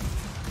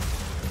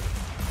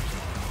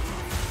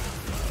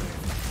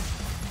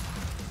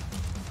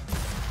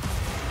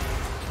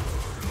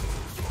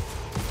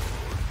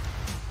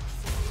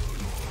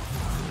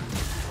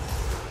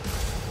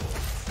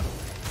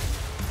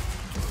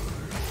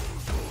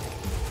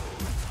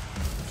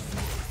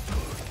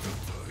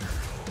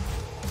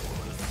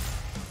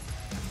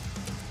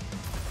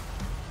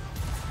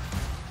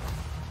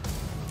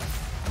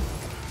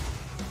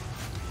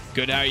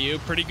 Good, how are you?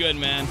 Pretty good,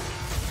 man.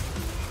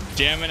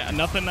 Jamming,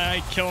 nothing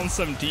like killing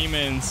some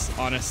demons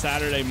on a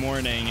Saturday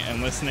morning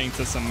and listening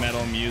to some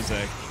metal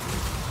music.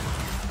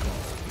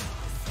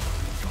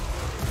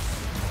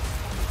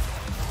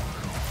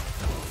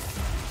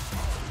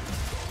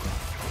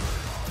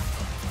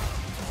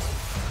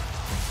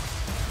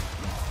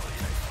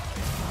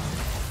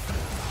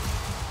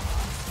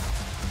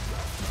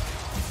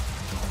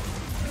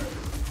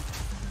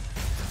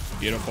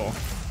 Beautiful.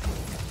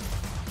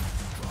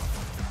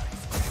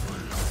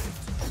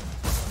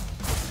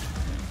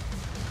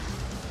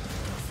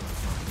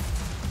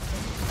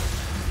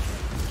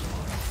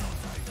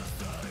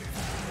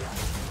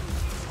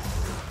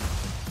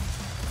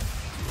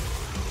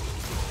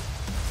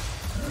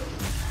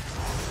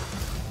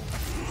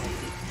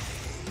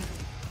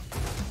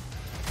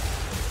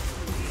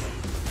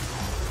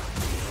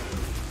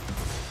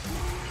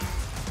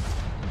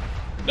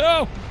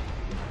 No!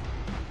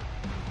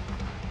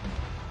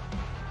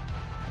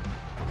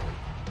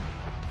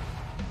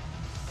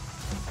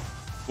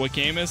 What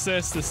game is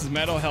this? This is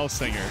Metal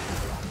Hellsinger.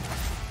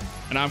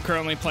 And I'm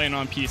currently playing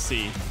on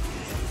PC.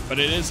 But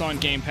it is on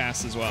Game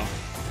Pass as well.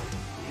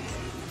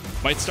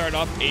 Might start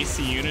up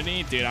AC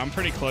Unity. Dude, I'm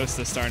pretty close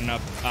to starting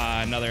up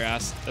another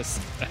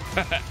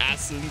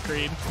Assassin's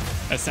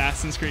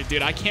Creed.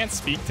 Dude, I can't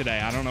speak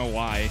today. I don't know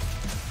why.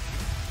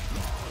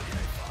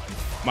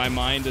 My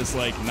mind is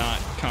like not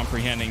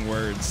comprehending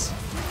words.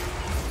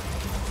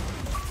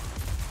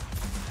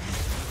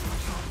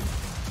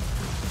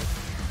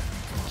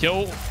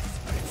 Kill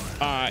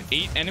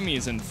 8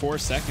 enemies in 4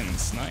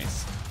 seconds.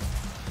 Nice.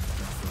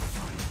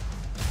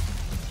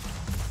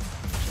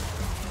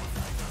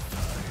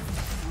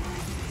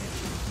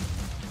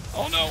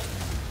 Oh no.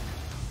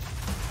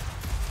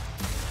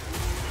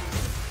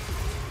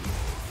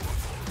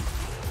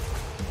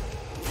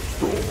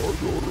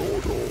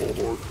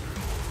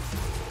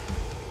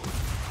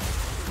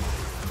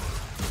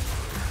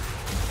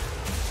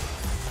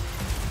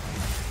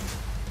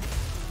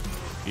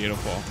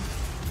 Beautiful.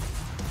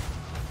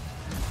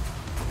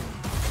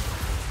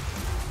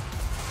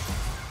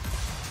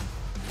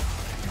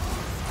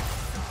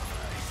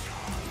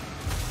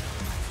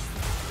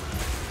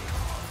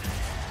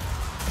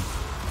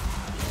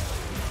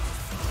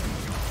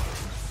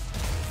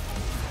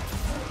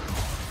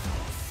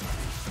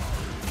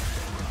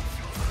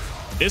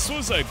 This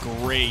was a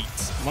great,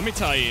 let me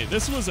tell you,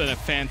 this was a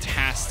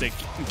fantastic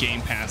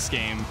Game Pass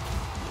game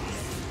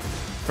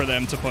for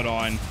them to put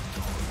on.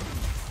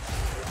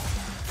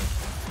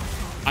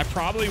 I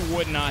probably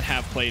would not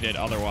have played it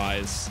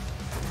otherwise.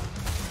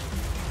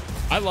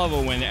 I love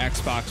it when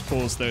Xbox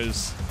pulls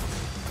those,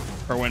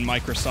 or when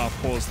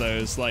Microsoft pulls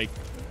those, like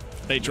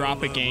they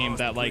drop a game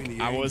that like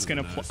I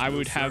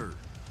would have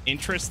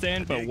interest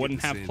in but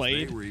wouldn't have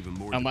played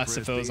unless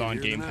if it was on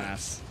Game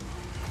Pass.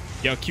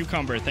 Yo,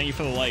 Cucumber, thank you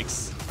for the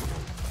likes.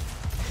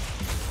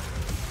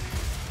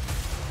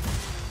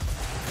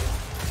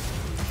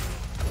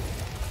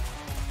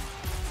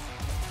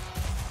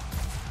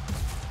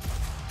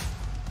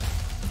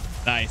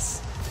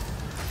 Nice.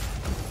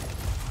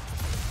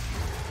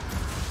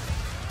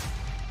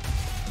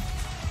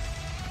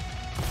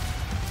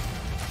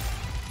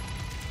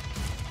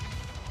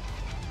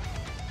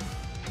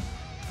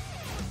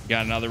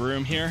 Got another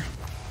room here.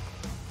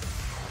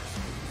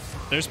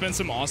 There's been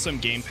some awesome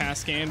Game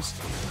Pass games.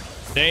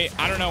 I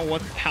don't know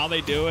how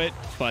they do it,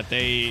 but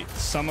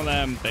some of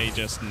them they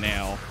just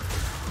nail.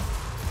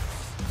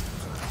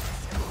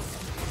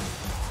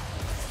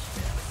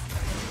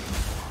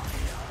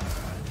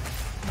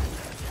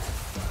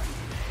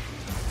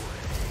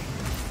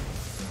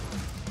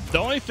 The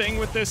only thing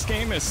with this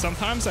game is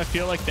sometimes I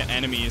feel like the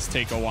enemies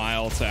take a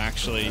while to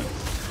actually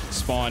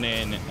spawn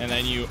in, and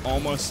then you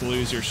almost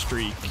lose your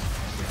streak.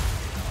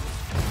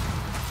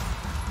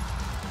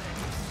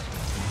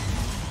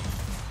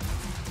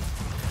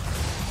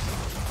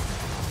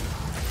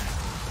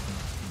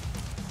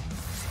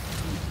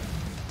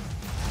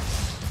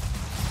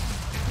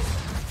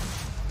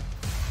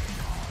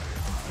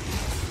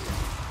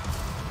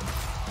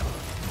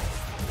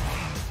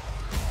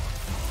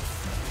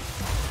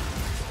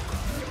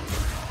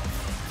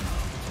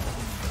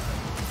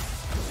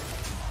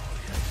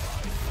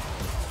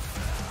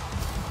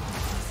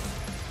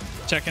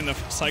 Checking the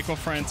Cycle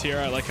Frontier.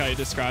 I like how you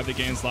describe the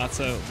games. Lots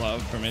of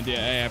love from India.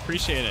 Hey, I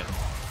appreciate it.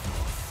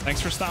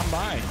 Thanks for stopping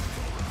by.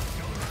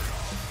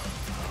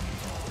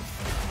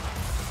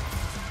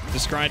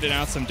 Just grinding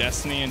out some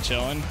Destiny and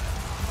chilling.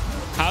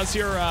 How's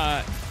your,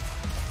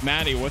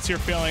 Maddie, what's your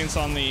feelings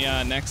on the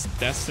next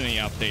Destiny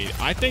update?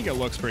 I think it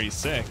looks pretty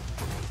sick.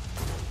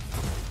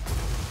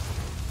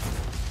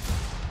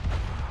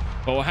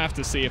 But we'll have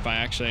to see if I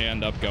actually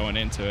end up going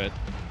into it.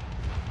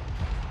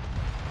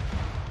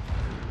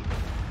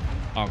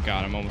 Oh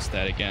god, I'm almost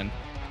dead again.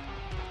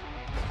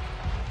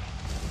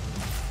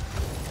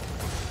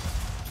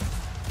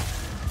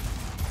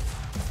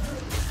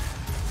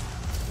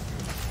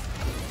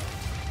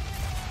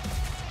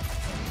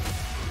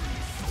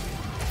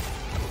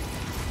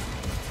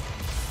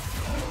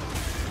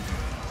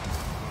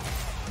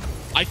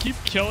 I keep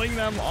killing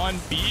them on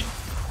beat,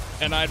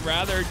 and I'd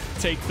rather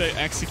take the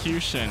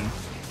execution.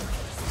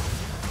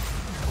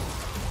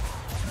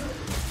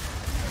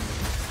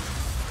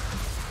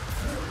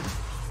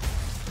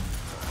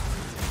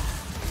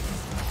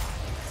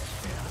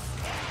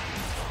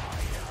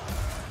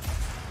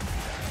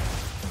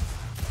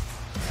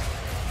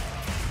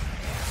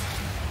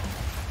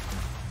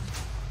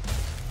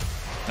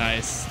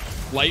 Nice.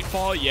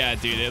 Lightfall? Yeah,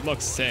 dude, it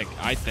looks sick,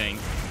 I think.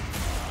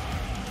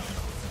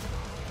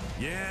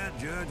 Yeah,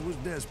 Judge was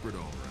desperate,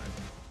 all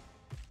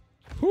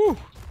right. Whew.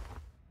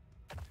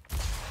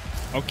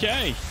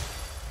 Okay.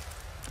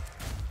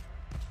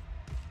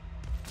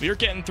 We're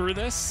getting through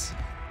this.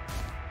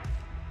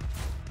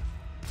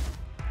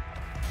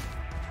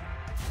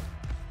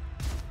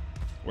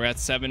 We're at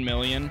 7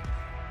 million.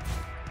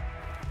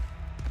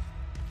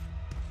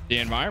 The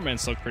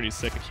environments look pretty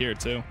sick here,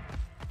 too.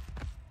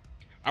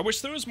 I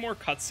wish there was more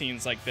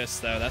cutscenes like this,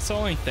 though. That's the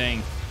only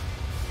thing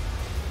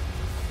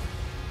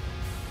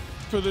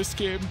for this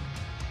game.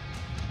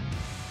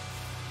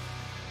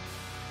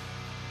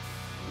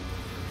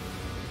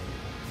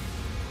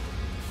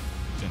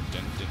 Dun,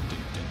 dun, dun, dun,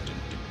 dun, dun,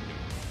 dun.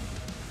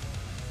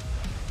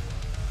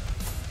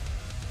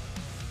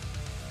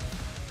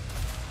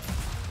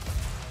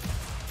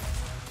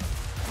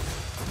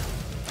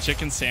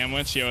 Chicken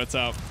sandwich. Yo, what's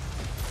up?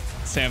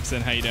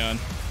 Samson, how you doing?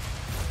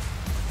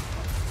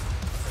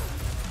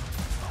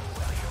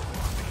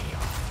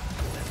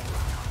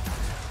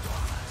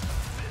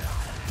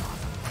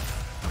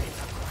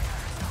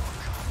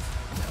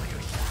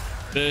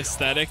 The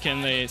aesthetic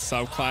and the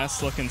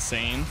subclass look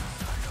insane.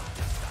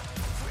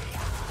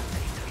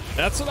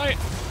 That's what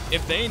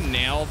if they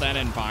nail that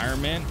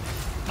environment,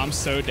 I'm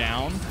so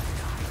down.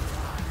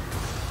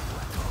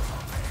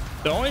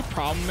 The only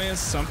problem is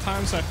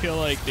sometimes I feel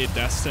like the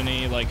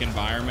Destiny like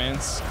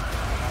environments,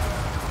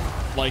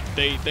 like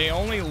they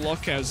only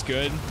look as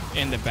good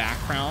in the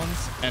background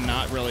and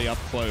not really up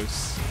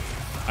close.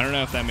 I don't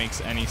know if that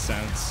makes any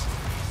sense.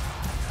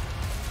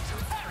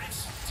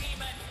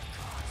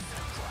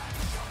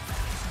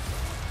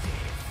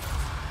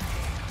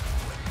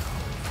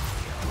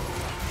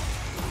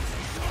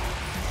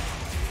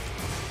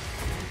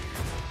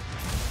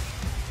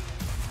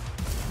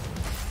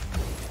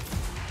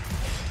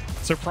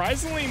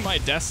 Surprisingly, my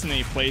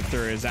Destiny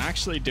playthrough is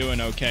actually doing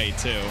okay,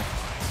 too.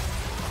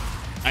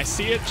 I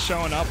see it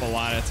showing up a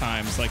lot of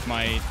times, like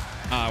my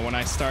when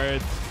I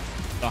started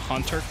the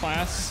hunter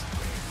class,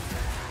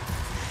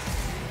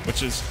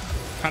 which is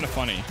kind of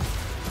funny.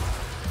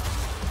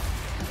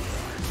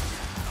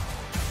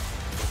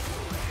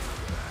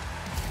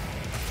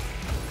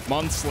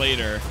 Months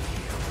later.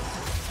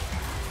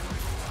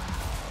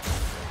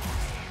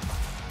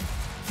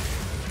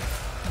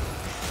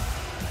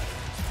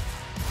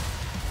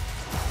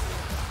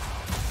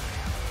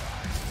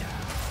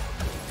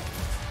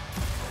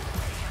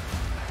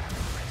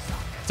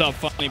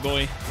 What's up, funny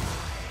boy?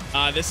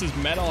 This is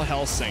Metal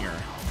Hellsinger.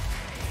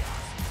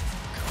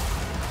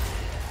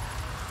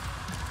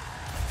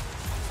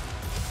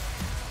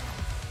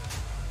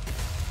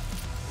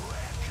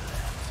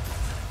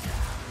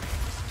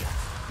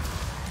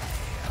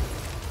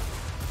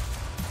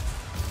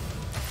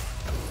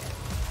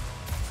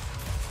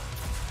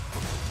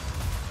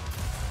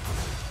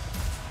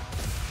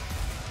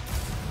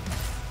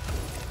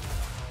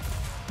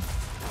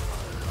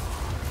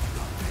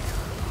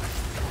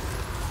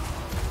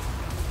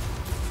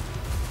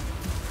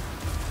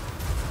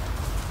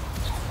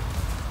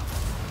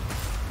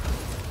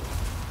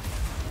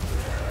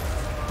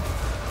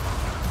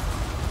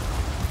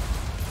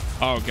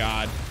 Oh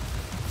God.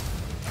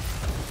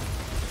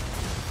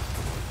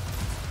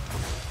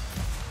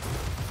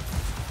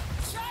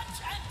 Judge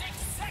and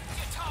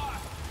executor.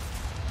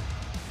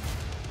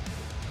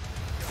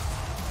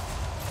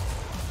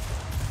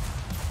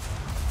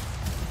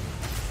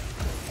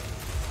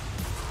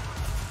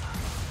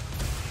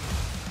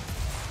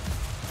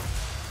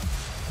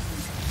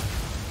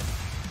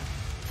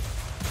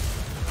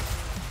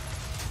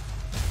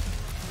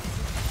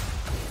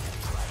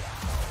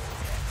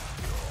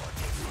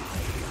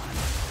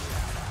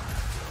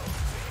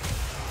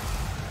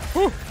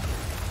 Whew.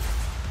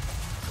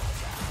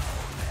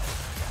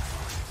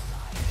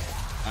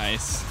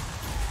 Nice.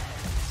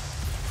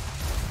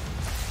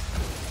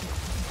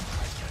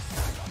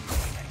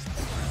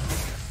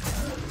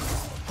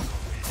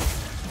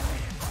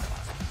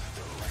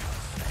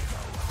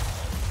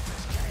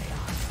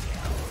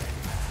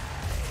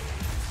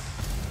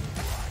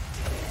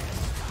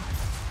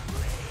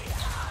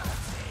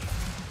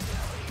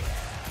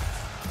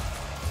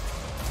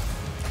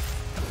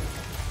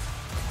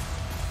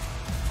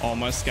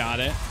 Almost got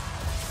it.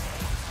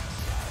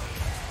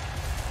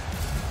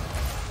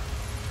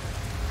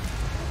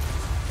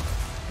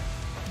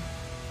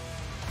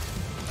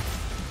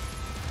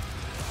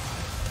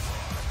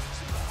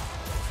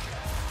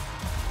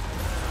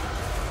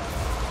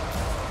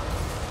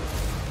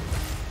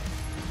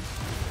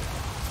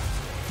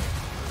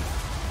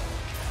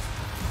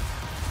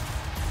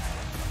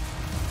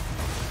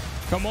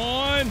 Come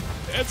on,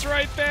 it's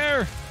right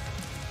there.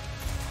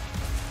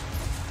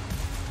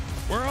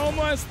 We're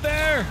almost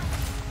there.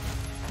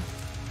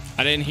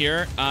 I didn't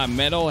hear.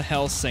 Metal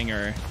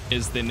Hellsinger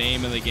is the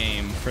name of the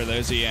game for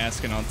those of you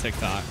asking on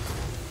TikTok.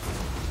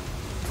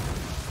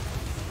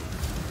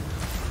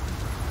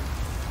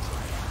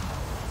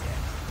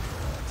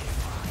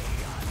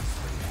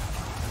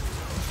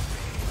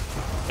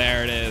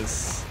 There it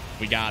is.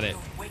 We got it.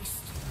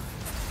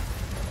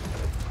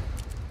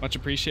 Much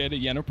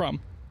appreciated. Yeah, no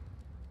problem.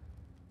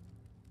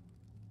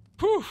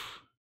 Whew.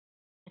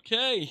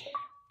 Okay.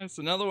 That's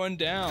another one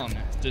down.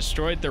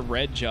 Destroyed the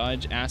red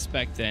judge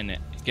aspect in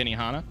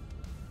Genihana.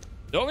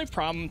 The only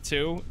problem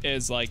too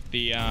is like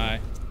the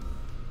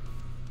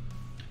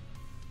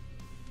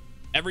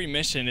every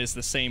mission is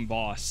the same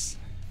boss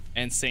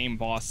and same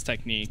boss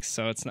techniques,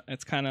 so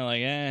it's kind of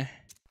like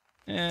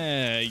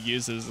it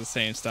uses the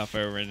same stuff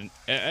over, and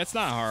it's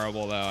not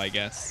horrible though, I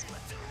guess.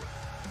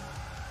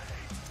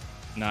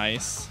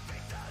 Nice.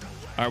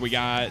 All right, we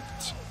got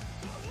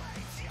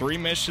 3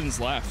 missions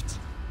left.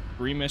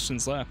 3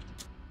 missions left.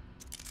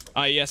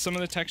 Yeah, some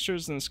of the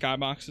textures in the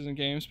skyboxes in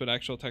games, but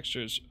actual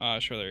textures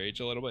show their age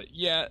a little bit.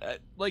 Yeah,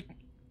 like,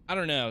 I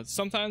don't know.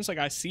 Sometimes, like,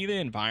 I see the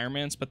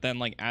environments, but then,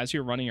 like, as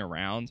you're running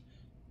around,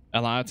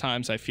 a lot of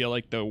times I feel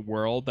like the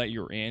world that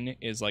you're in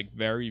is, like,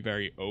 very,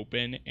 very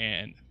open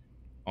and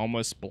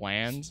almost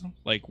bland,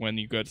 like, when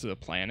you go to the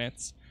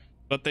planets.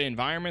 But the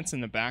environments in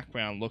the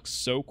background look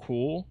so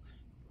cool.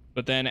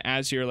 But then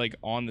as you're like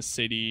on the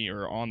city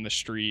or on the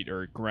street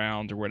or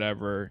ground or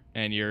whatever,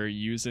 and you're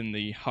using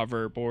the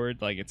hoverboard,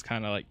 like it's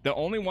kind of like the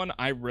only one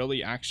I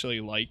really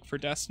actually like for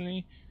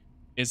Destiny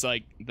is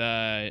like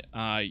the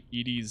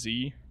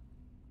EDZ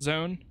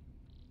zone.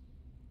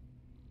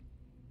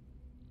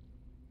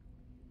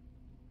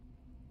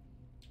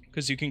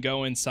 Because you can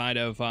go inside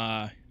of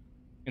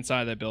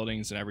the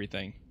buildings and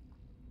everything.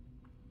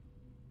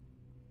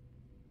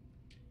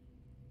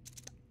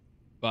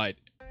 But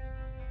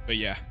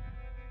yeah.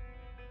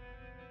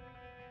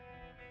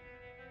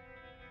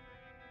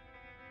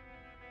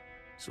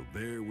 So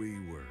there we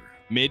were.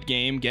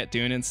 Mid-game, get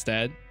Dune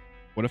instead.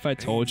 What if I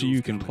told you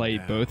you can play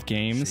both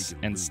games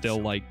and still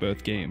like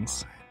both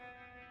games?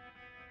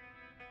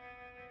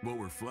 What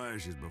were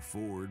flashes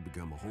before had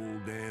become a whole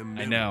damn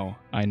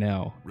I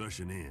know.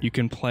 Rushing in. You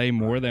can play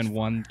more than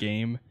one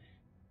game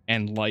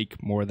and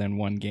like more than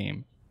one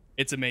game.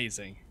 It's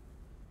amazing.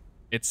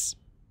 It's,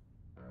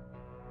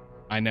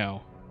 I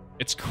know,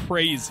 it's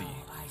crazy.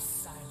 I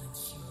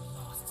silence you,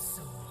 lost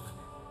soul.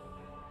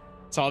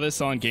 Saw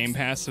this on Game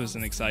Pass,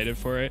 wasn't excited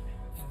for it.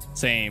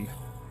 Same.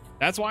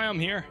 That's why I'm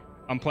here.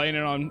 I'm playing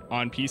it on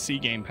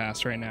PC Game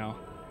Pass right now.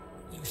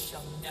 You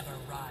shall never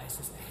rise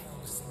as the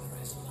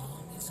Hellsinger as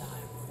long as I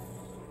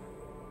rule.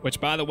 Which,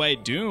 by the way,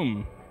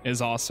 Doom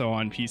is also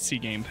on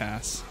PC Game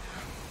Pass.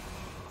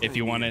 If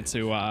you wanted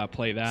to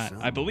play that,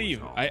 I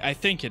believe, I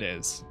think it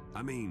is.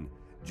 I mean,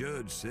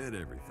 Judge said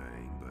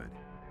everything, but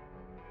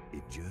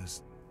it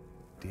just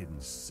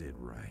didn't sit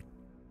right.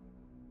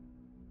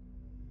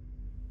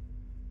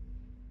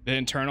 The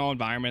internal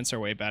environments are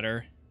way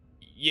better.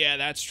 Yeah,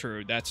 that's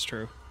true. That's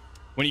true.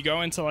 When you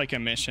go into like a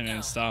mission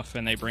and stuff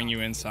and they bring you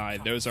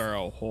inside, those are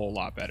a whole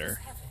lot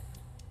better.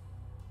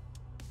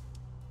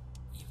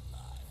 You lie.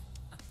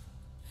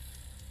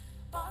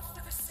 But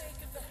for the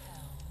sake of the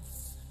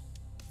Hells,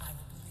 I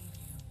will believe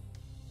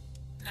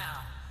you.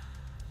 Now,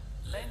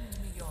 lend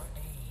me your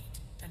aid,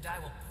 and I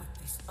will put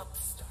this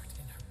upstart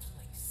in her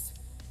place.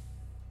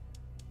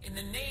 In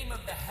the name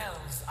of the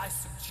Hells, I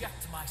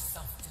subject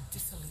myself to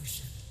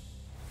dissolution.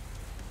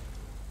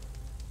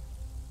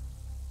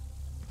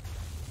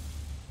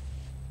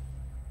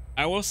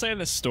 I will say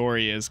the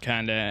story is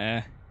kind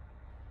of,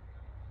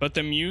 but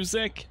the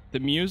music, the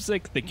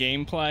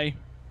gameplay,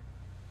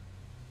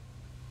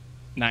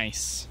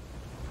 nice.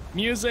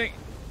 Music,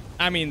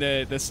 I mean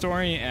the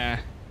story,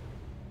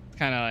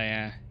 kind of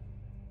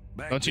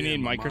like, don't you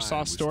need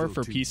Microsoft Store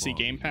for PC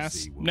Game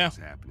Pass? No.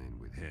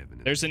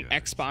 There's an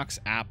Xbox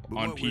app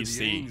on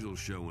PC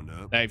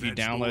that if you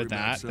download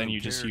that, then you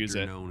just use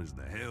it.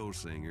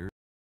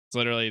 It's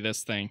literally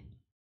this thing.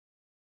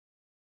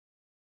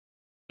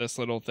 This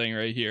little thing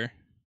right here.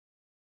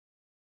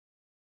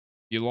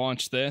 You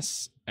launch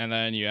this, and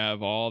then you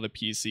have all the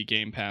PC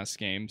Game Pass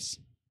games.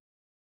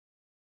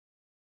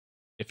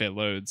 If it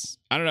loads.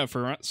 I don't know,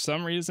 for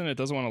some reason it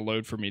doesn't want to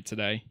load for me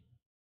today.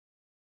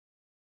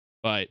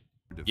 But,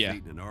 yeah.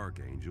 Defeating an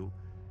archangel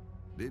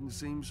didn't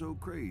seem so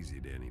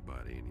crazy to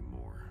anybody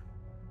anymore.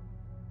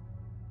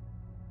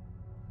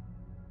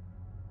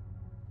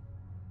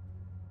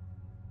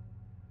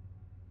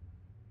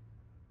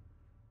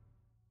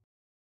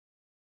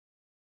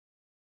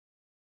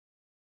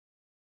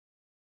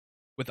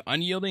 With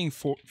unyielding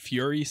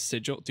fury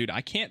sigil, dude,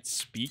 I can't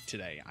speak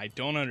today. I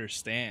don't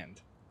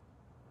understand.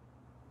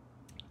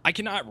 I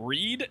cannot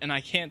read and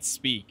I can't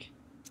speak.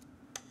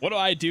 What do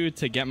I do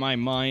to get my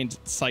mind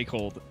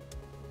cycled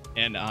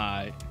and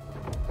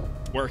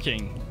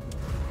working?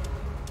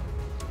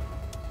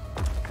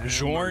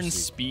 Bjorn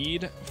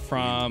Speed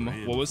from,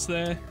 what was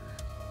the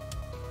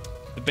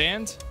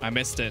band? I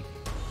missed it.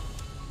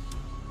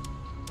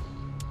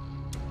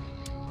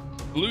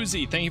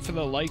 Bluesy, thank you for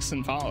the likes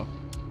and follow.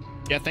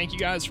 Yeah, thank you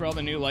guys for all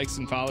the new likes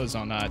and follows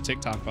on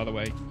TikTok, by the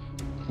way.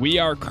 We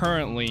are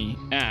currently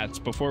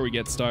at, before we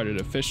get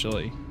started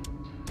officially,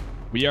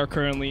 we are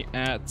currently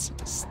at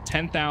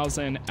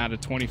 10,000 out of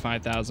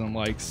 25,000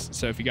 likes.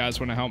 So if you guys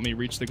want to help me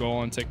reach the goal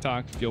on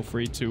TikTok, feel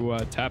free to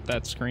tap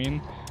that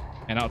screen,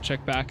 and I'll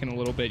check back in a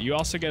little bit. You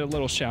also get a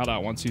little shout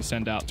out once you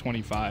send out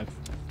 25.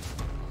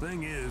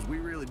 Thing is, we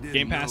really didn't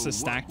Game Pass know is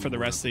stacked what for the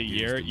we rest of the were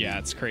year. against Yeah,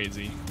 it's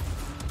crazy.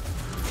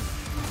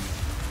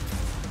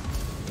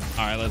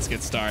 All right, let's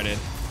get started.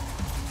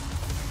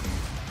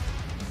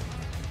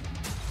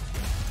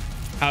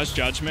 How's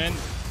Judgment?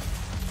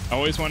 I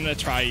always wanted to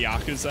try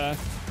Yakuza.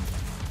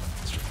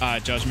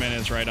 Judgment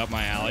is right up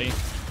my alley.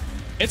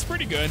 It's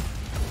pretty good.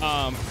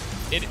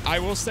 I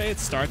will say it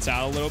starts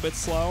out a little bit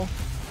slow,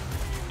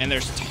 and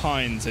there's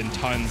tons and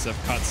tons of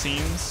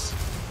cutscenes.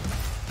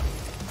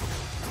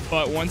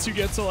 But once you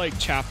get to like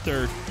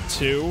chapter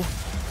 2,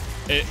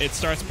 it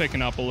starts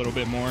picking up a little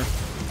bit more.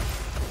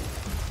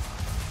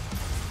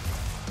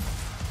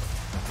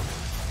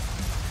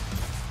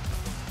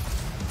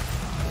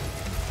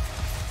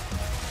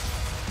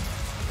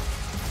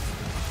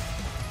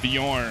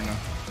 Bjorn.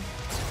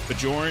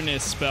 Bjorn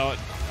is spelled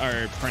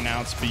or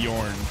pronounced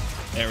Bjorn.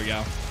 There we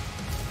go.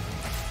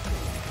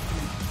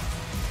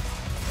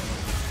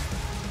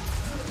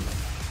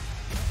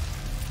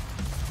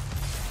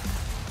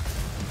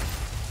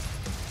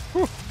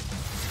 Whew.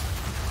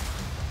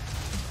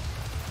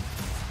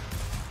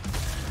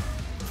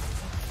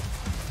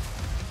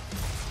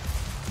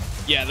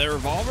 Yeah, the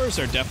revolvers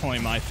are definitely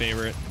my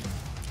favorite.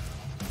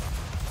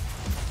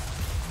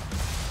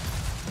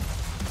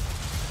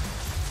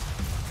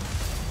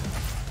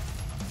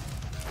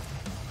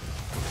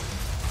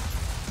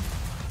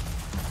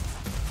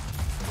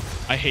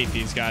 I hate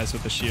these guys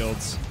with the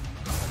shields.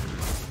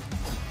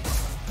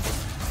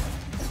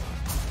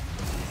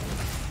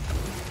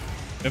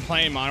 Been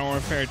playing Modern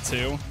Warfare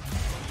 2.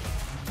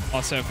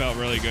 Also felt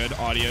really good.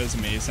 Audio is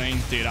amazing.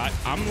 Dude,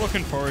 I'm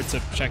looking forward to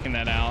checking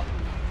that out.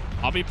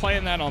 I'll be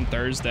playing that on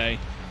Thursday.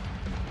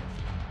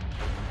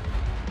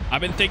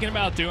 I've been thinking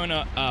about doing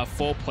a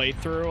full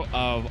playthrough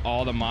of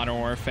all the Modern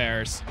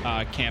Warfare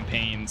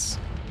campaigns,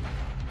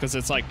 because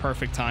it's like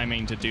perfect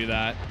timing to do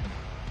that.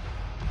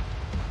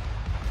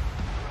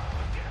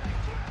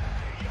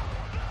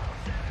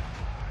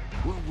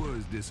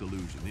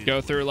 disillusion.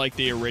 go through like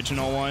the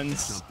original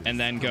ones and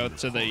then go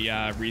to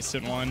the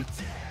recent one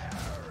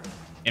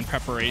in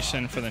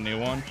preparation for the new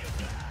one.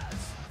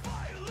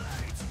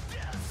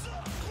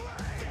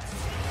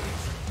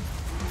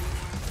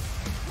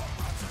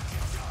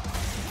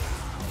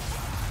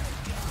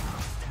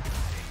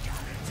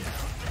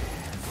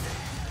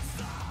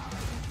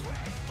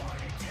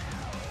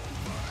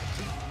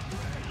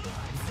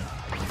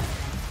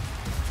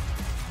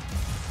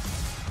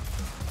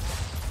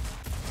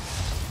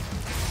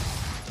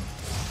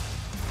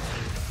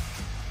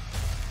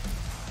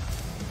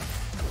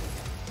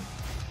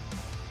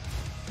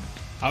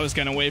 I was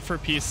gonna wait for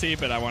PC,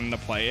 but I wanted to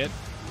play it.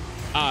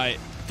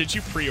 Did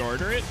you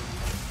pre-order it?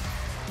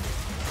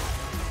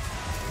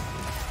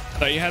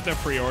 Thought you had to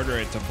pre-order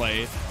it to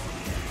play it.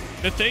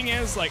 The thing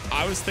is, like,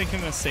 I was thinking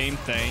the same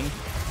thing.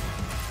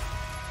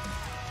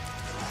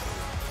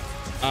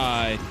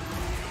 I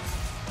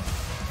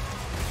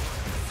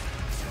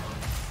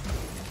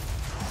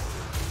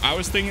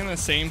was thinking the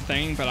same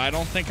thing, but I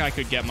don't think I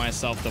could get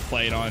myself to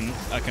play it on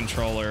a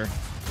controller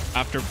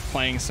after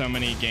playing so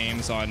many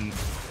games on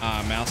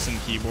mouse and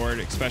keyboard,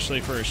 especially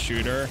for a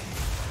shooter.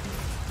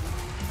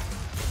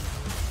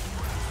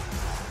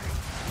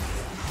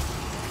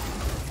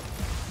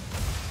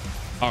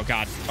 Oh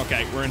god.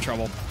 Okay, we're in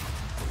trouble.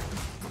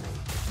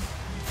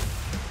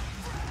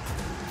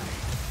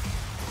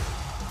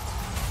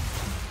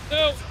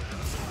 No.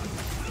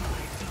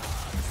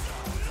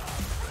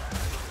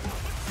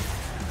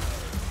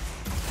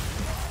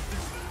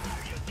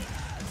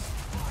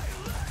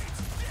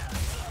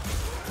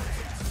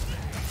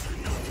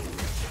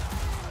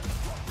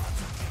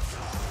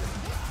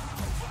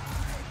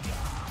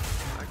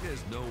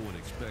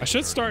 I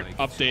should start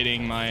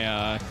updating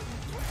my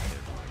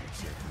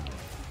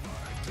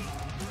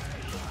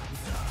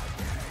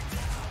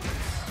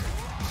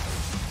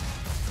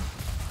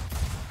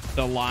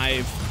the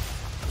live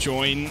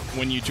join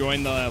when you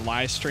join the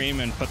live stream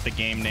and put the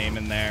game name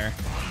in there,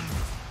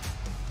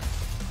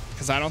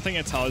 because I don't think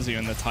it tells you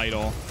in the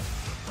title.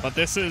 But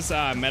this is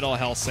Metal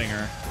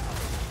Hellsinger,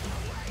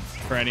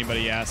 for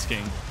anybody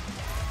asking.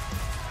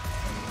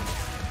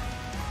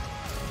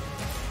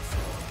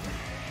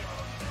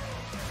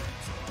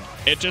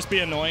 It'd just be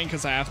annoying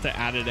because I have to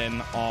add it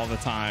in all the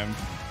time.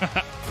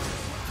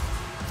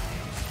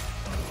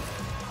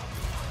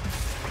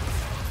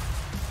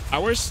 I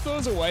wish there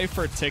was a way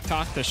for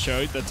TikTok to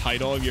show the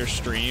title of your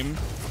stream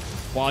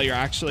while you're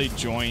actually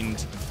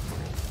joined.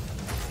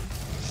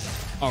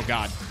 Oh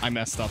god, I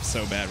messed up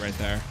so bad right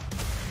there.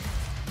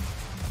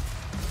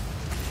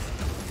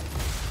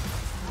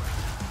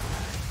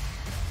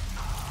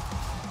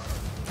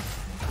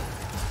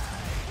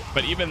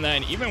 But even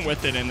then, even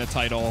with it in the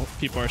title,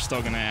 people are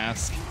still gonna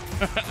ask.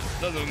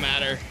 Doesn't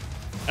matter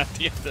at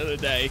the end of the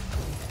day.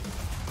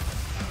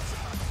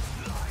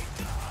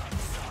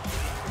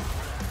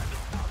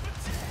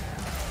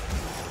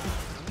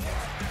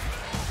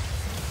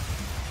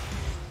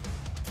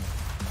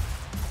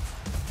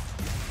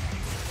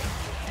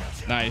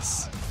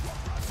 Nice.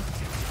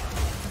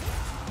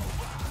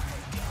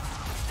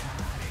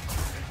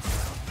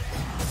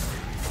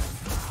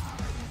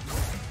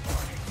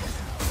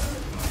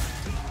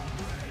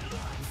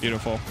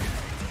 Beautiful.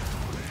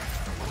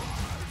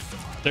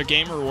 Their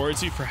game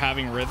rewards you for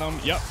having rhythm.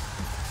 Yep.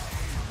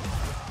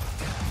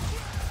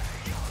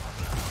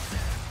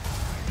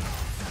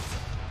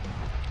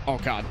 Oh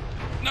god.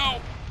 No.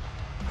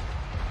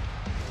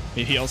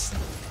 He heals.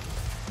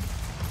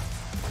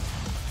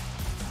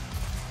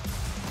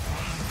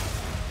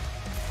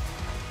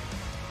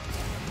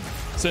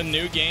 It's a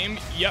new game.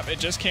 Yep, it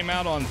just came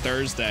out on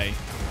Thursday.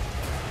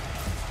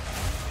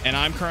 And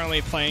I'm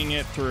currently playing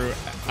it through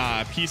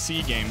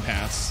PC Game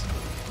Pass.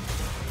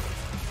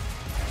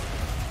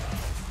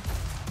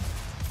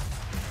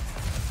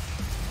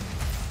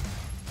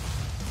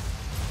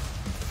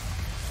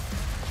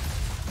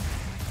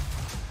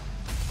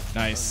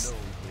 Nice.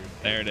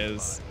 There it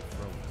is.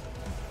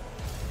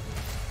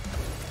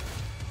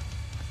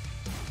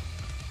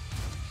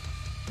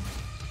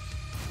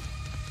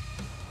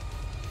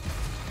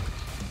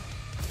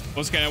 I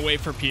was gonna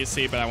wait for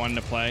PC, but I wanted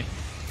to play.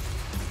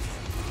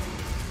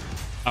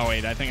 Oh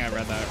wait, I think I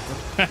read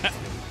that.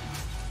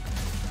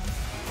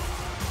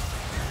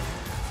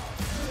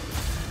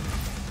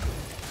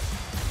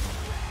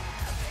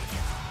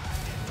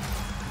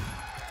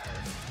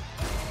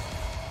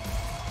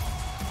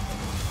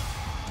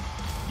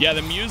 Yeah,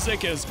 the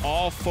music is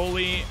all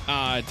fully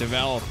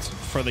developed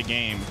for the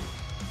game.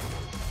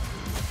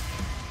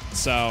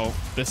 So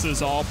this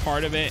is all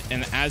part of it,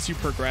 and as you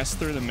progress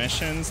through the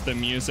missions, the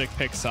music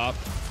picks up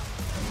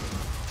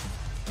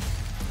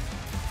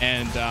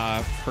and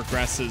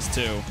progresses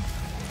too.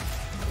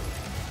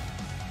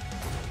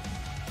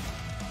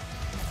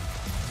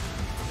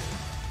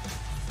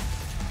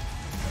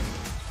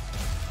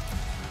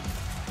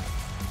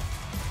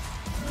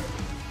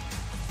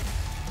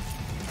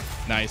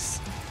 Nice.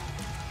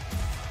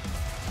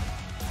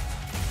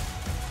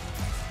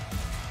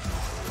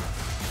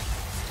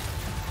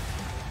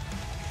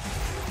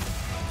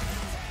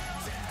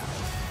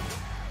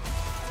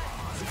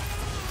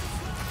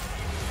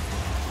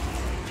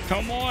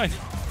 Come on.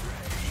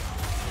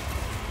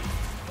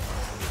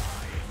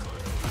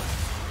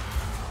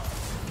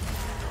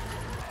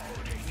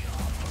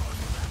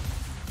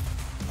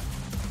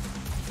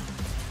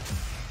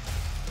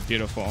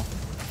 Beautiful.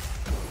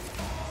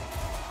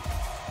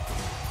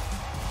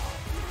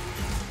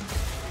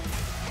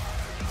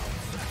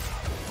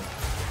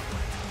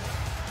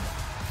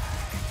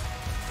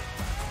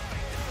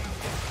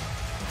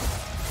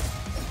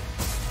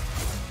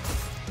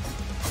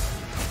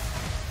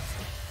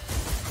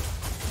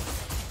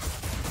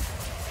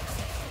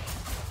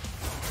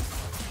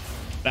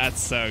 That's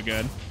so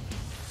good.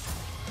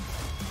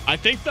 I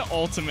think the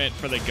ultimate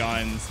for the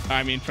guns,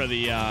 I mean for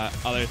the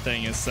other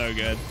thing is so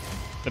good.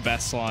 The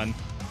best one.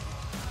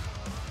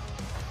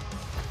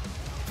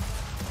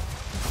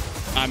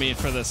 I mean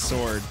for the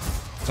sword.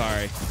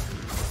 Sorry.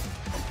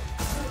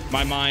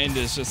 My mind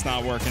is just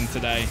not working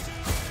today.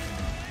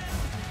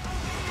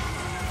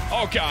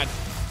 Oh God.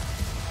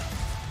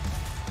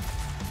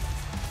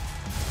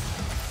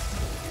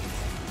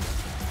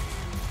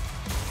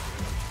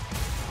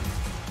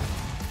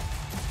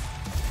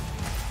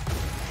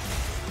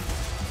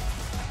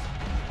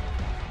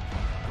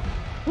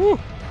 Woo.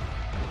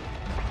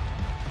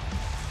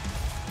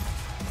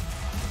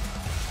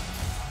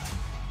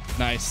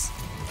 Nice.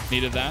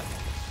 Needed that.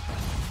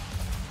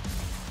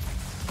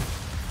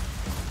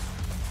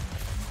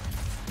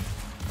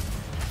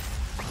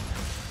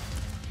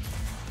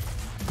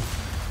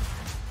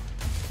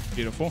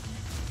 Beautiful.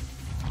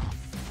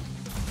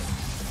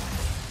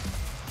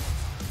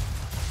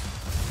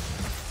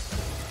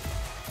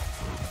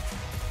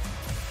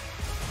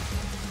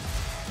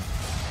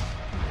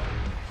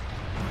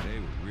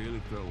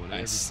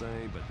 Nice.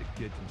 Everything but the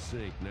kitchen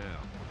sink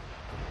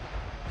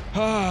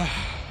now.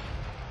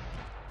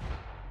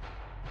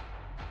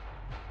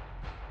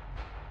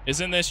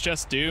 Isn't this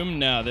just Doom?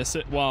 No, this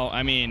is, well,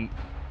 I mean,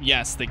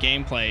 yes, the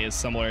gameplay is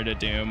similar to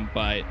Doom,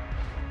 but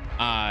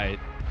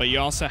you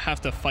also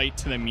have to fight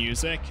to the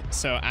music.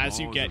 So as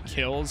you get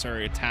kills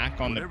or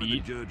attack on the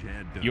beat,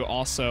 you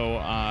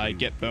also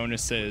get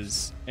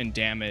bonuses and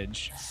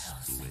damage.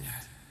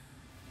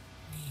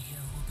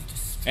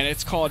 And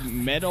it's called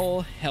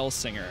Metal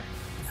Hellsinger.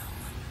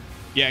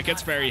 Yeah, it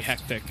gets very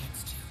hectic.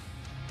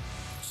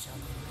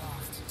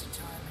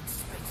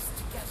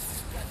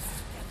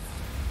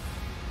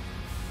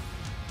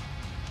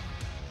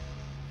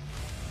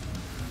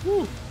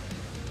 Woo.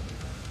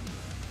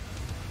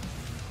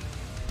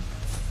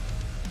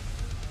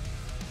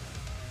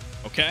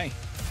 Okay.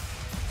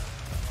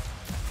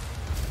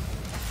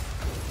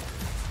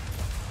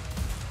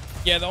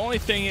 Yeah, the only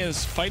thing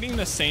is fighting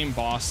the same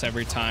boss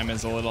every time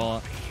is a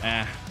little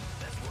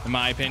in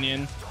my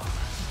opinion.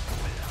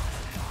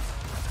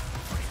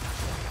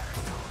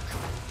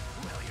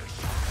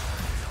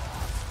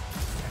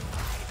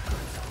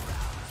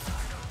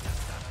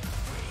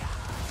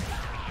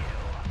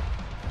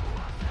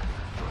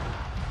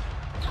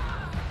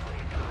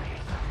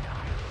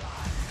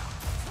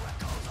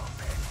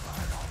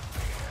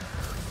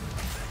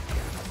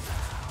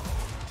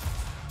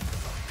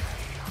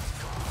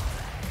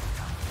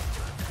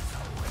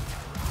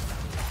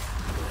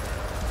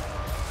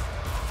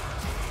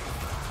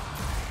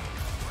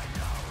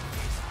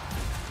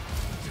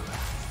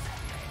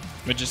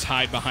 But just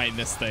hide behind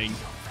this thing.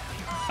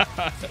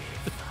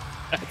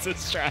 That's a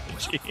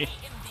strategy.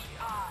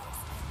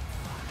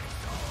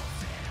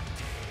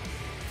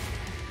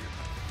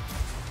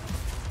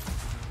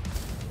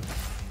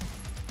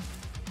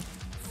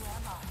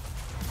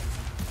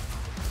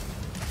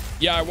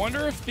 Yeah, I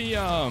wonder if the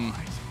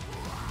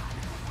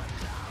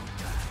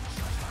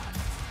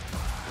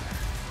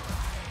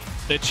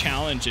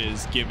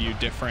challenges give you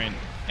different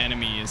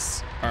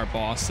enemies or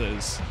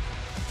bosses.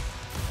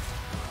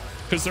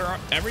 Because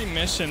every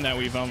mission that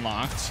we've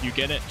unlocked, you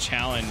get a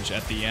challenge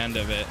at the end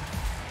of it.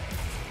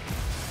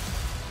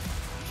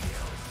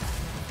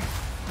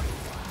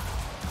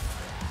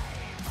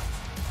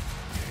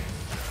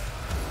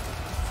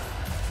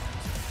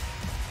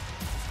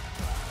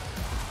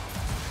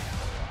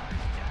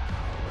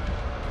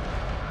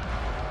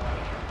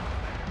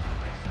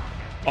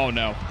 Oh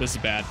no, this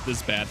is bad. This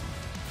is bad.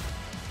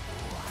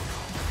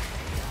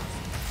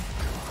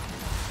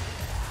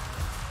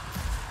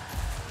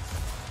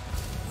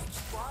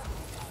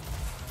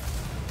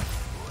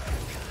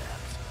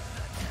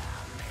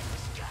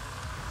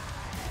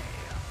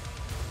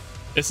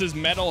 This is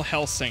Metal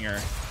Hellsinger.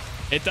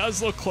 It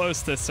does look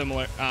close to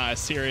similar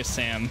Serious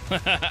Sam.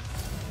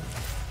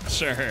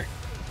 Sure.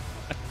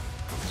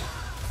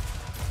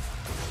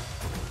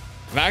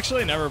 I've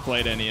actually never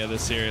played any of the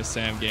Serious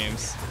Sam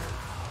games.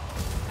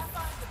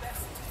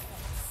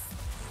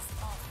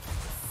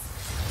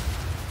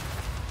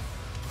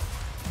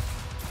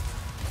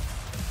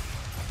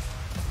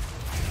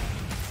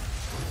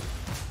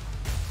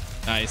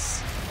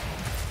 Nice.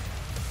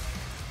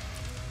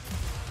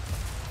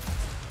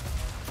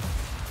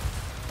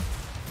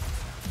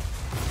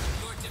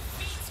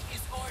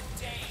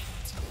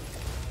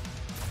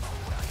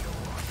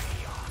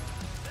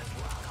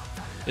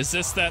 Is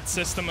this that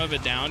System of a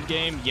Down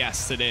game?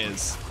 Yes, it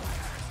is.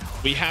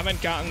 We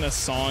haven't gotten the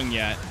song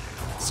yet,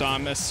 so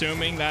I'm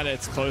assuming that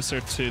it's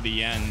closer to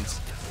the end.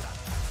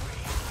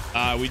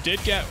 We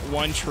did get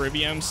one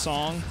Trivium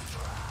song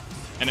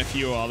and a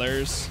few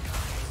others,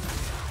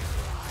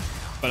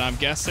 but I'm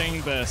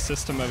guessing the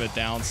System of a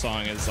Down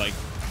song is like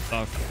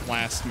the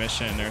last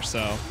mission or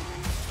so.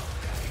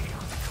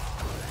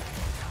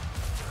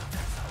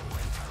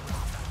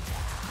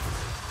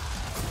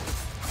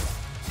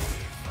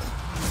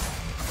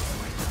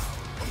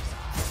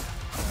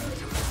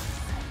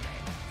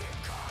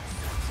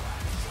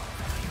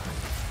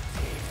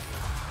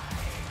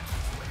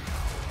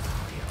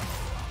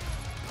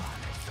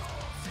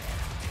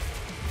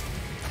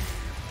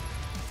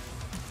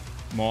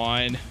 Come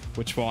on.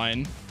 Which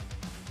one?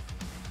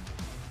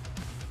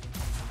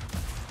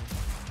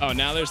 Oh,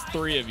 now there's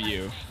 3 of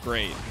you.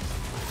 Great.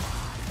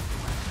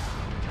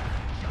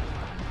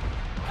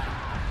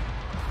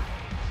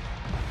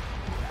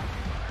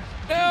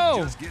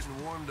 No! Just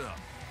getting warmed up.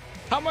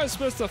 How am I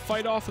supposed to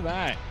fight off of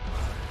that?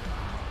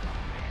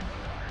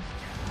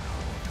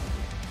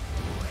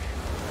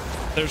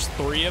 There's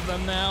 3 of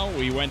them now.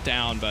 We went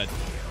down, but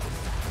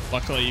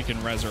luckily you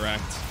can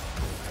resurrect.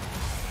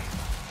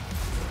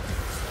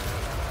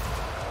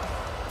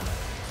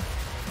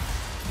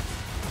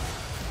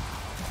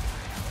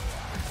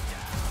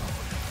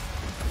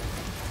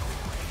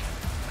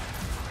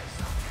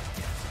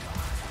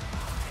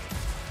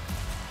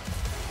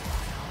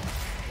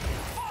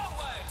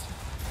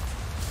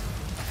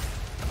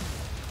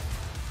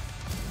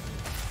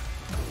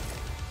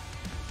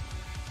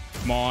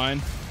 Come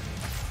on.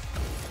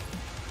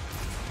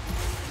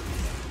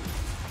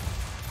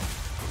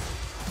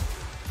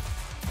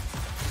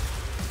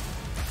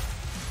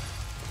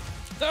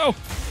 No.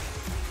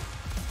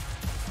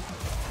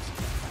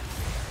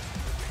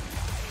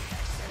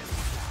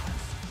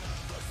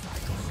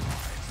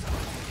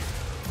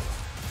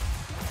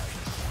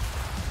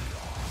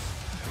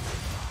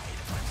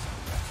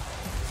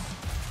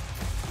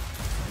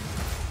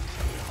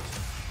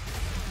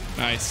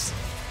 Nice.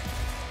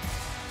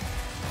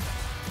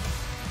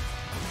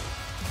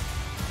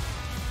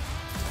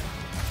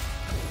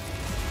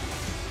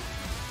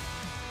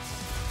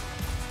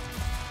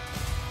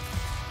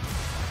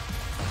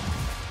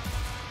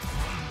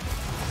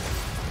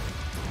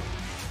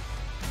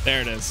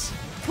 There it is.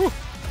 Whew.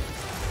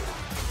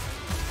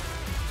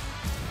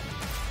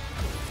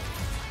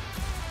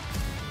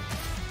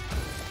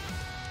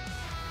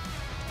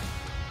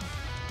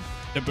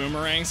 The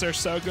boomerangs are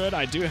so good.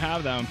 I do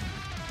have them.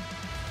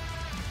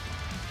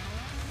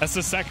 That's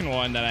the second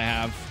one that I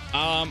have.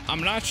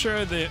 I'm not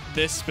sure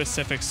this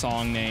specific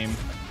song name,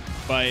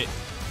 but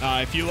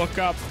if you look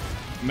up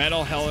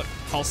Metal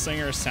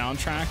Hellsinger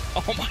soundtrack,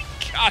 oh my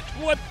god,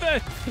 what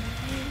the,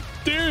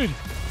 dude.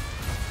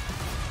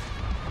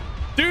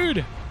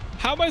 Dude,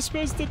 how am I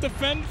supposed to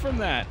defend from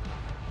that?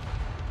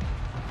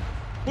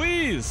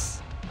 Please.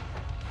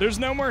 There's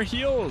no more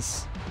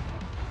heals.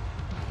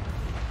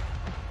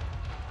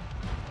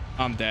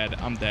 I'm dead.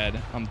 I'm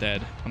dead. I'm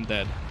dead. I'm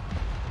dead.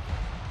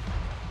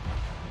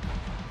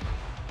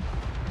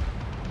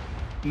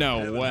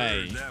 No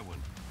way.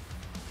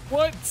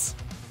 What?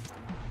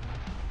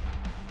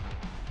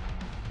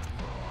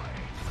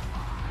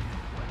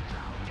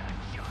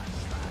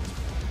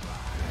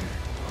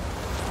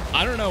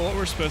 I don't know what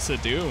we're supposed to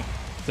do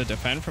to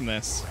defend from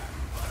this.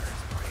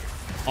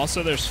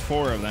 Also, there's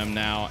 4 of them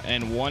now,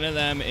 and one of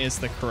them is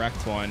the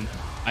correct one.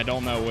 I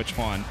don't know which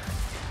one.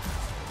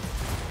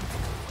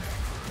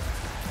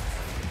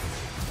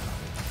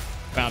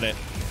 Found it.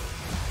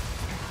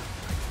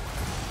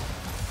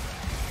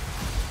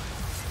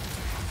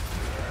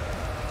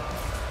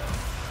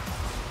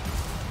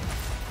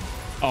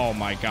 Oh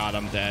my god,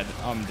 I'm dead.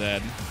 I'm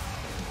dead.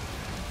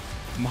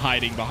 I'm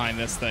hiding behind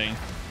this thing.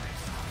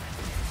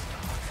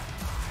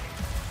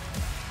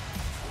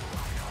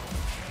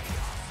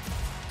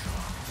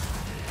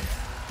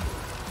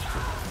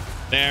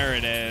 There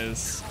it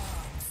is.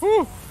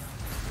 Whew.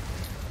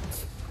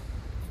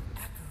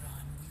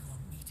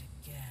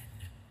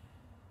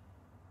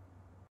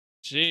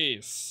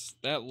 Jeez,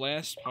 that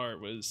last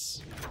part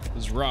was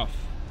rough,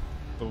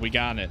 but we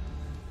got it.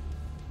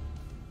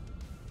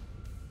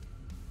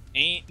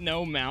 Ain't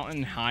no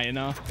mountain high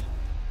enough.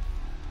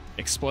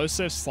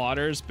 Explosive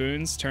slaughters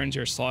boons turns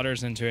your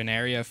slaughters into an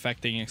area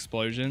affecting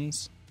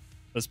explosions.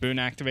 This boon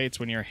activates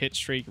when your hit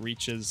streak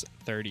reaches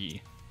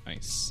 30.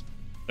 Nice.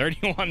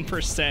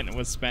 31%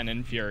 was spent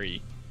in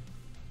Fury.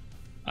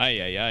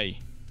 Ay, ay, ay.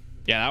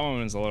 Yeah, that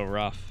one was a little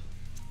rough.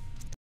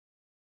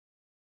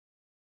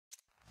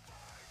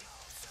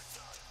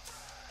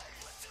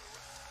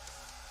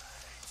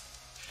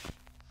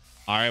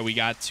 All right, we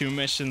got 2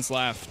 missions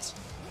left.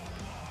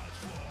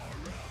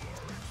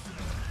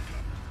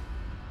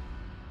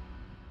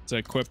 To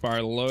equip our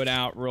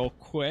loadout real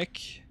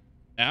quick.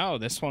 Oh,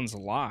 this one's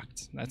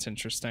locked. That's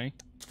interesting.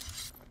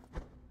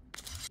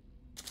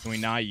 Can we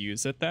not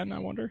use it then, I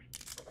wonder?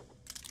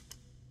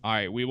 All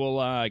right, we will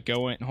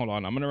go in. Hold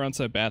on, I'm going to run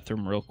to the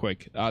bathroom real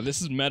quick.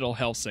 This is Metal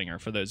Hellsinger,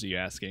 for those of you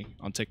asking,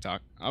 on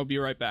TikTok. I'll be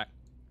right back.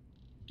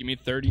 Give me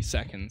 30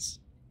 seconds.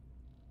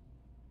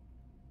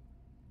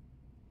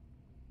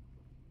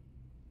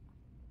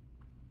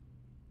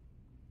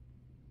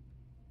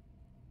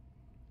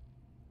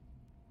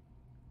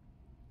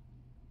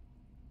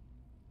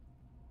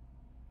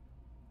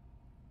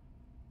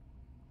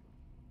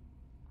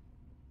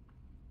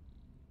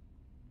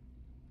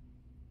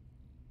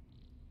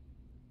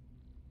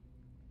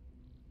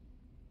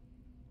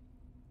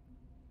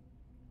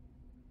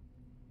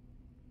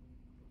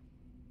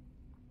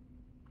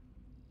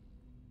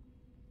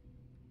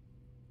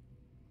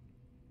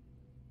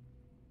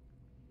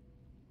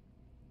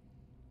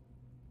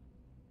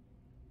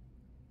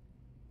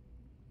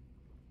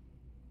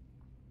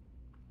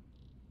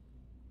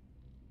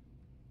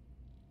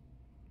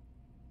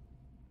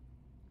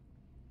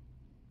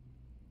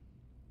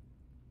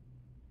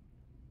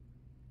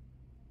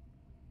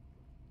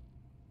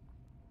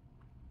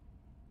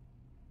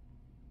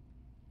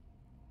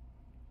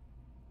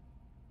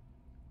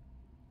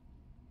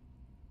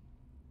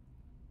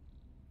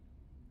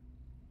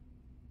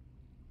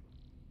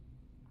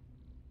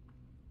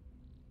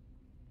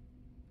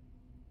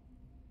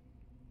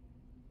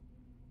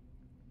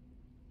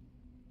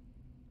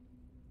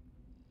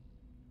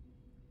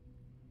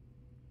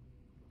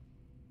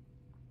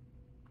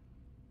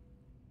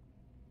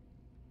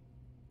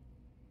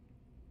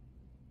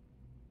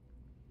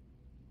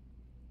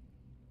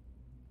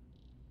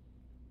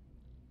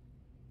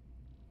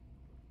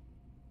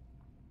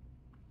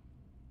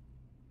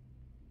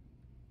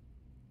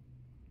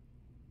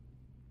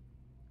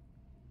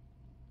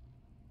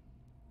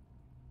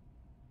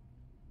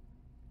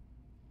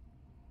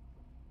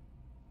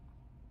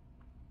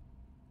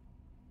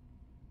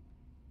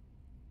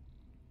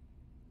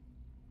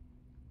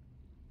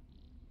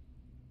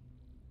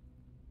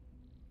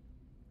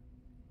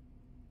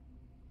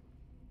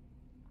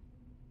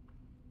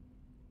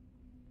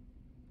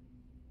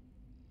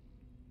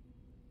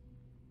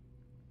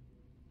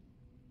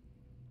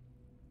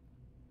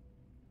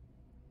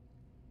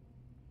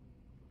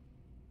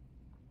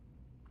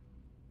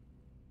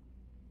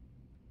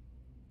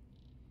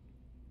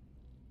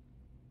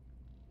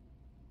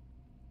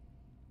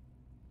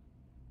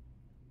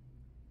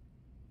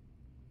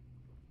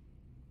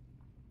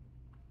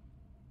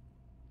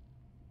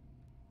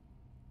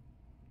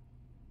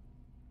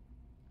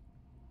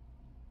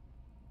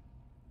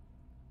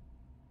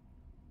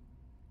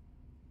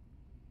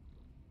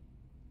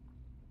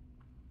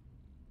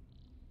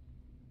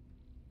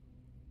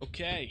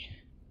 Okay.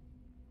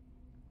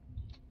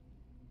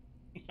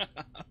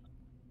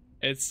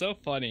 It's so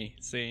funny.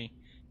 See,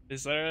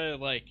 it's literally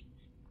like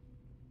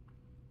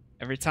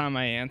every time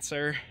I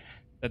answer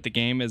that the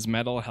game is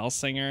Metal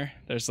Hellsinger,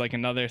 there's like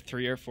another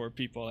 3 or 4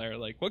 people that are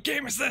like, "What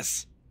game is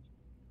this?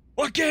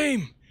 What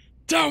game?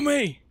 Tell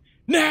me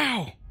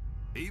now!"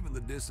 Even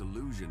the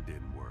disillusion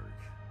didn't work.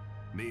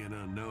 Me and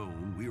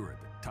Unknown, we were at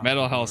the top.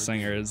 Metal of our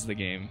Hellsinger game, is the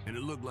game. and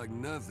it looked like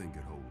nothing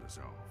could hold us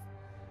off.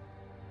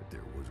 But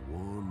there was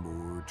one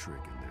more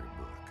trick in their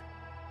book.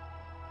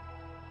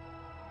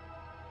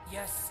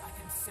 Yes, I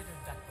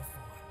considered that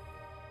before.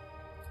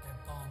 But their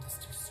bond is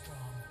too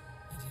strong,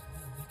 and it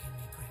will weaken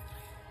me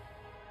greatly.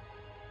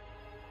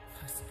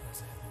 I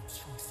suppose I have no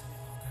choice any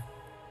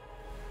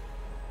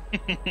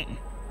longer.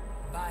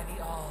 By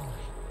the all,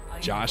 I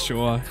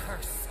Joshua. invoke the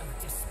curse of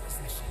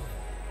dispossession.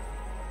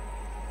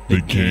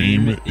 The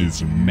game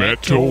is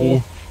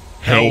Metal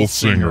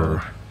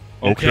Hellsinger.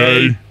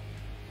 Okay?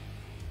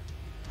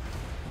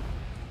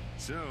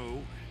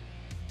 So,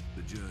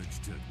 the judge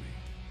took me.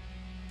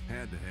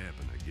 Had to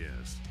happen, I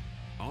guess.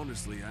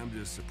 Honestly, I'm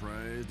just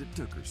surprised it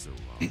took her so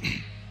long.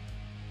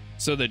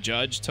 So the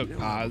judge took You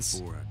know how pause.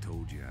 before I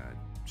told you I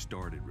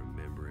started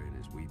remembering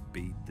as we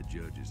beat the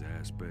judge's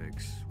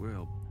aspects?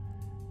 Well,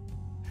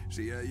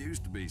 see, I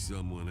used to be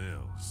someone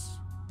else.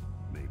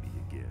 Maybe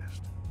you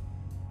guessed.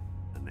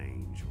 An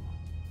angel.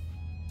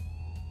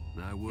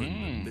 And I wasn't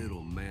a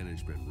middle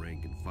management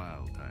rank and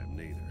file type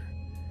neither.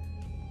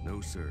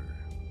 No, sir.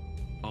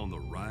 On the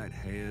right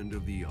hand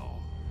of the all,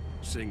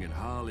 singing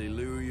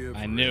hallelujah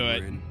I knew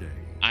forever it. and a day.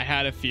 I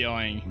had a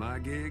feeling. My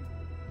gig?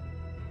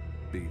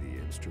 Be the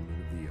instrument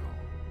of the all.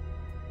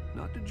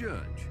 Not to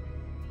judge,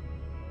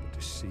 but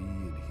to see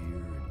and hear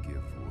and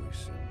give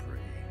voice and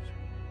praise.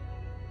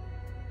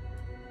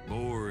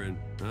 Boring,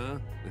 huh?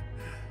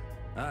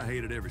 I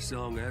hated every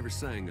song I ever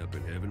sang up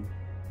in heaven.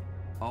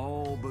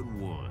 All but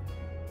one.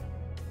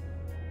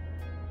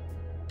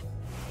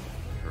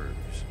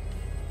 Hers.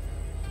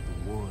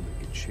 The one that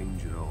could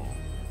change it all.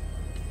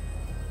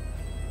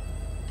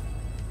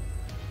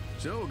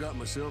 So I got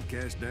myself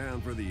cast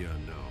down for the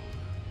unknown.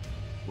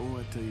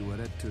 Boy, I tell you what,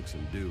 that took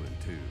some doing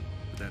too.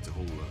 But that's a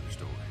whole other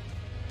story.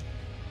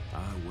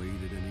 I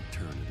waited an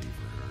eternity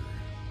for her.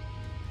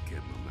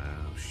 Kept my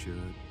mouth shut.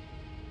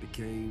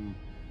 Became,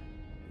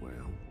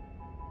 well,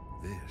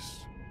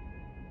 this.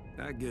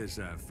 I guess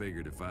I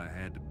figured if I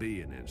had to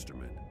be an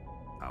instrument,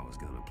 I was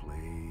gonna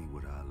play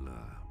what I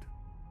loved.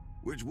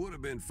 Which would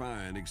have been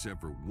fine except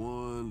for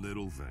one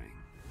little thing.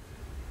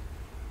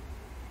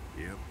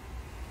 Yep,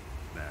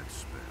 that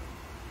spell.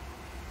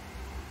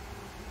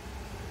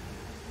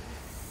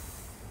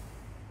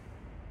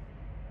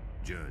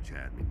 Judge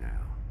had me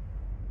now.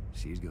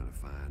 She's gonna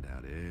find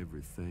out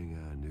everything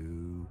I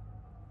knew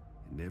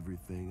and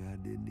everything I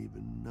didn't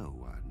even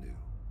know I knew.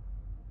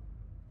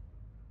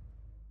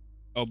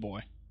 Oh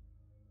boy.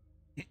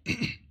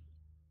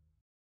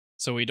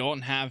 So we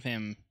don't have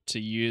him to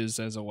use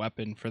as a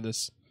weapon for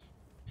this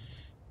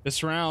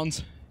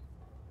round.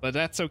 But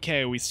that's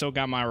okay. We still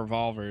got my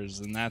revolvers,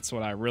 and that's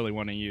what I really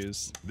want to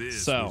use.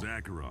 This so, was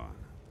Acheron.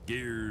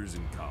 Gears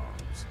and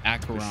cogs.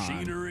 Acheron.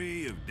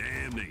 Machinery of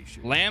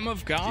damnation. Lamb of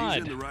She's God.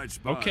 in the right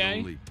spot, Okay.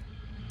 only,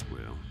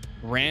 well,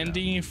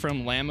 Randy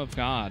from Lamb of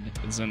God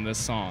is in this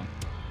song.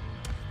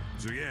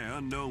 so yeah,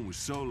 Unknown was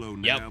solo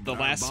now. Yep, the but our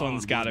last bond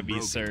one's gotta wasn't be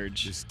broken.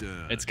 Surge. Just,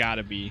 It's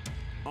gotta be.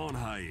 on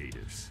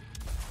hiatus.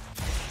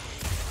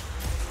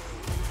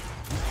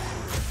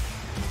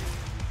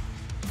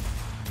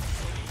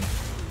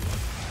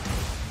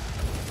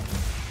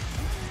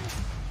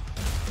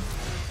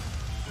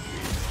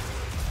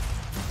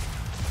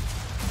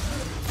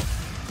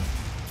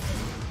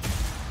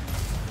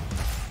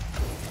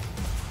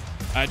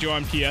 Do you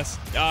want PS?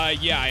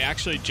 Yeah, I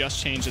actually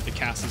just changed it to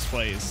Casas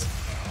Plays.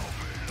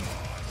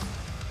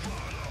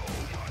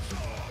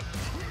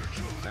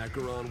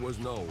 Acheron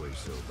wasn't always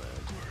so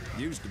bad.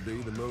 Used to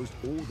be the most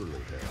orderly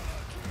town.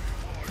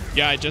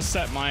 Yeah, I just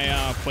set my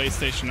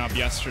PlayStation up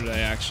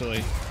yesterday,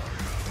 actually.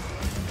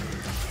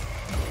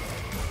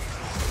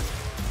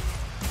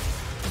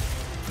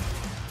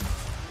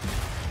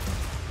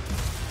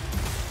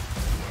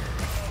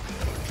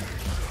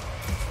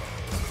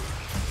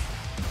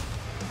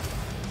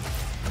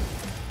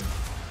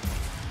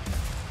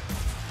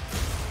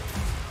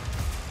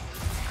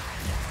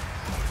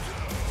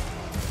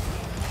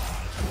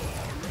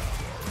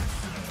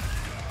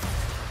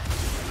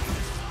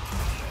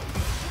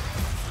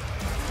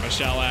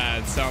 Shall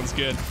add. Sounds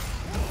good.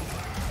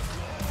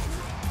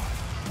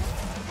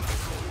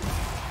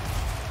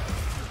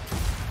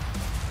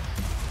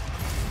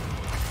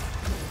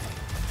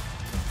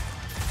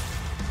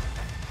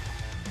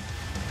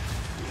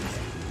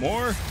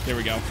 More? There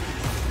we go.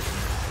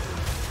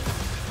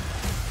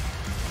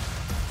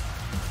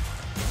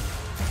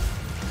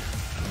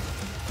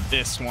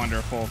 This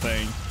wonderful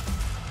thing.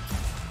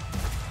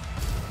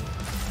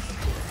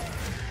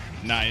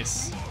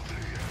 Nice.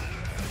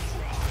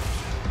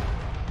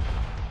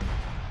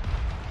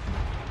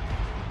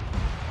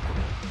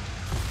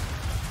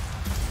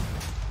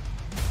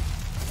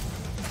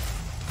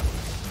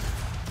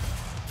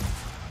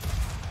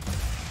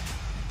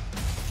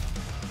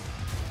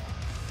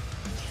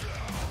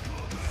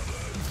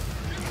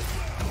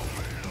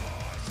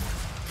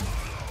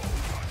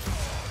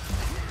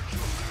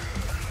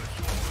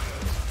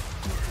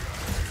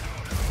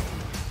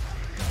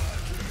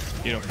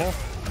 Beautiful.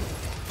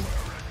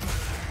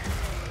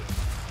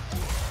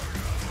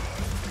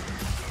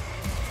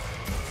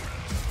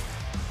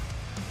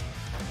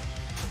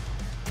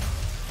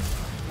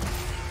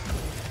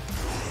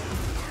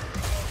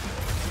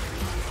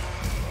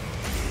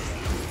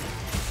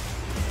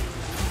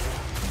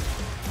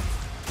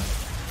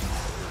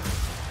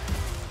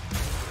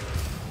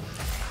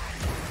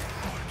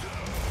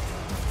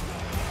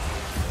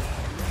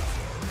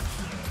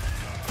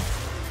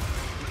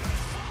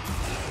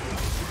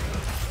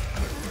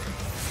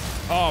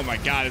 Oh my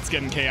god, it's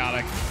getting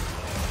chaotic.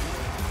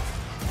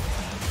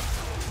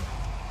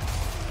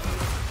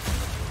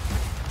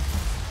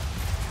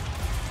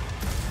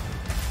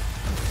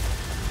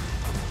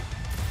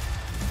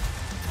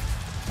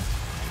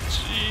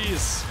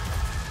 Jeez.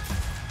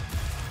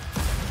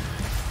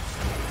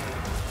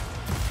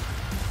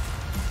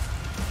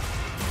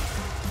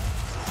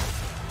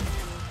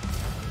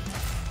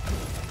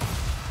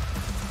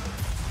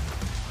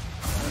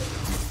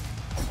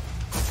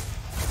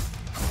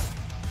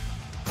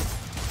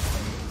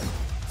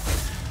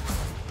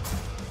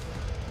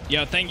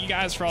 Yo, thank you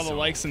guys for all the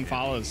likes and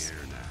follows.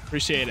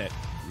 Appreciate it.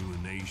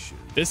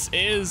 This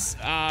is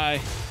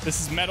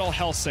Metal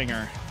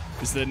Hellsinger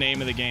is the name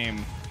of the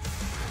game.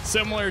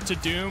 Similar to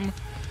Doom,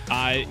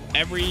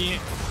 every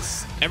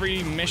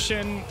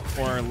mission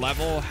or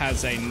level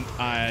has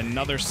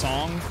another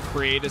song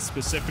created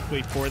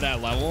specifically for that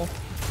level,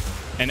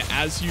 and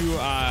as you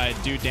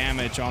do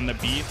damage on the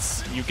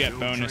beats, you get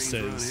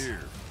bonuses.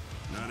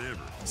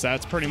 So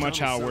that's pretty much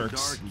how it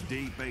works.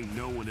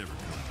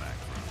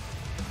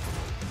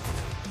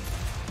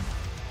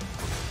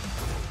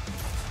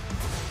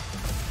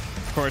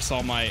 Of course,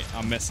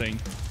 I'm missing.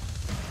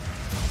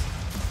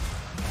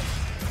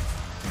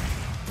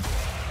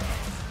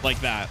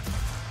 Like that.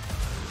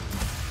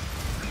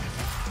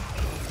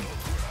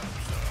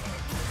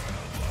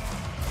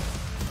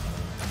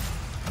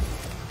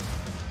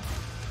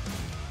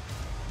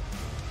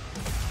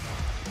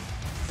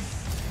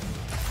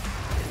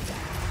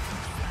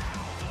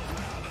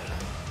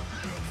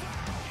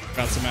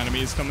 Got some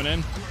enemies coming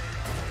in.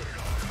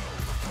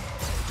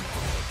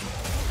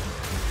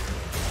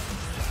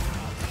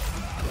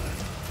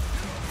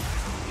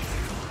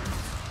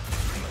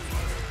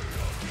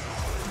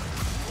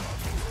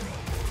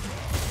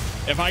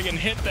 If I can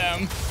hit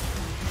them.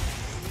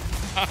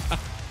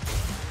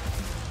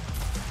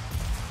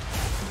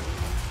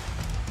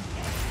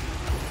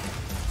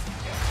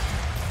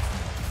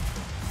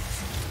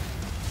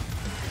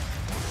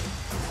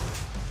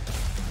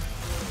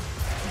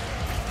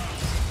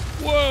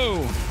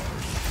 Whoa.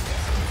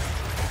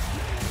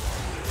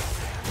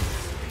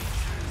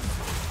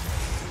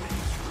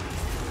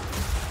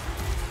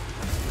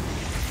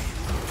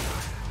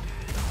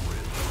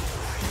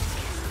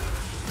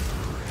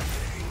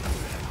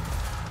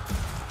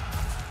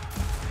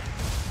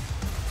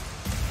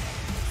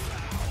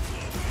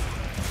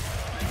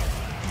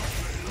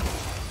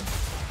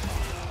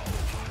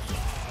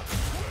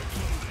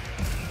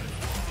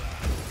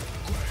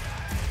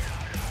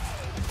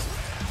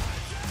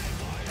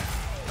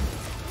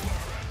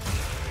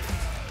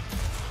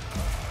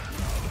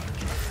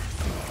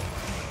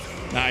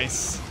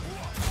 Nice.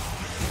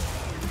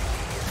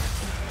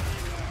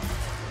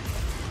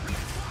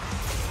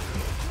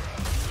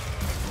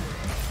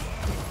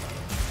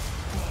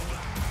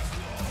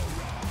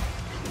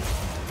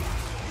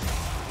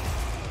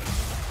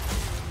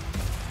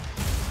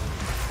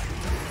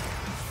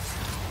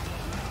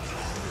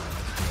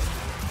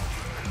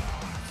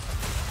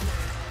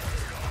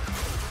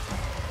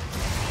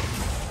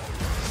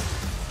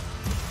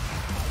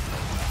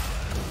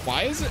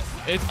 Why is it?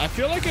 I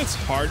feel like it's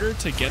harder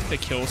to get the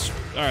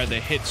or the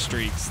hit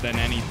streaks than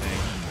anything.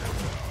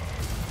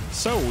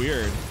 So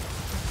weird.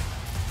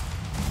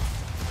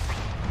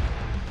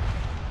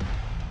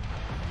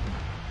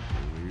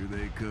 Here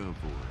they come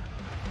for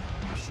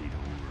her. She don't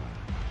run.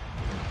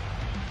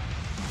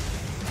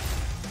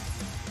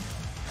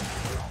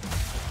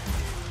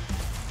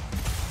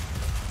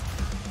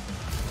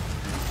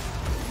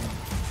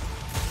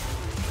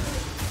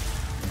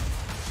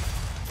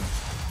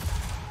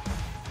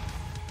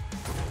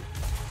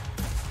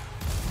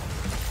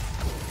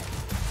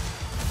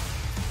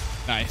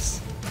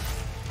 Nice.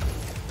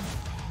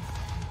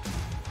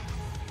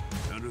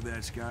 Under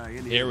that sky,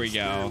 here we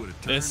go.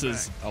 This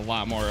is a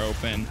lot more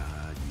open.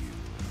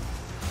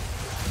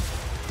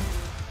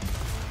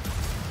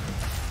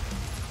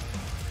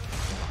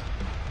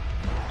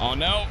 Oh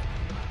no.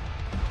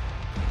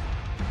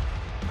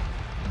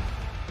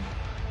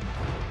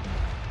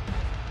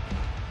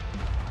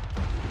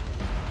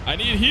 I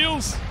need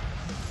heals.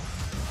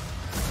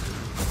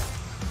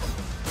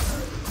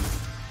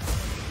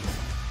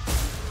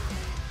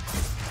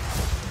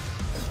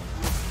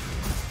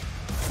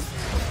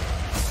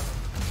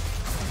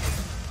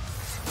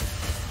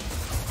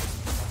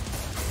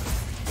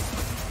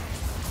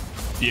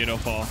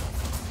 Beautiful.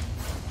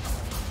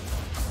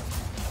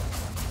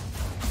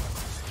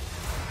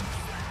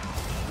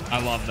 I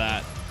love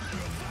that.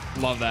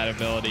 Love that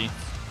ability.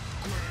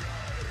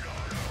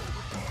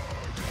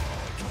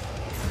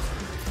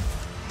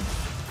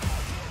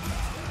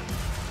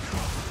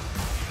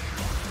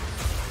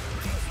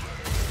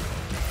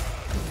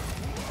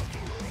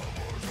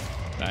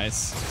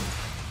 Nice.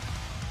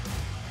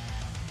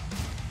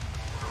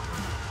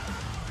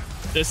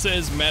 This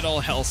is Metal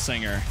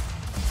Hellsinger.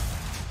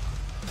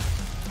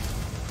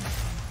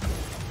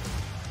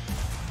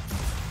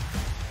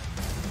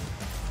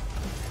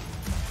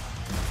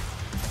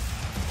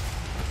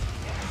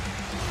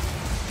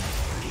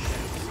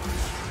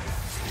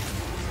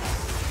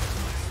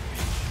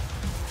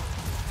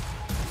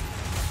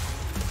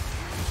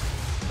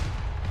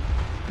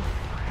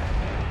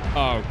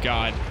 Oh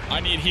God, I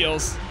need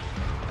heals.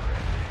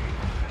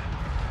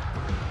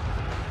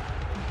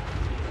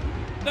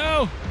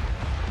 No.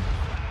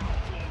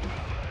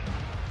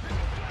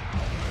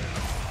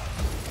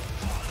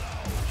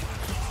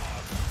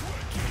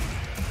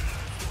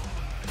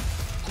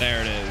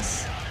 There it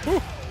is.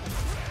 Whew.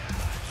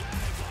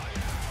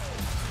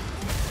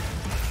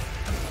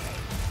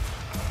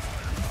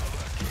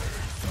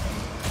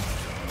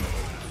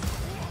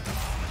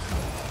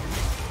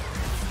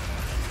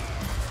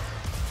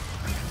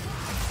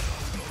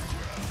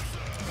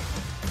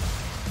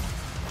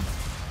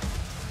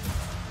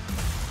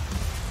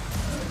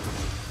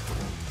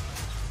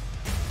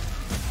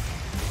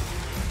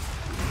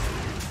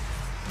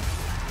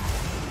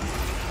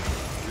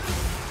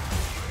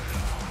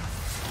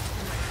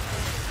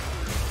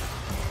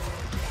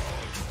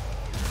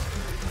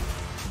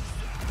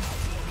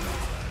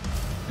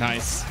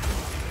 Nice.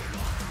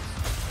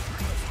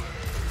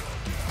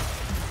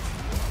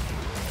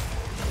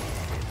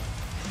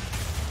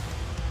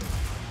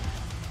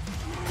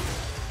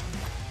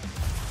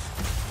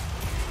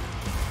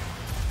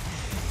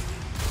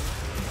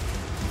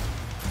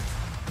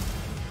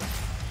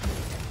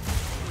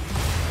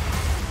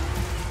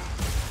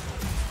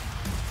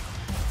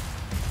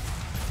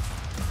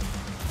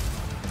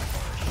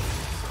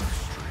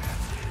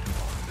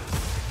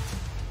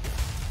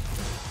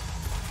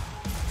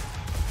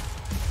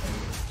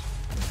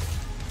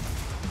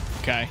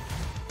 Okay.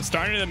 I'm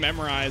starting to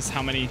memorize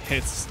how many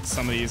hits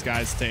some of these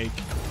guys take.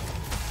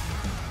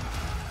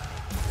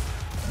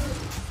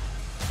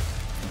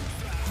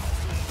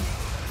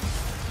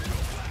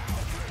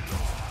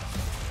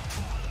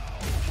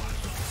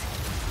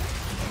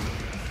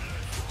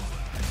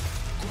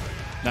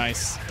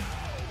 Nice.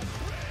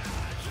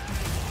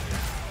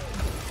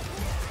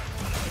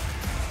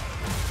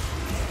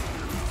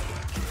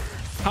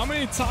 How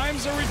many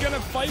times are we gonna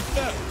fight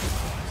them?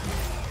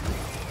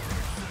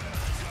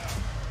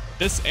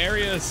 This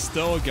area is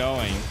still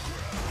going.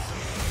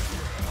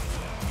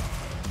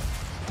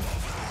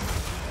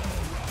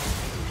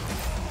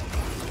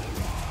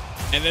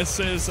 And this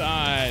is,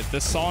 the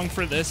song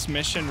for this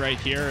mission right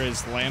here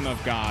is Lamb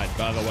of God,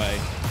 by the way.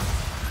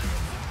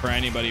 For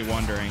anybody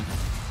wondering.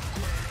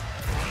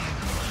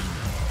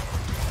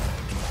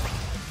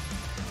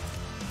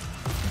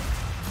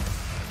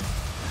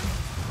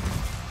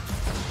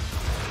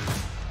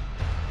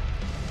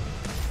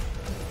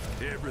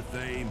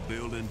 Everything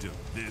building to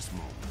this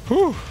moment.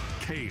 Whew.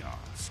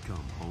 Chaos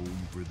come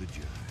home for the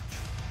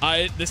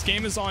judge. This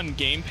game is on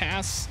Game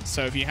Pass,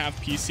 so if you have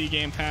PC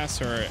Game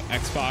Pass or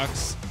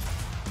Xbox,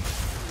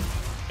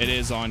 it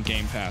is on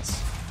Game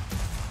Pass.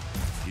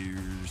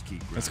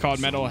 It's called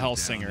Metal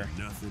Hellsinger.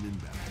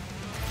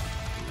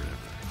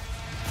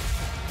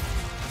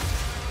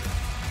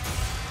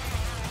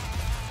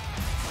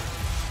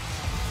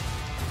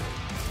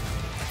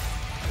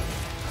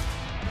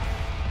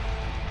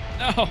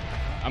 No,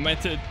 I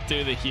meant to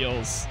do the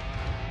heals.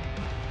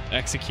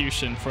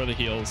 Execution for the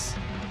heals.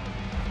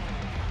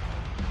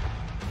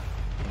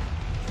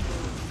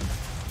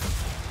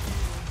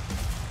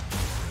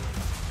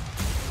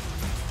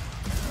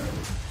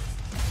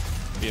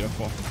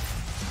 Beautiful.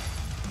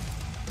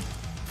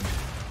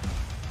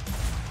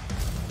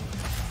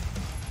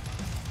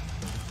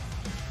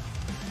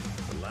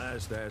 The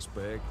last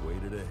aspect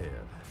waited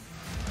ahead.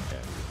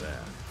 After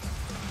that,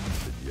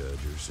 the judge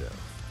herself.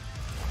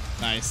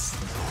 Nice.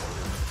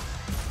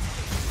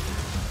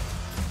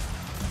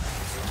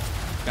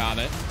 Got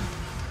it.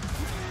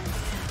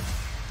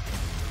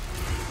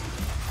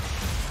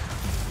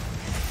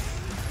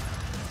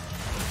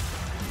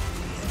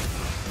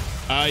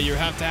 You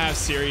have to have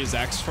Series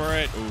X for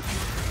it.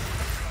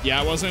 Oof.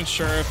 Yeah, I wasn't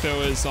sure if it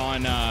was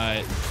on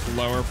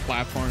lower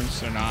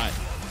platforms or not.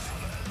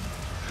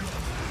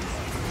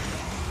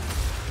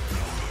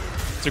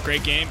 It's a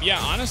great game. Yeah,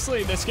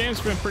 honestly, this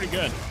game's been pretty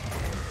good.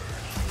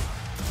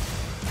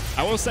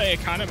 I will say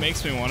it kind of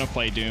makes me want to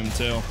play Doom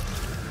too.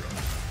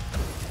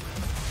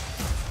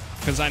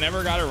 Because I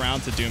never got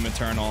around to Doom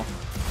Eternal.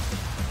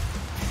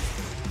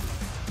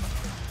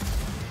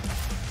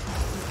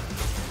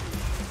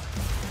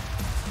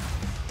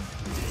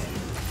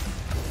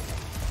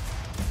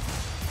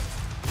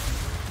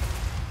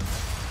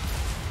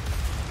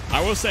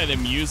 I will say the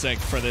music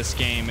for this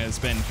game has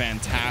been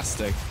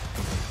fantastic.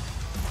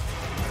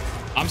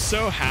 I'm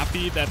so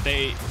happy that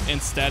they,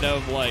 instead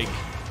of like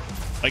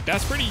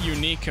that's pretty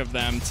unique of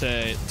them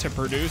to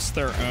produce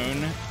their own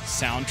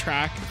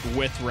soundtrack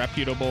with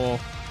reputable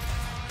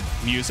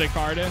music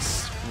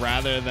artists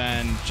rather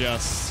than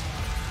just,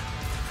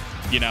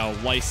 you know,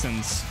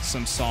 license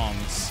some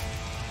songs.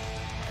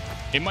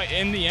 It might,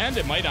 in the end,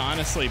 it might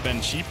honestly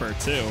been cheaper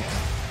too,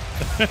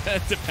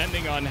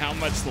 depending on how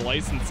much the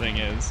licensing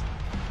is.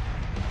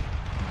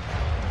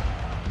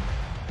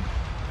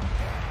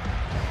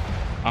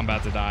 I'm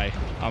about to die.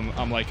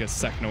 I'm like a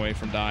second away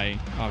from dying.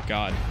 Oh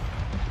God.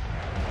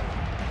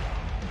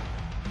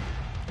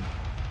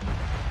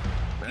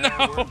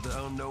 No.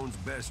 The unknown's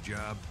best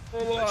job.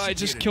 Oh, I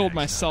just killed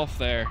myself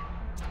there.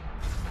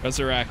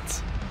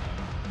 Resurrect.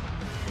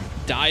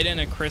 Died in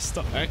a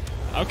crystal.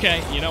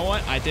 Okay, you know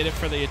what? I did it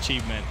for the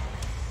achievement.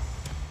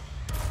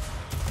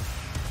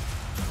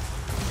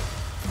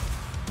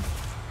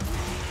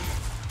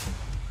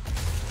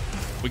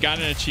 We got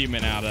an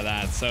achievement out of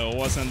that, so it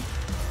wasn't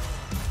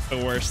the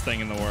worst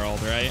thing in the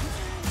world, right?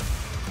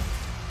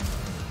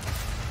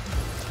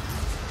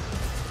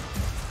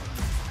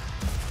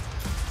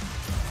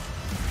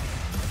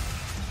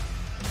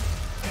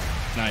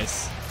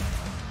 Nice.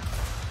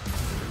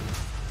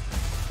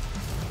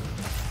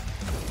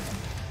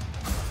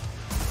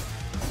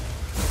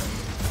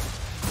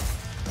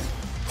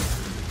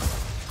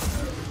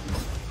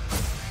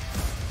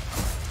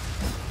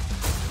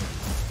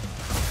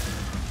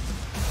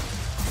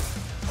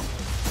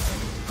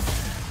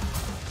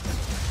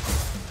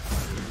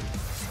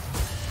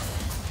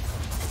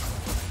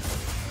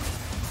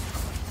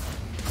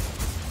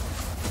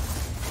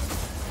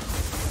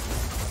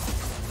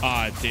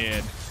 Ah, it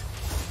did.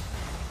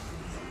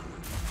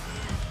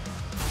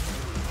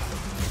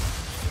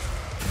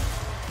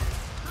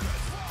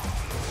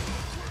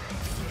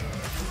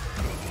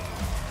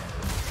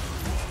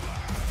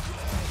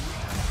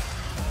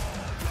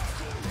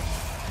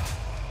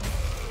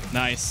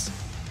 Nice.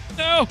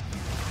 No!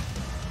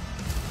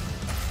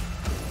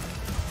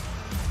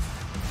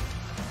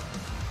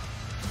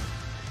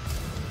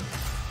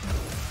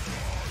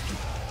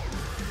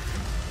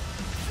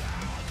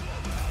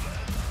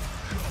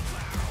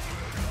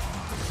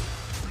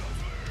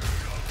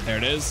 There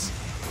it is.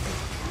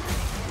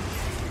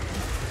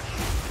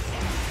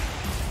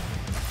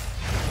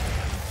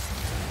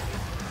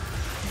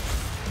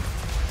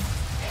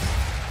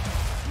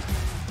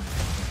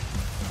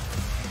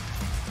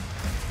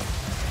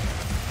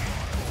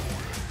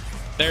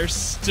 They're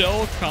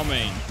still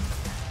coming.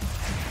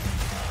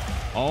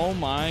 Oh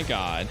my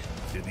God.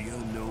 Did the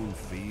unknown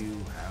feel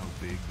how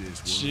big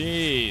this was?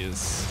 Jeez.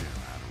 Still,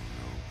 I don't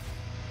know.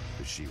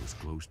 But she was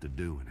close to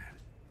doing it.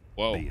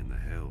 Whoa. Being the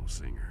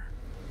Hellsinger.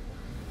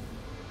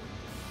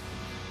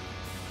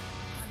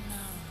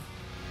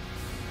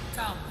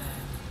 Come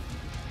then.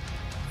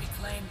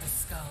 Reclaim the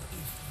skull if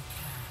you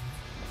can.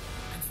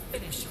 And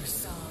finish your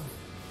song.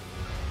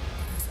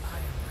 Because I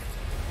am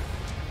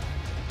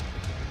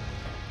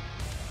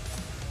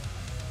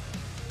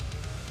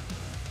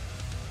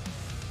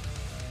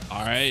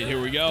ready. Alright,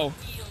 here we go.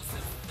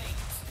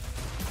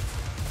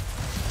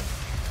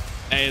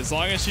 Hey, as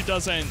long as she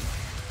doesn't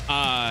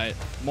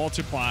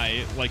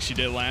multiply like she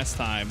did last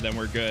time, then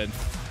we're good.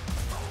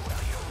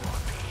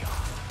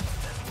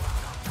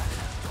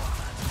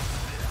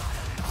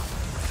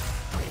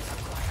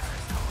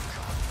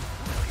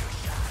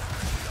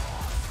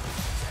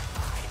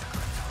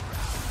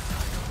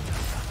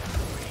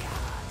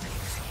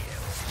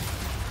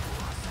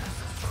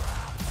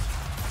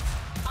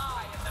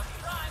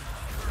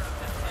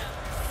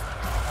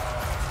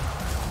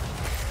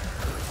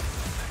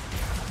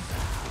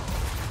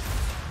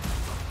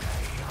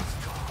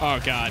 Oh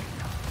God.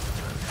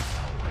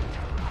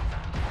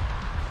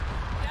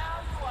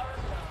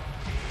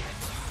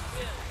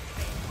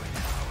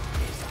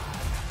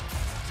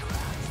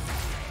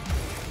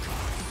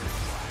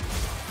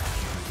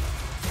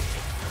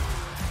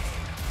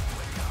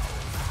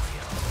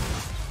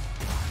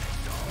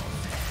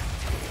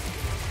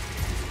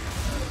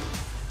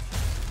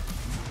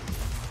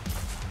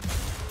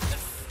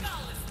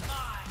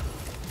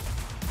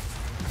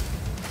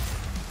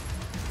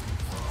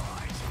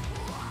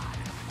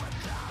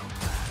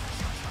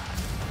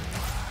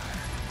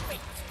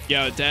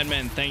 Yo,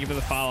 Deadman, thank you for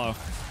the follow.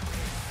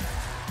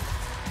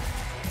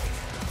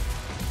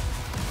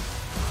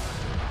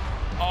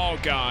 Oh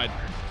God.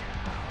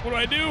 What do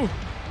I do?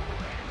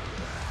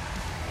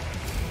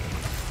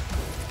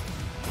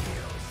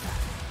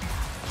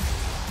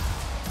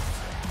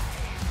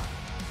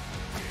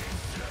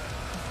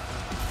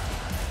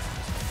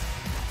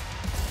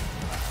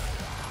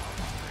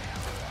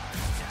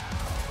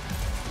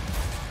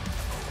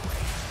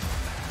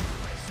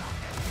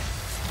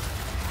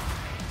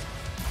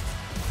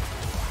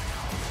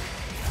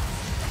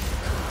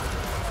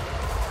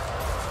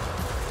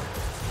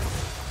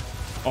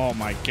 Oh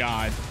my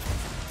God.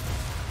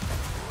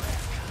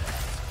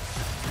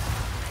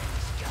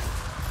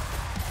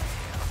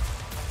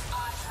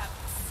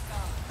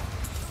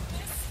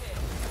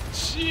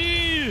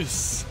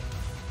 Jeez.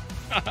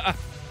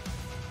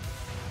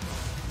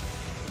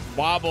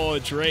 Wobble,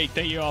 Drake,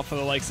 thank you all for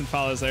the likes and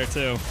follows there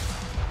too.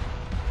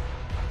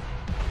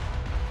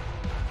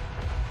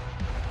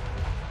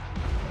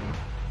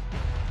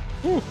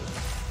 Whew.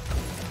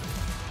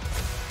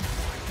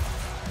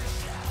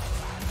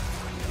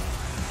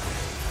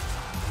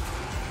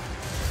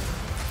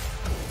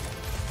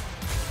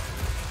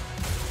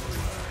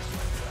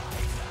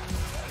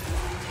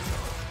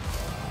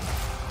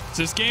 Is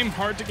this game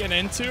hard to get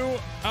into?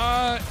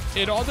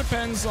 It all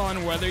depends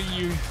on whether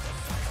you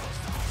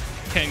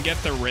can get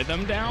the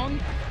rhythm down.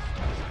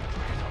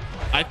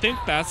 I think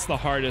that's the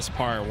hardest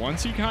part.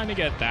 Once you kind of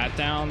get that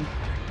down,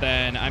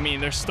 then, I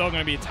mean, there's still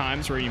going to be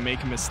times where you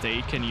make a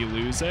mistake and you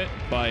lose it.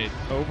 But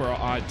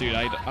overall, dude,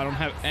 I don't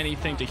have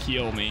anything to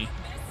heal me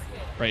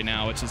right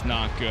now, which is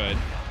not good.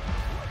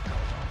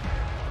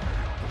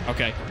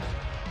 Okay.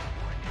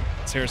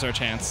 So here's our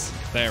chance.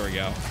 There we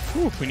go.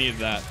 Whew, we needed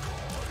that.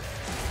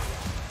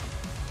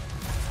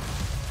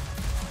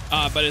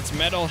 But it's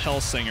Metal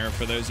Hellsinger,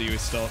 for those of you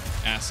still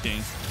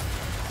asking.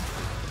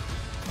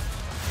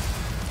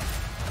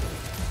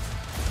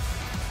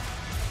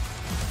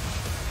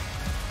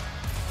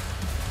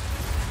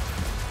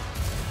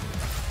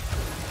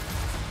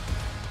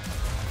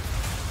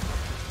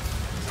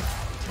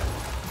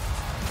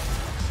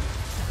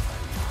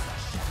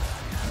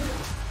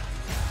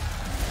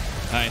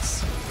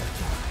 Nice.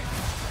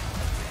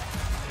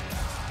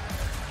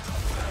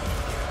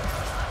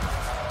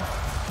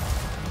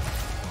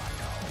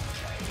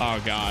 Oh,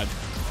 God.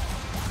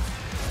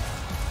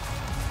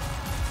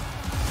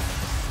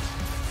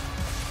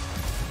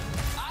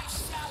 I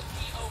shall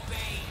be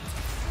obeyed.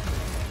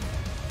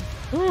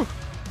 Whew.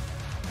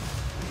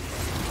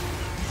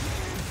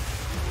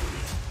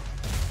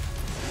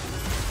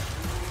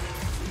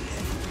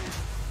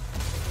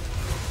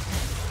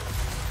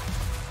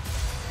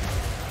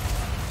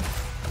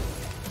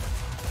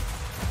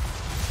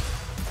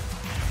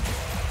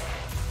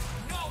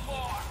 No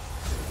more.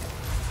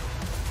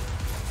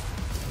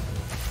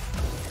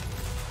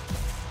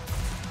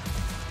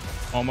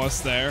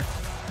 Almost there.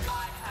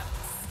 I have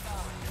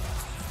discovered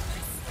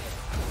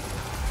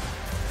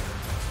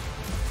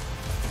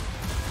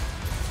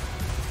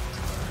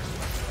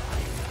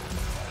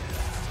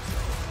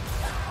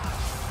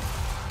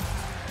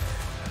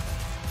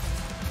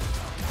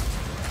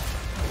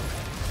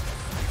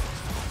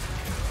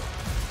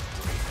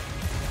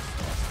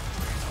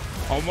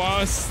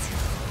Almost.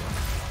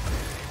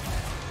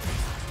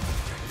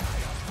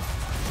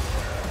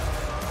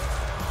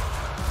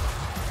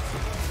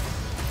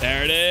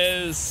 There it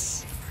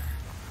is.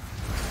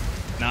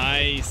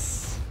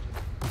 Nice.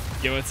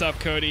 Yo, what's up,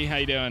 Cody? How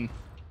you doing?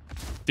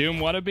 Doom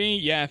wannabe?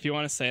 Yeah, if you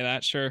want to say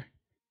that, sure.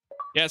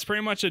 Yeah, it's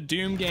pretty much a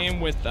Doom game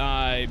with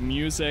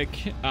music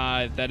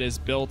that is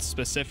built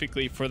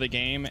specifically for the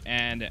game,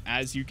 and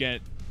as you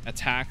get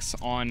attacks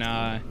on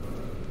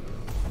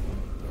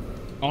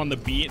the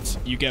beat,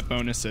 you get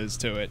bonuses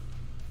to it.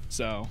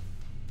 So,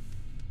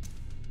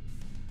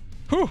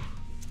 whew.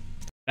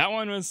 That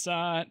one was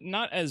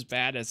not as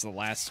bad as the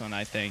last one,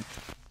 I think.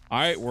 All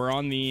right, we're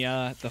on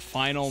the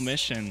final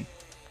mission,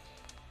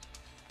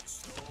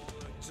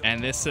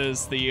 and this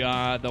is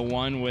the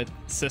one with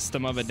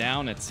System of a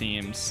Down. It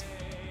seems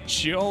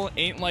Sheol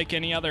ain't like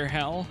any other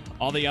hell.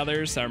 All the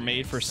others are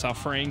made for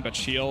suffering, but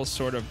Sheol's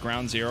sort of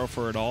ground zero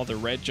for it all. The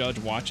Red Judge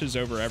watches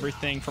over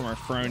everything from our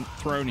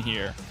throne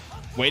here,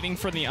 waiting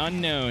for the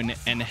unknown,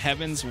 and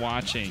heaven's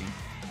watching.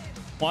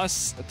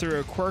 Plus, through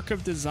a quirk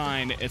of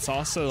design, it's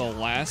also the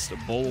last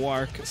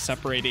bulwark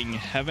separating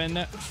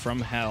heaven from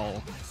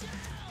hell.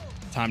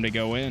 Time to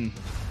go in.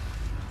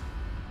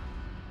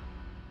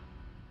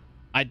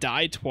 I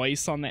died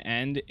twice on the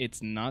end.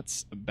 It's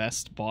nuts.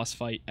 Best boss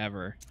fight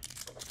ever.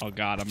 Oh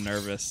god, I'm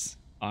nervous.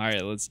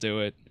 Alright, let's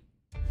do it.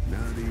 Not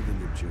even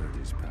the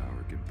judge's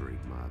power could break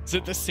my Is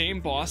it the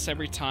same boss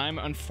every time?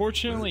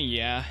 Unfortunately,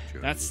 yeah.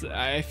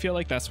 I feel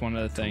like that's one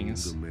of the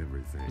things.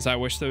 Because I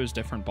wish there was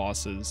different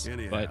bosses,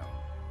 but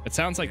it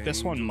sounds like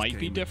this one might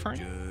be different.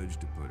 Judge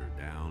to put her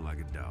down like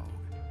a dog,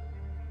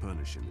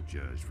 punishing the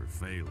judge for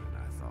failing.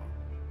 I thought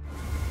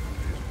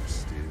it was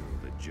still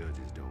the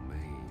judge's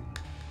domain.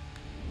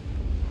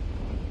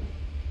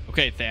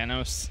 Okay,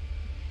 Thanos.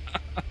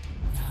 Now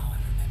I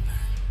remember.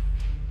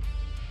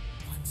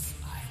 Once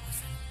I was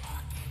an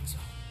archangel.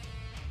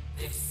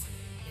 This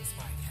is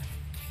why heaven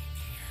came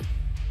here.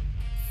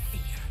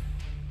 Fear,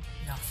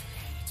 not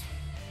hate.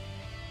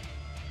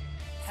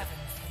 Heaven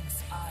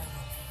thinks I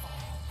will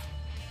fall,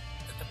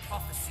 that the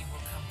prophecy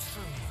will come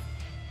true,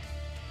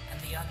 and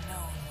the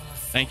unknown will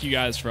assault. Thank you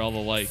guys for all the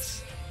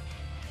likes.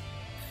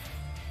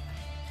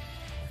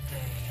 They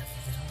of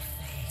little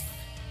faith.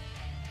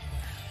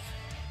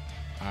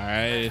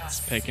 Alright, it's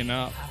picking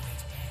up. How it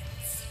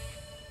ends.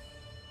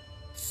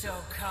 So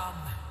come,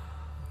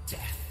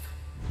 death.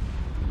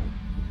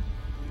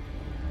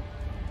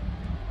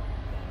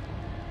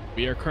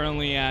 We are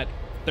currently at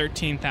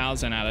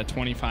 13,000 out of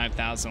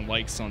 25,000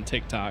 likes on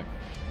TikTok,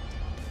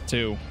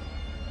 too.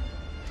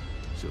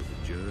 So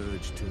the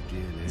judge took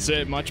in. Is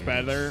it much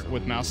better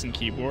with mouse and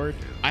keyboard?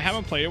 I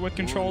haven't played it with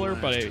controller,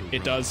 but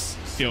it does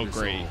feel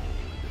great.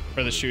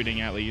 For the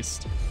shooting, at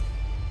least.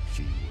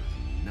 She was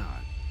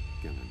not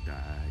gonna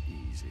die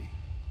easy.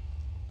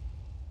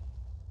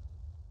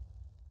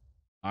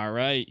 All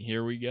right,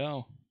 here we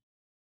go.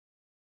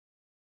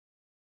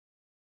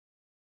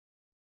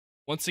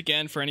 Once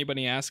again, for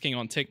anybody asking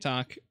on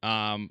TikTok,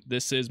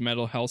 this is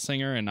Metal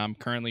Hellsinger, and I'm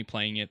currently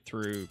playing it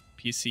through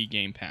PC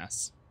Game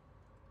Pass.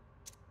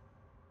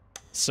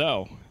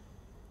 So,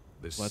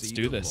 The Let's seat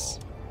do of this.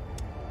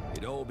 law.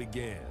 It all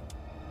began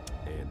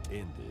and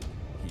ended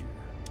here.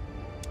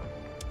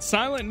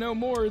 Silent No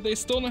More. They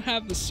still don't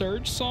have the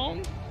Surge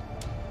song?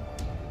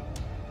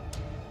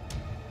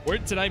 Where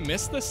did I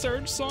miss the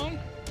Surge song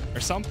or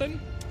something?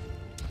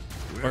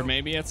 Or Well,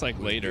 maybe it's like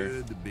we're later.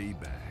 Good to be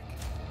back.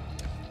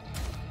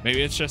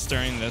 Maybe it's just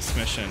during this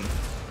mission.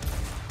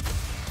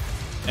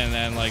 And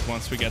then like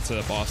once we get to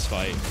the boss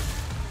fight.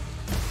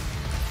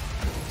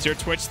 Is your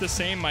Twitch the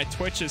same? My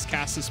Twitch is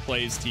Casas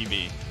Plays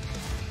TV.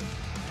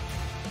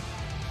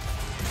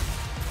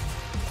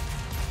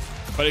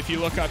 But if you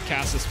look up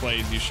Casas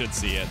Plays, you should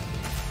see it.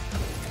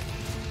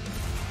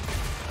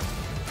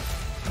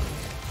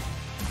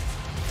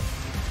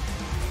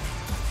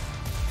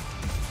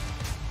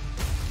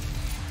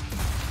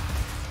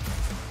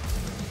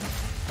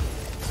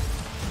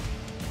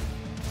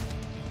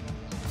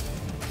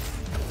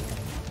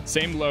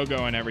 Same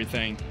logo and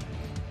everything.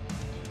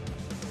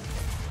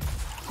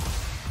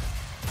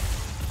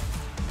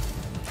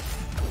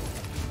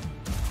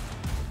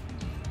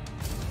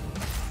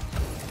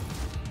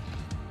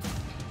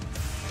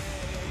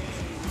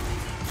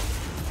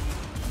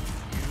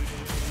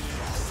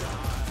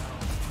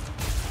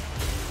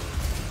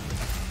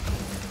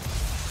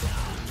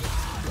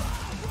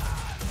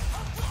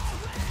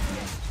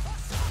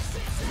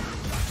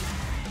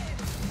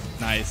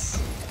 Nice.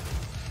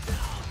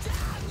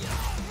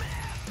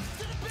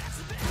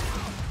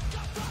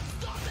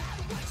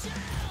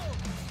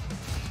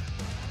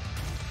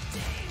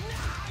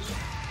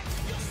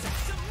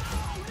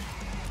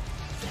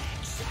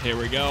 Here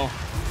we go.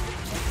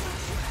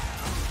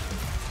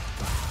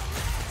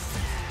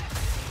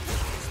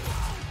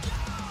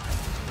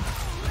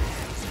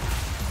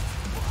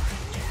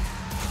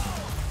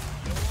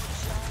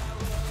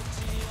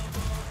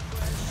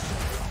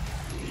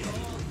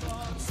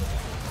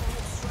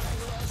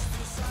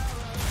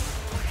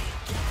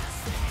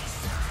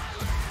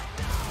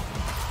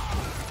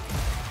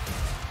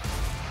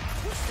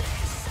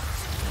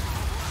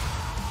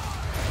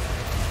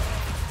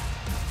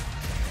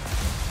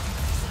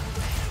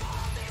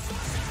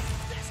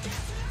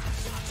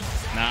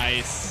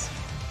 Nice.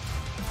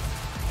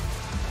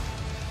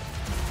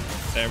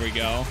 There we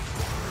go.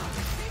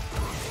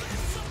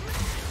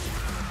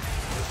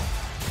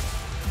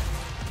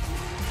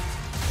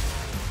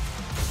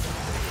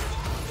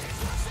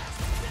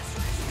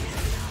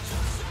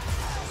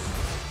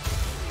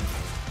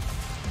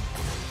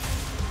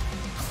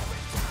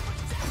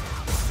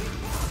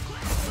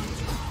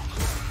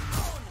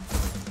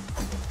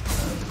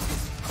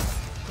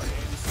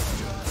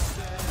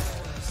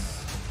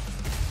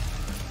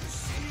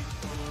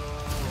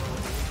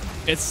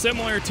 It's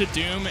similar to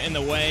Doom in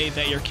the way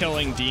that you're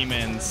killing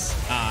demons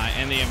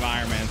and the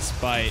environments,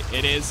 but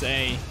it is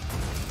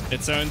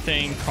its own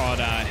thing called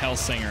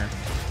Hellsinger.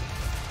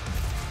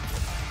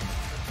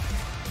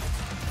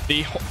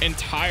 The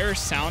entire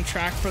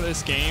soundtrack for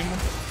this game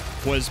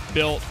was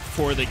built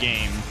for the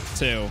game,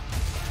 too.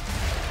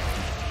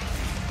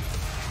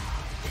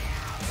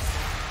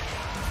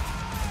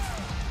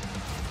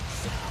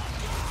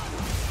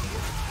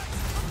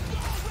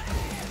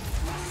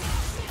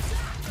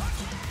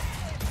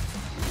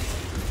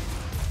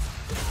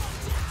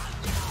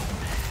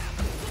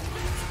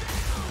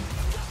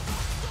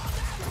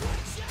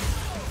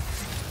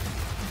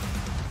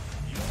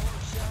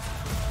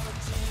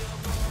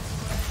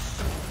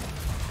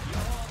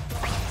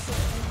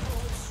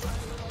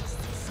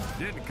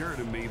 Didn't occur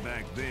to me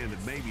back then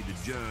that maybe the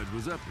judge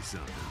was up to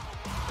something,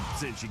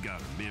 since she got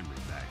her memory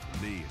back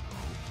from me and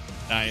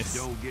all. Nice.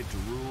 You don't get to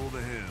rule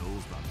the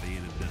hells by being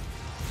a dummy.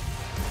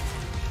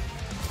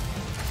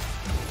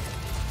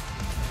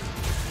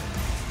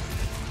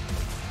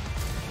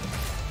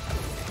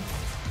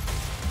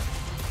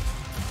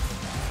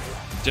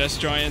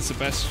 Just joined. It's the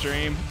best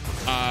stream.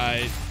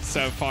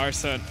 So far,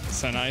 so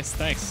nice.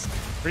 Thanks.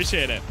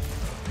 Appreciate it.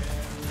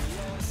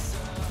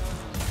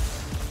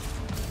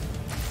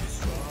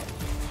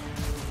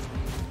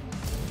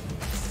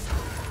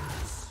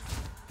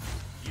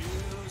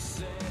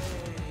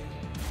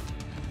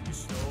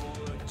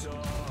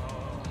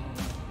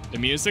 The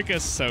music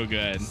is so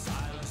good.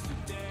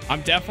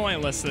 I'm definitely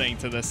listening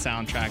to this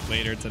soundtrack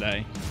later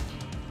today.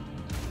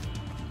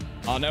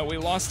 Oh no, we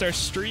lost our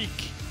streak.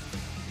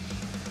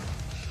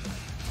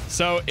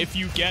 So if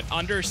you get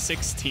under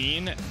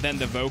 16, then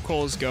the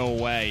vocals go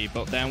away.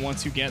 But then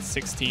once you get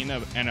 16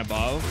 and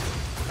above,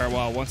 or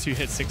well, once you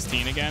hit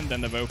 16 again,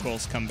 then the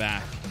vocals come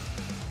back.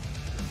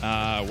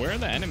 Where are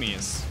the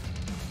enemies?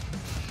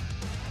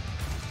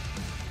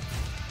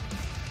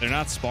 They're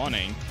not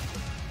spawning.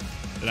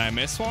 Did I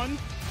miss one?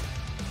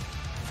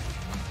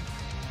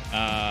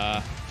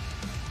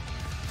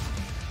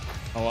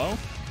 Hello?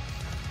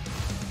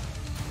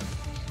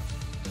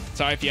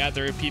 Sorry if you had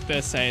to repeat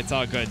this. Hey, it's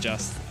all good,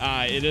 Just.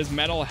 It is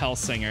Metal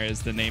Hellsinger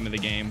is the name of the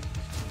game.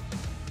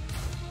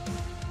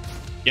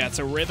 Yeah, it's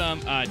a rhythm,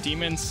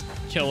 demons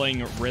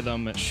killing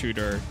rhythm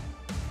shooter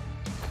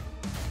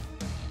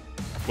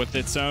with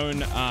its own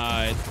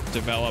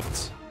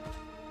developed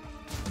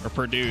or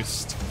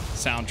produced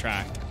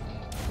soundtrack.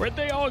 Where'd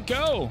they all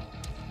go?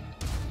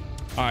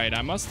 All right,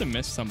 I must have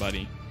missed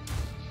somebody.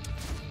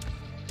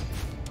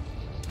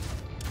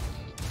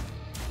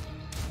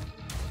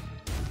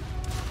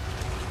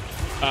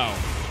 Oh.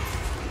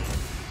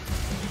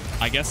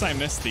 I guess I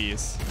missed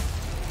these.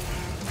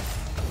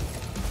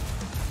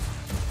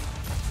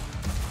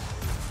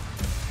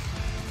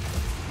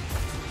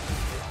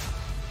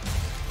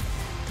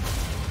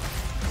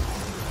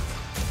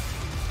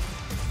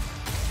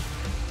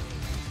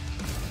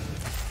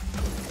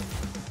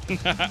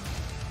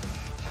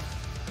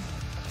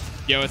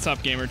 Yo, what's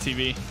up, Gamer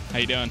TV? How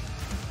you doing?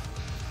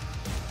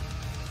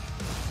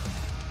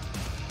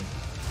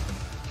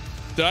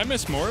 Did I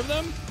miss more of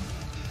them?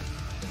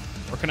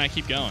 Or can I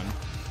keep going?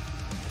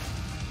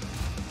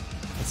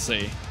 Let's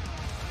see.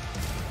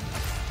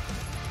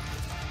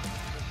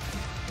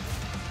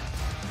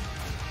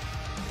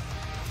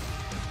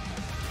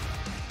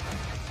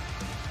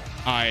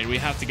 All right, we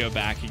have to go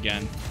back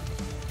again.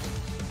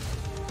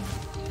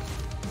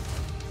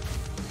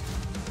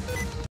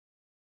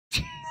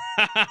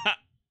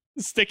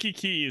 Sticky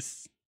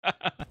keys.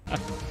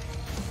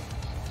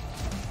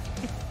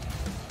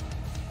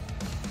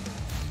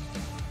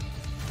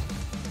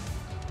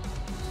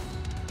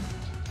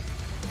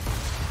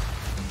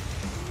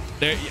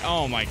 There,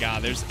 oh my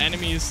god, there's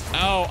enemies.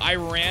 Oh, I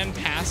ran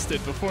past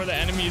it before the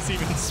enemies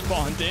even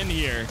spawned in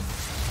here.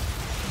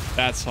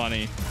 That's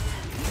funny.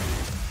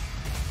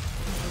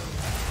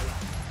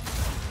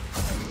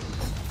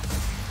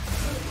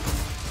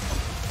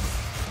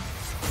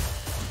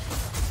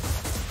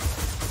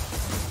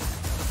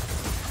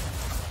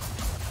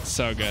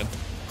 So good.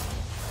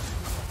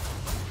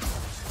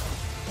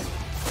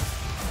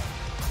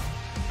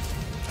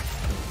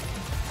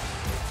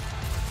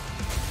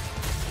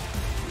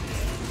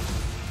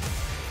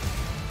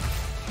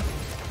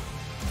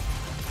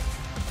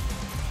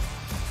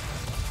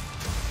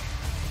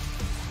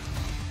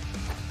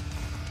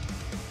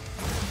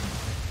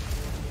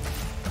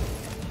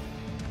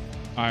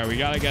 All right, we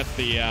gotta get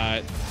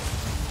the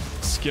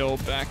skill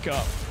back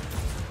up.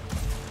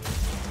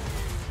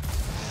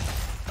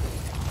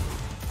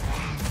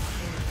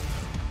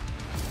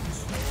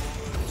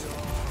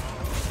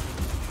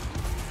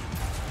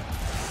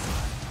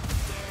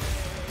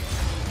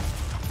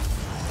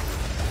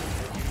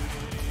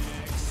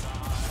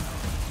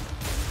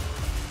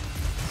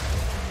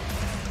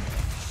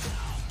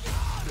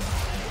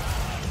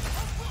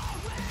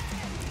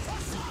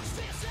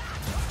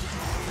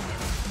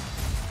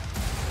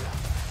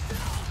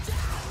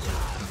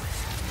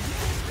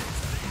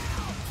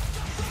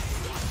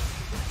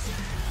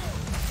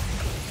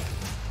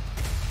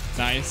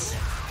 Nice.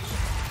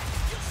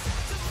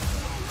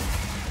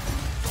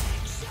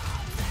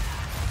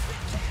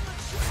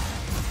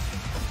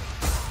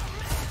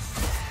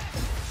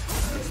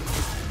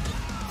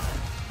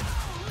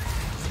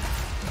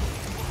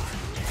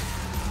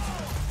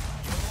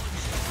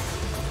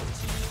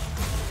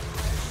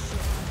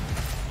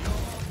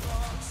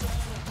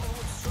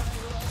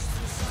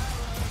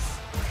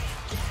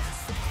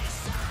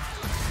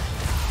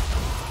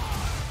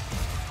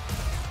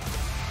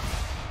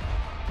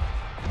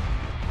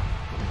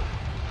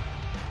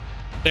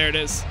 There it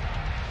is.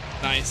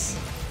 Nice.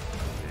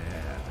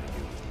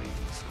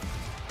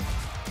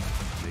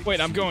 Wait,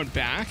 I'm going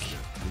back?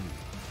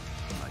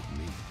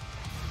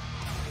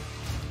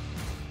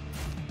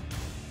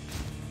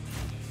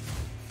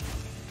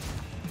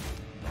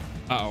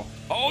 Uh-oh.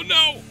 Oh,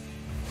 no!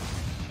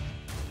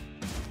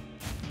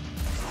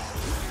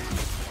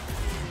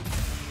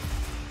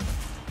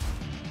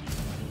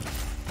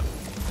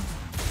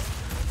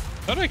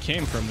 Thought I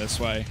came from this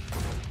way.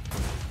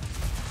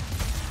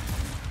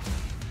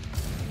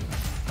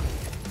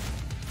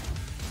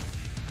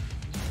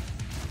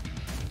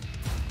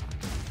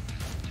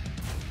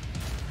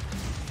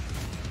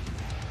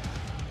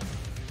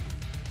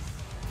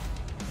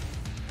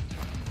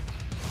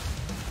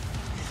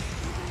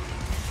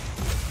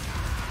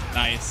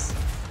 Nice.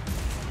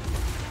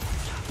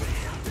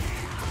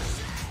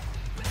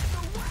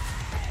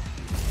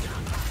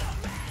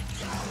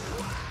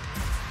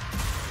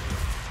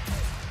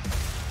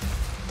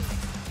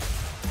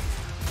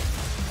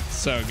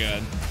 So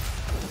good.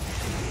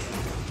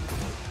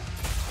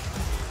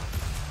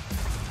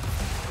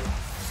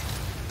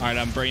 All right,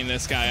 I'm bringing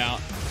this guy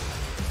out.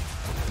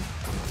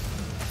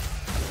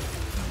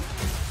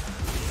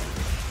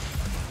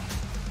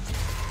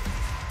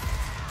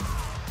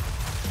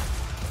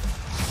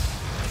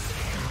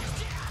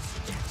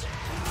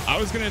 I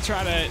was gonna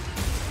try to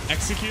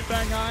execute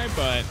that guy,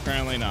 but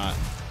apparently not.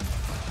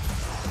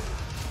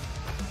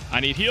 I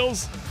need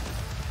heals.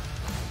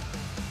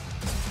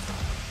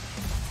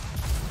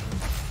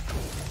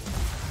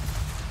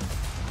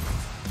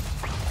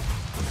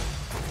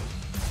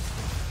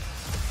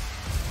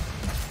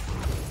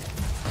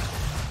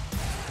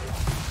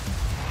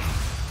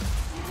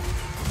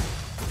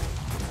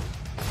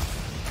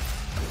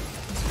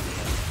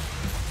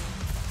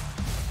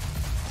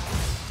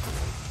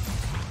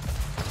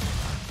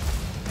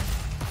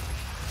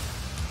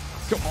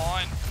 Come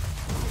on.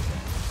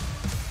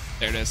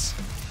 There it is.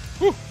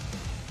 Whew.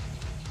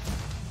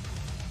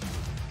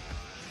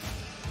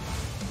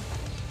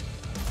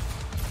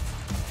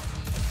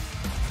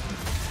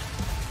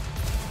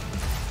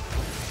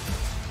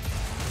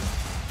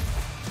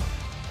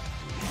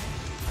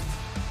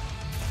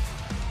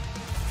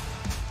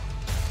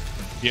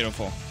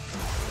 Beautiful.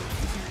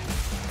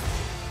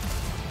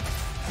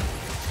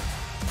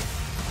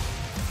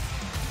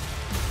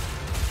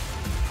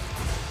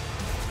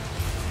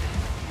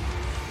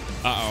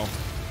 Uh-oh.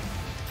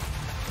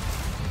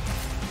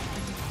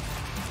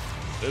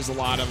 There's a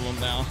lot of them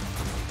now.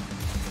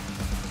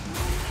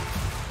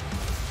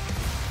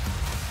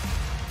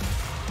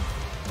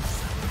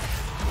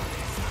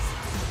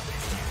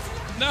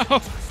 No.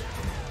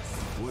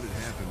 What had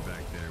happened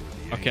back there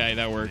with the Okay, angel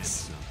that meant works.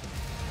 something.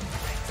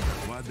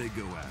 Why'd they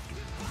go after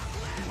her?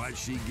 Why'd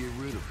she get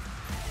rid of her?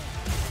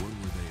 What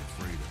were they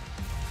afraid of?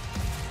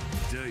 I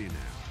tell you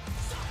now,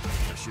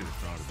 I should have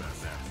thought about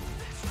that more.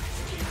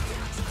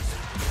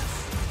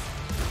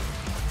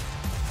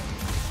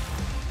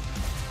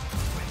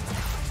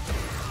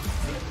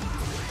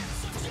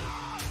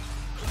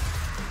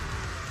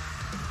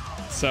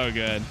 So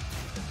good.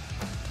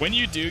 When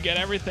you do get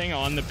everything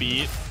on the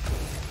beat,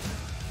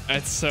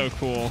 that's so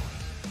cool.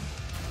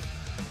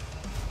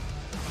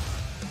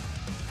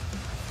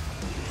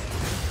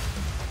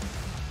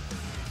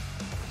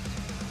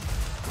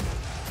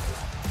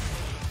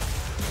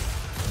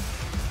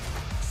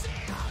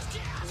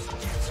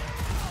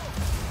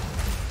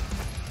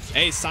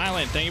 Hey,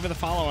 Silent, thank you for the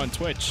follow on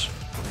Twitch.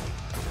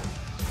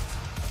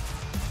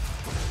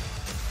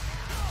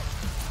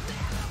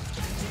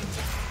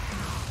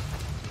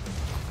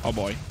 Oh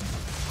boy.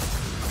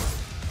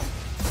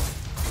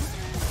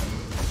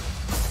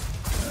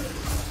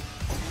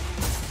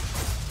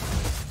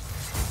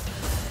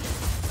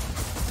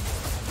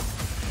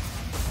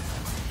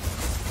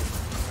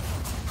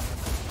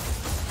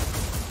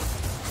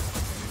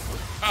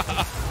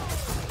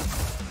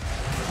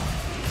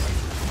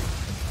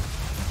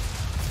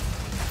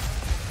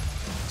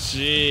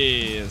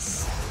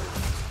 Jeez.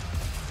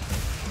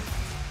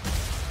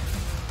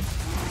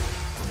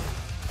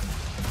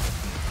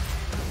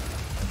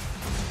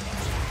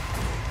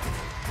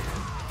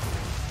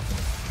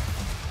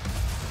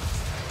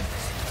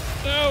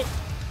 No.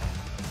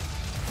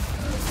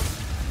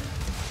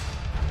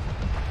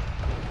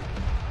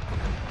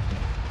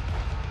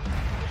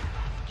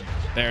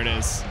 There it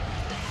is.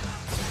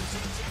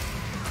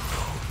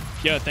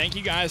 Yo, thank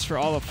you guys for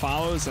all the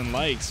follows and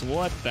likes.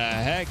 What the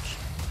heck?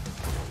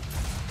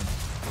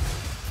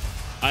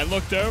 I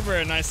looked over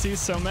and I see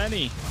so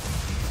many.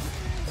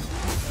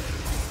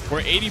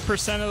 We're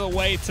 80% of the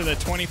way to the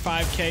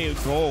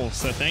 25K goal.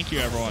 So thank you,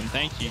 everyone.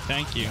 Thank you.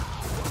 Thank you.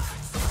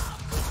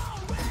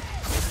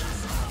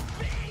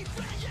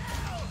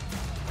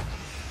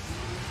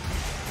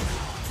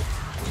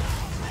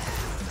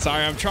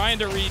 Sorry, I'm trying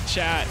to read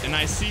chat and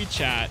I see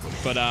chat,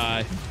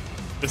 but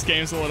this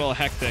game's a little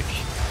hectic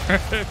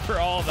for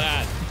all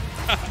that.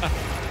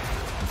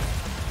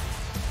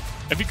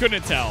 If you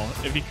couldn't tell.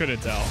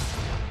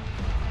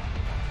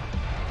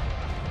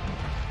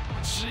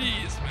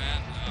 Jeez,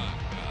 man. Oh,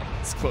 God.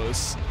 It's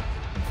close.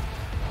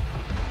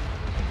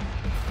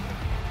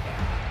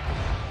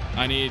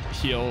 I need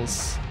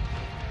heals.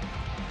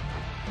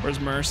 Where's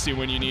Mercy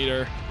when you need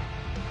her?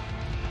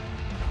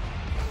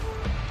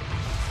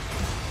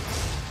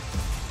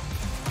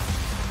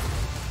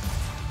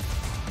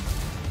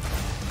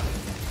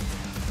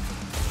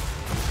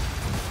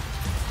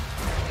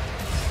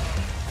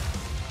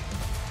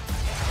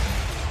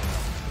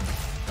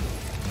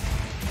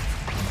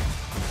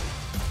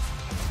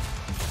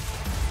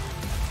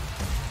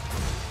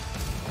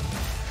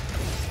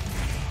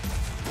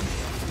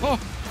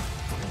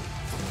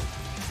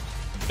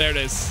 There it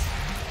is.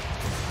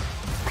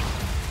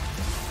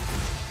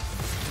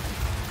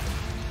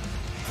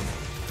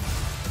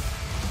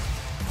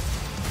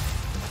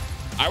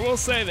 I will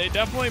say they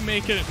definitely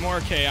make it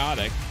more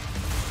chaotic.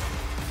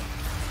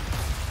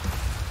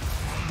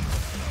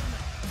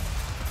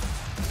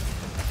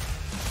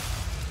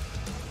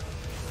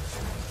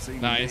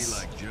 Nice.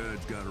 Like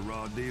Judd's got a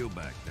raw deal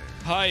back there.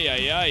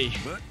 Hi,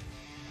 But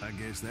I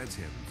guess that's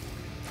heaven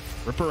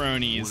for you.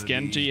 Ripperonis.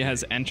 Genji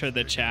has entered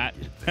the chat.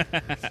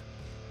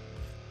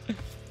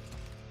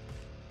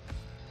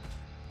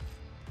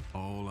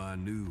 All I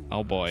knew.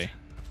 Oh boy.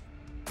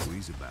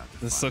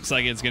 This looks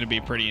like it's gonna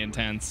be pretty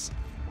intense.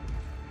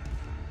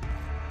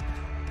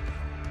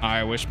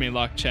 Alright, wish me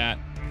luck, chat.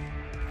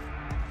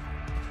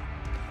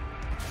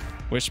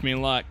 Wish me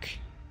luck.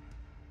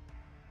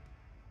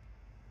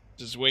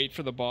 Just wait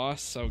for the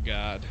boss. Oh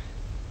god.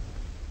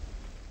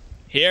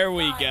 Here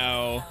we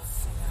go.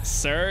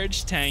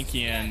 Surge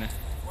Tankian.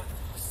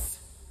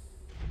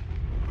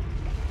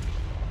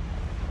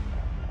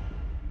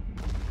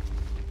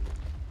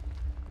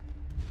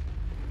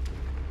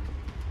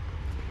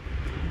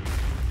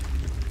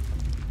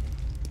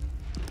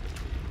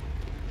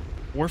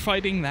 We're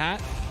fighting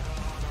that?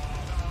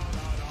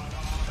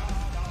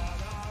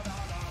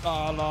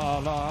 La la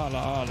la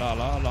la la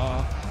la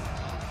la.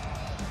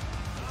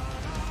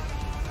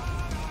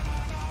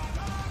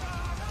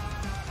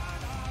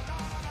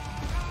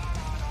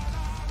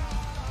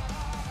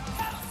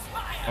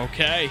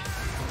 Okay.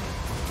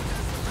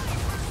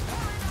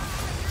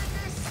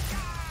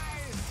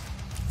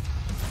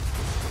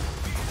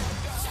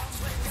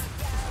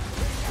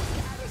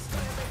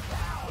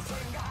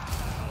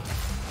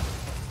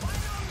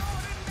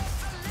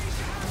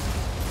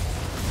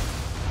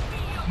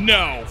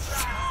 No.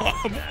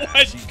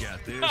 What? She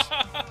got this.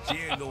 She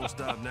ain't gonna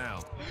stop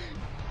now.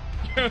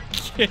 You're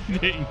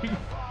kidding.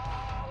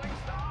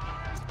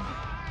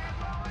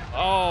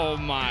 Oh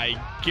my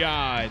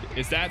god.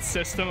 Is that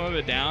System of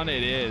a Down?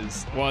 It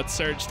is. Well, it's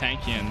Serge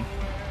Tankian.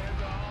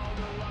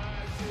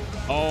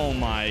 Oh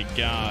my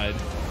god.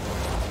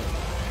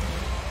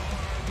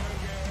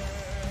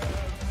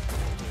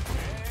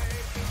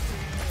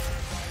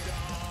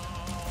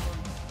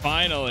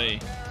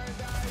 Finally.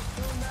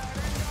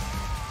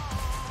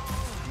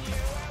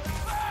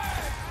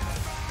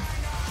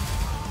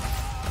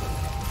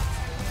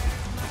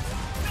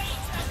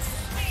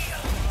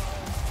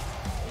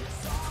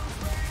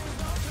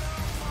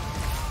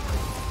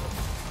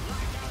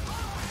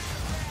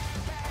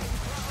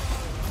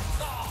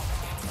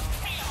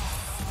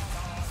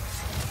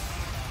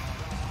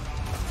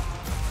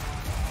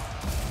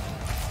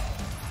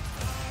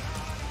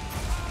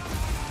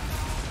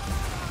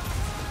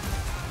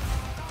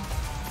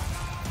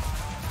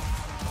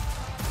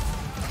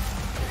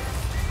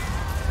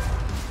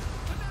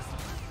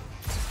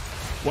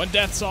 One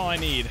death's all I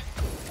need. Good.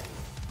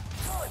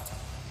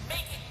 Make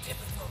it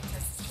difficult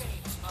as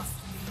change must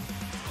be.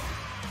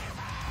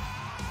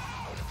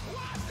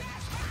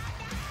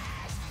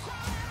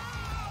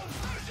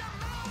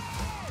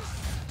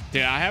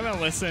 Dude, I haven't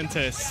listened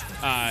to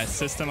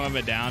System of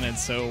a Down in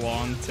so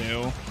long,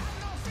 too.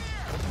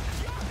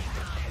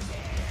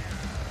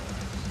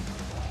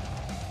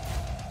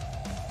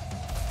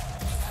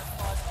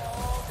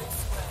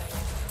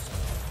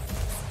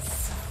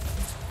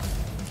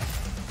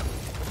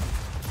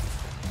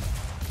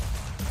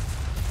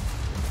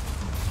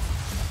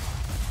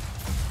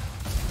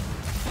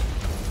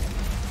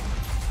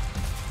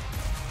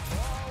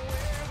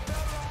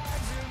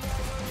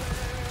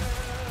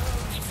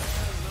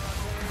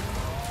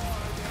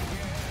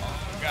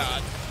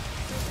 God.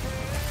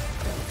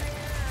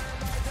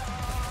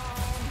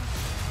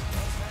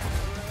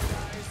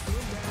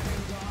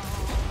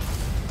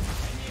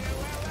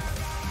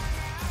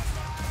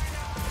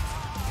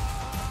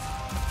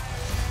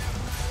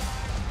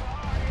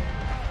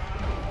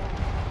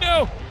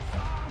 No!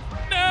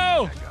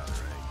 No!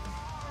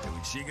 And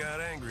when she got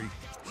angry,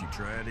 she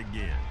tried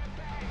again.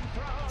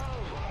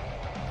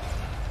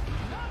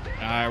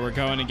 Alright, we're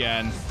going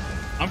again.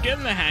 I'm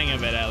getting the hang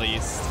of it at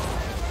least.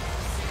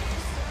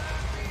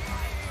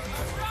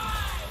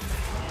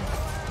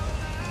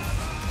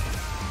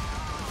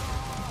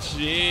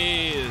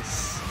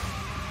 Jeez.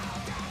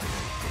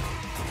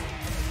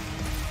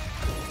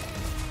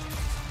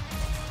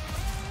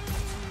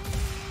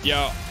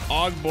 Yo,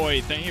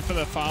 Ogboy, thank you for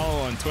the follow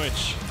on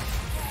Twitch.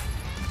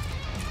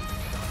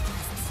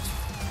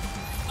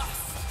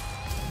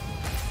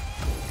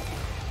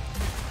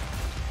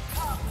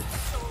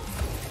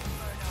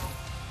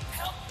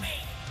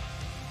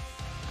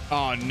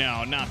 Oh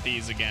no, not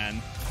these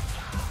again.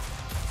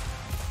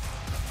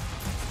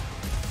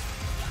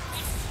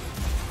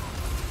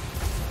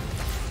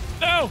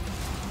 No!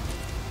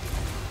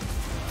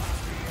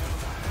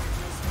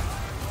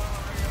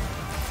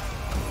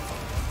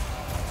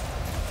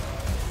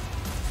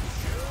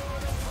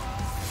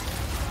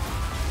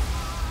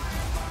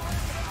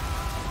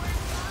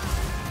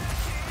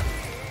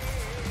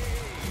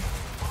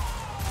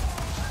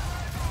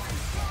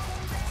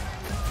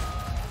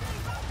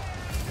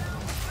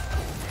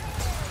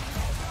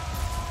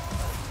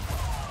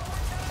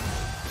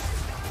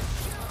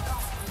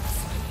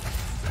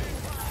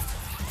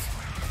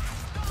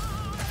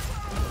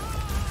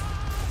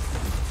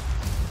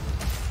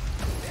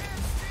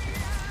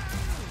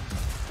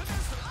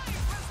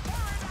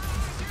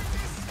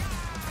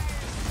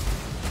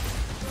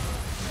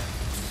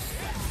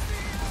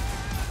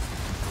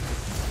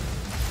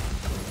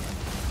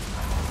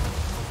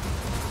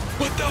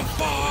 What the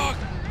fuck?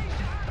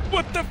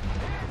 What the?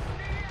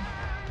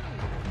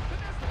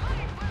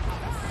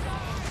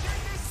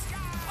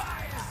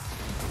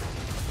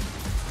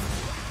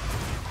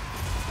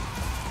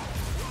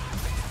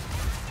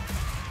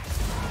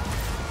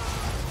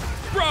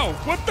 Bro,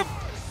 what the?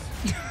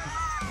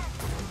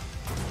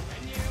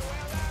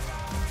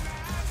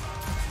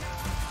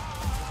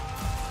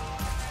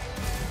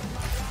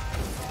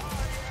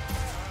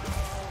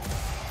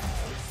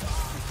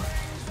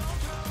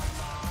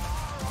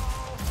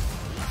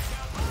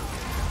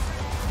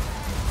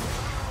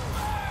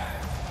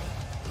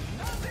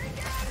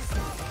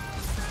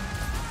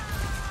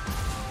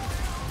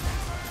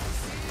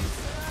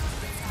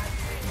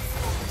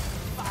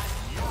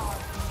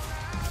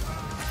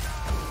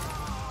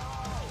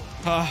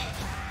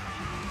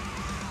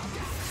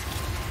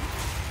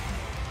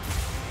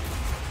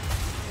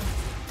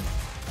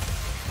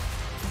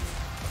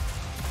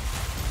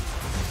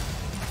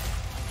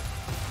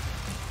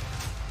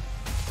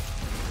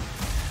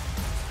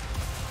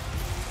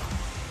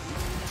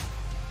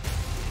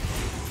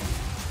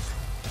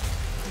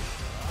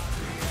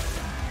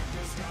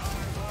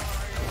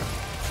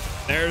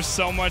 There's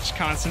so much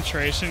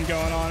concentration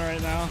going on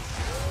right now.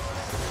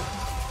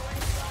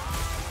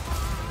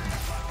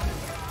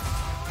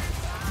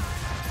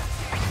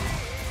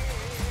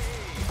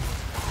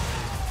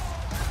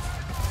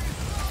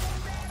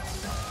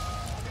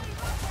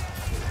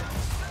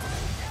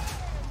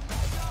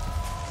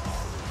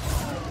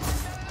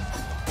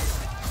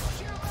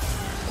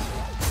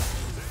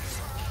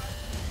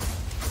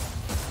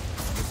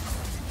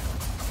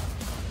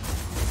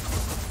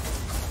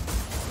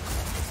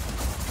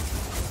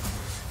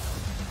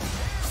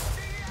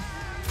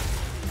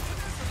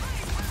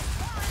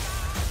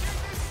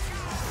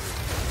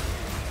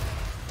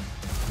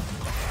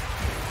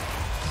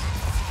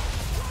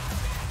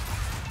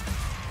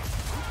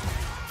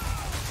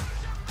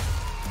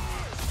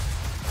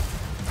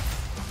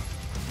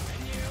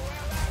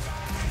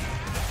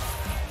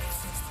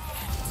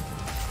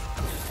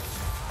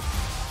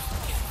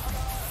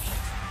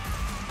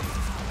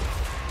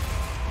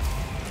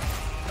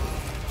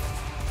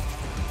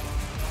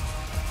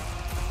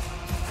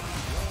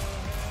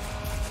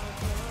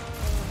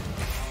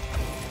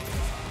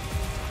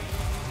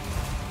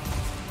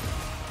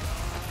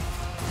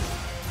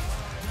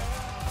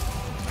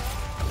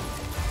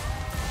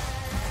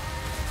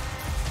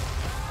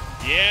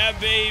 Yeah,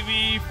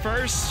 baby.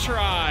 First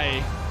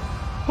try.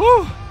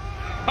 Whew.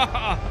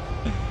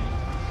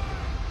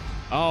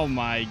 Oh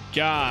my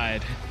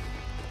god.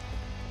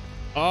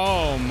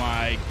 Oh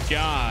my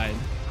god.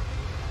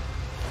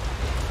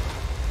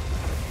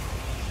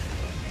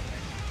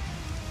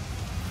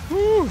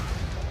 Whew.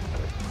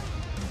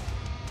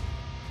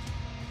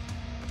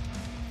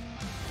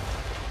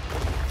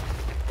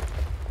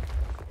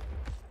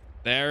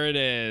 There it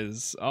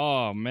is.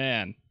 Oh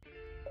man.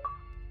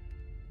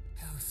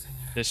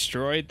 Hellsinger,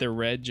 Destroyed the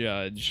Red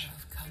Judge.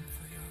 I've come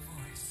for your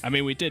voice, I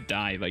mean, we did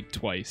die like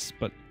twice,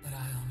 but but I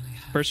only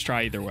have first try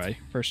one either fate. way.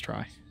 First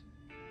try.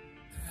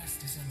 The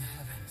rest is in the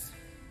heavens.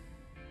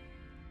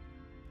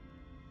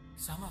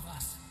 Some of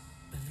us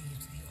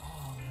believed the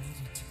all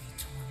needed to be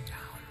torn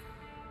down.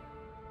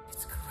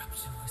 Its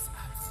corruption was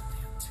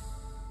absolute.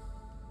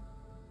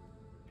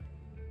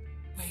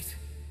 Wait,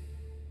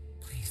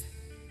 please.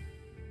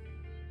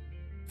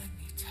 Let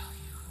me tell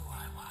you who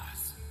I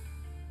was.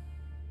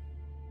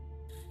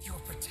 Your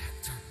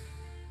protector.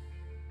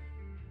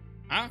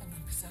 Huh? And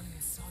when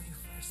Basilius saw you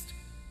first,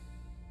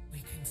 we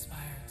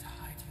conspired to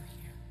hide you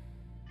here,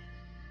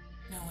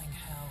 knowing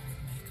hell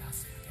would make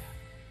us forget.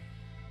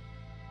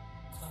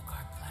 Cloak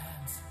our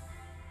plans,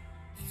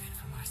 even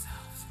from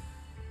ourselves.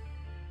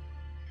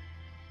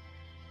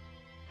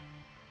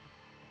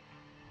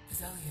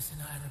 Basilius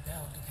and I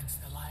rebelled against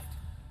the light.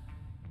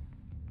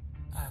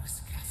 I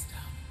was cast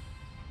down,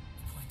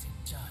 appointed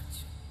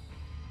judge.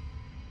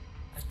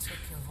 I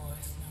took your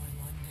voice, knowing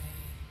one day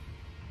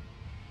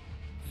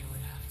you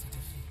would have to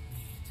defeat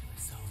me to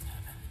assault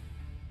heaven.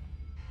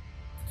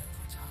 And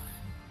over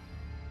time,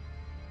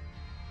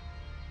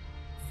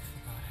 we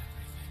forgot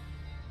everything.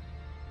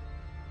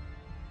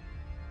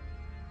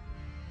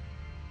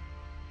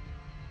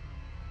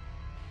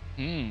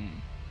 In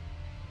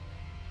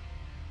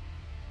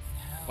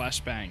hell,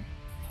 Flashbang. you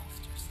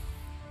lost your soul.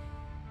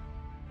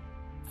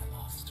 I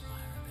lost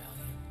my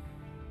rebellion.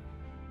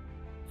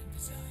 And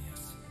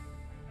Basilius,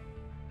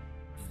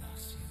 he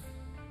lost you.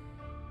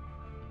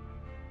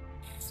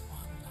 His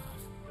one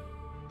love.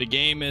 The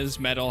game is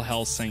Metal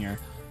Hellsinger.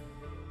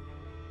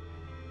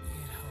 We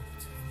had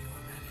hoped when you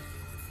were ready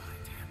you would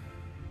find him.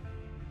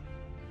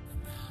 But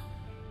now,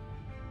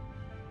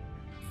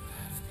 you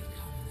have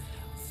become the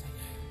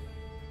Hellsinger.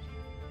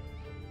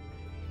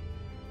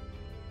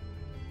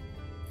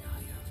 Now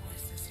your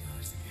voice is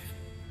yours again.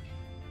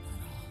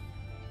 Not all,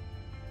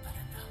 but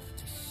enough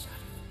to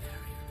shatter the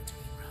barrier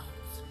between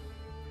realms.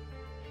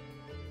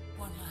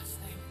 One last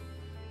thing.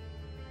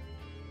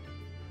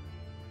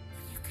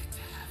 When you get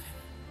to heaven,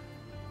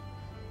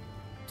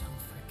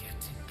 don't forget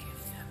to give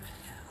them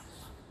hell.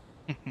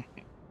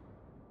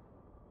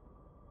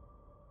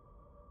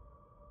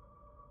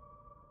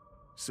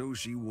 So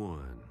she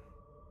won.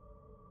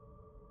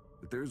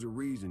 But there's a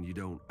reason you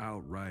don't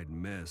outright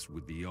mess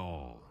with the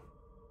all.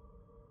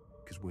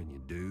 Because when you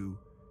do,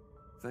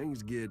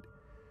 things get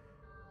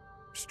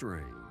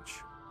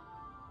strange.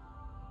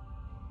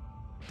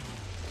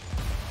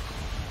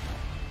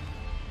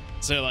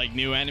 So like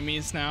new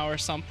enemies now or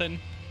something?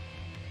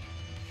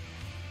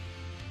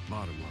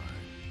 Bottom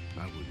line,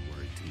 I wouldn't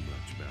worry too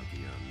much about the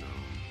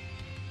unknown.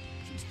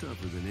 She's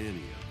tougher than any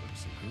of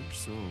us, and her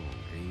song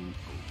ain't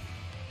over.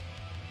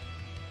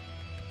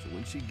 So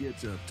when she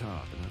gets up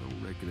top, and I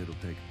don't reckon it'll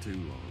take her too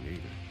long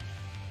either,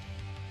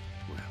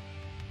 well,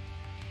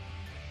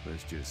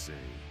 let's just say,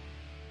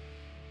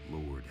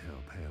 Lord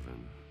help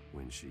heaven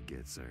when she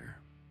gets there.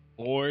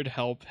 Lord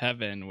help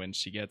heaven when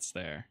she gets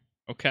there.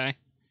 Okay.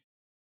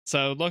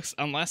 So it looks,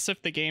 unless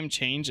if the game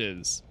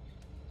changes,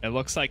 it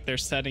looks like they're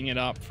setting it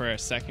up for a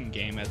second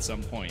game at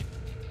some point.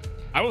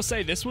 I will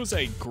say this was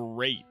a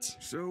great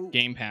So,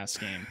 Game Pass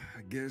game.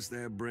 I guess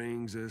that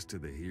brings us to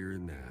the here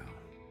and now.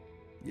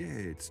 Yeah,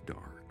 it's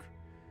dark,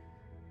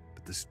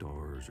 but the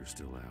stars are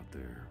still out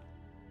there.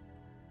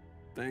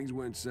 Things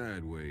went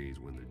sideways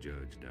when the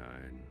judge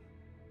died.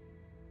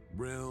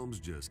 Realms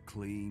just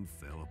clean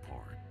fell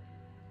apart.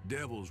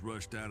 Devils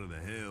rushed out of the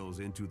hells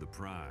into the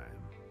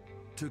prime,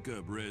 took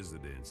up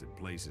residence in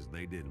places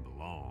they didn't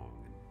belong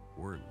and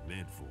weren't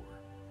meant for.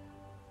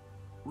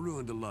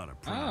 Ruined a lot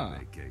of prime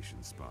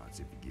vacation spots,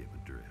 if you get my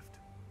drift.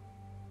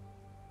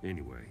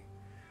 Anyway,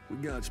 we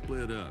got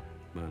split up,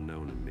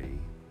 unknown to me.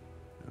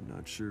 I'm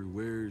not sure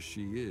where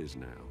she is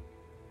now.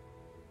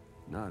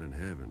 Not in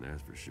heaven,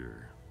 that's for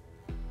sure.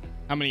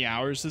 How many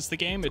hours is the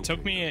game? It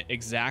took me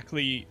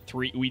exactly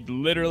 3. We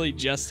literally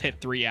just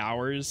hit 3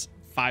 hours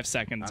 5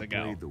 seconds I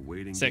ago. played the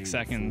waiting 6 game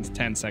seconds, before,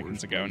 10 worse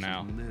seconds ago places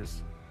now. than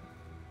this.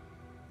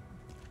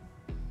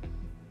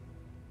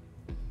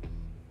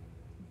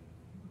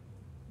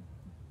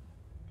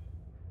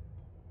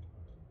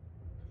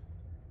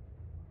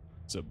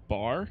 It's a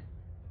bar?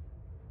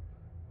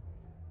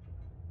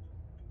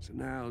 So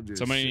now just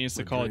Somebody sip needs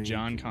to my call drink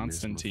John and miss my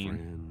Constantine.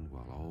 friend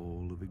while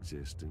all of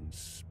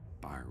existence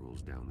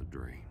spirals down the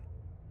drain.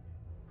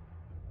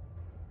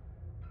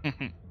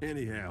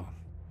 Anyhow,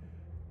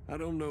 I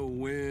don't know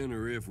when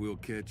or if we'll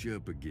catch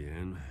up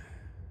again.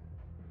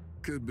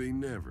 Could be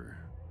never.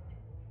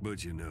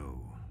 But you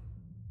know,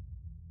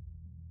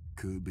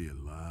 could be a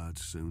lot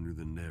sooner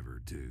than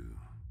never, too.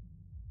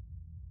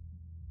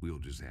 We'll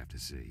just have to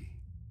see.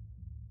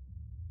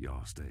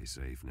 Y'all stay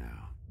safe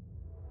now.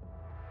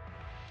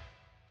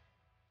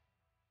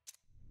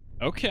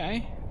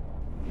 Okay.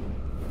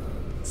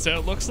 So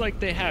it looks like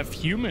they have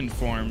human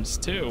forms,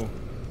 too.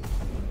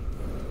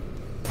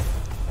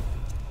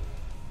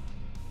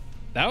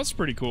 That was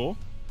pretty cool.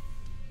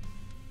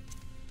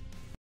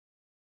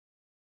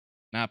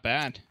 Not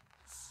bad.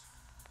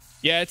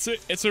 Yeah, it's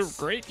a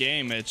great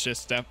game. It's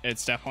just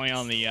it's definitely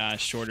on the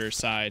shorter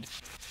side.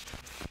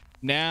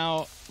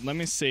 Now, let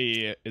me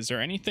see. Is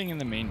there anything in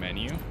the main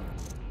menu?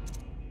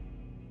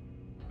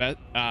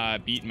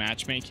 Beat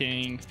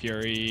matchmaking.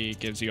 Fury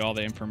gives you all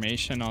the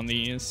information on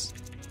these.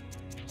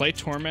 Play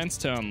Torments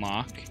to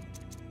unlock.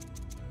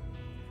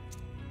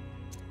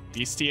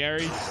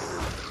 Bestiary.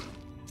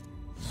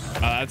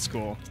 Oh, that's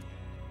cool.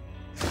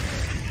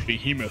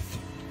 Behemoth.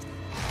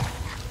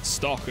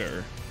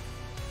 Stalker.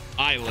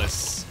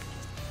 Eyeless.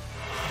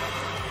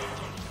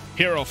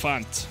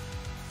 Hierophant.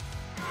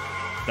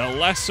 The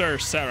Lesser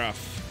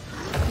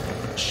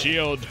Seraph.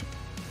 Shield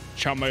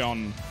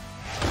Champion.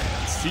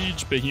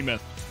 Siege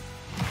Behemoth.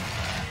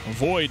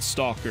 Void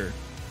Stalker.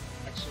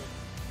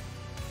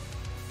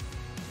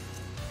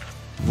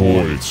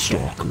 Void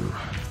Stalker.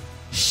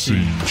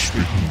 Siege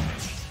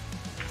Behemoth.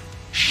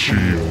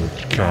 Shield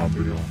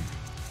Champion.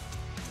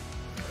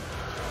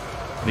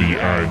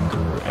 The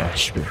Anger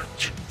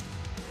aspect.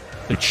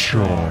 The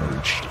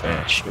Charged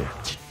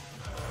aspect.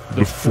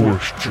 The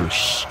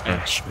Fortress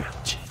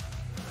aspect.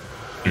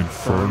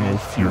 Infernal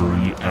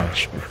Fury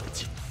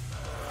aspect.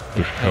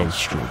 The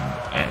Hellstrom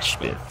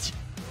aspect.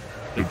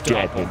 The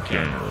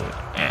Doppelganger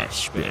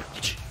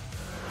aspect.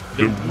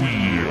 The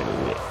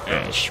Wheel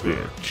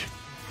aspect.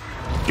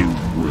 The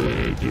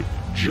Red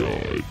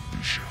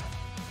Judge.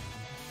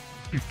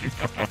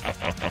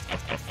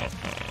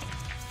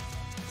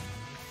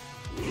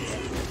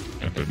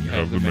 And then you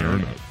have the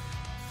Marionette.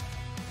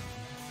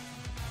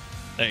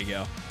 There you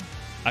go.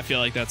 I feel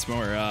like that's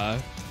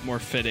more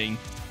fitting.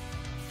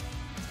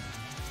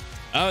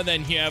 Oh,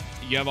 then you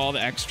have all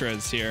the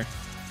extras here.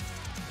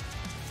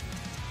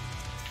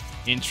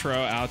 Intro,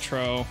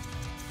 outro,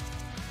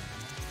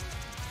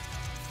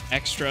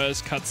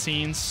 extras,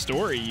 cutscenes,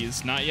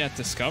 stories not yet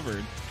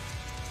discovered.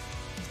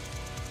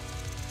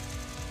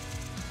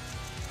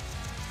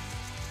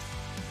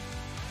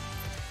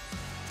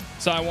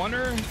 So I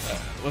wonder,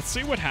 let's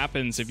see what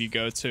happens if you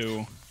go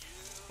to,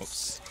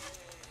 whoops.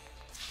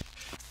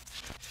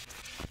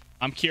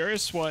 I'm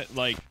curious what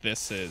like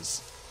this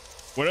is.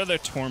 What are the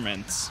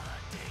torments?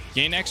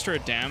 Gain extra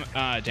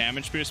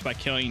damage boost by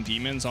killing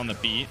demons on the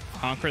beat.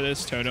 Conquer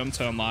this totem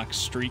to unlock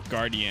Streak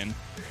Guardian.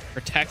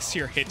 Protects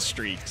your hit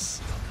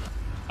streaks.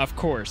 Of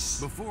course.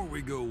 Before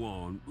we go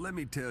on, let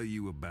me tell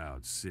you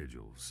about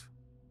sigils.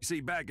 You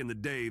see, back in the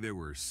day, there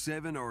were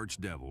 7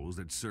 archdevils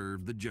that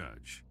served the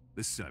judge,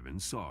 the 7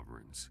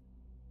 sovereigns.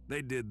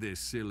 They did this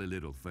silly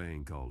little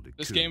thing called a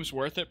This coup. game's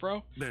worth it,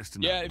 bro?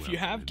 Yeah, if you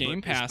have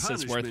Game Pass,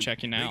 it's worth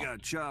checking out. They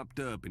got chopped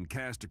up and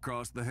cast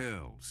across the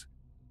hells.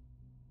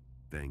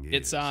 Thing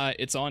is,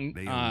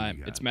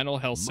 it's Metal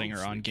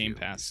Hellsinger on Game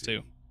Pass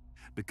too.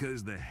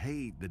 Because the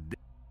hate the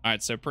all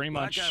right, so pretty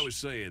much like I was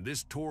saying,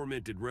 this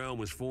tormented realm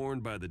was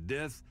formed by the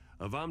death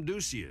of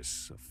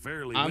Amdusius, a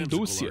fairly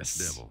whimsical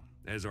archdevil.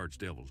 As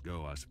archdevils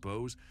go, I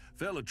suppose.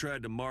 Fella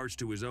tried to march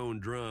to his own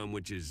drum,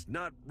 which is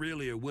not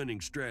really a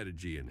winning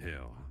strategy in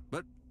hell.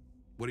 But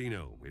what do you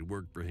know? It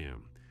worked for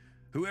him.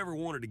 Whoever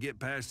wanted to get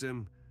past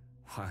him,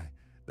 why,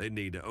 they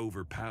need to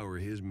overpower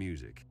his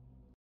music.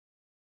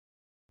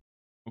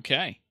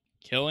 Okay,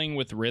 killing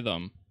with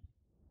rhythm.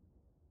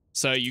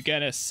 So you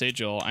get a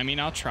sigil. I mean,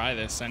 I'll try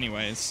this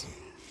anyways.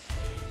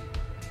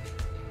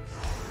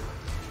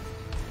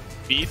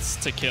 Beats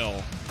to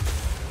kill.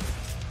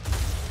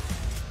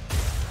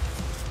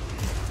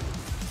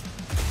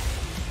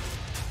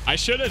 I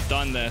should have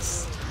done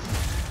this.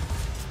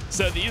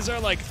 So these are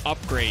like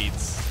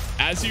upgrades.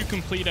 As you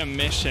complete a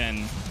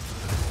mission,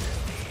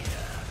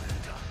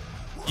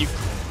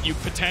 you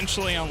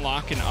potentially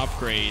unlock an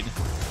upgrade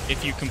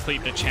if you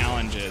complete the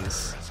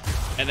challenges.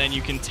 And then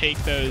you can take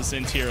those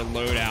into your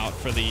loadout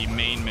for the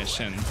main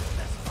mission.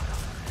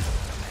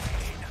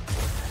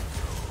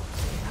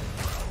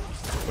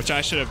 Which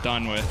I should have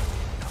done with,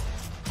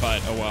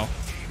 but oh well.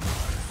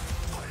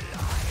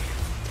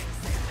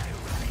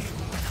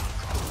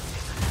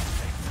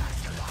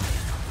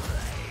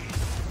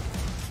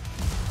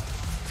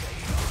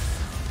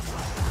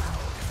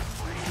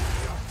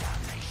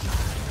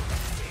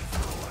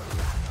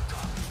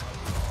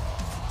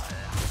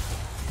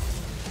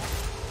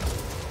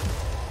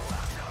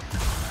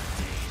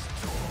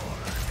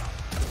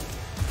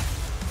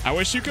 I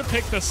wish you could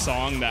pick the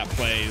song that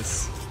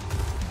plays.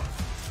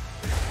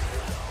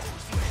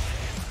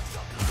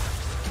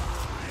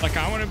 Like,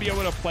 I want to be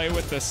able to play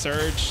with the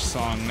Surge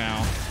song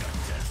now.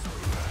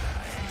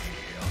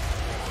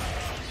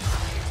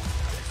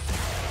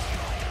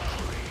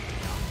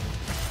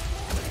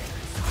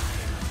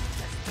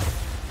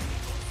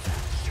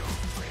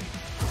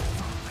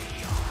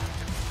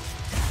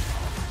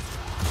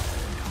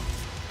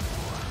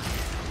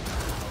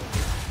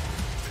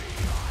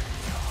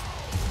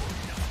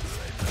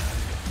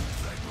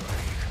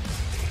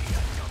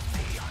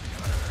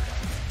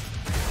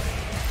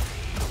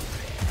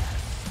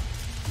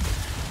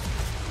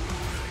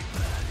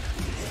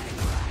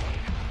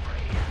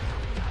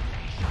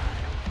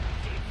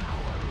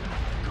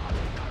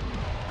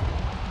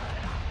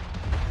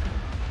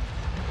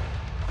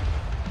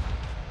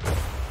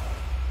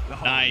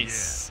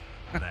 Nice.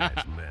 Yeah,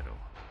 that's metal.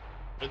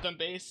 Rhythm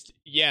based?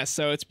 Yeah,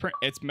 so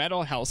it's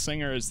Metal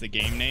Hellsinger is the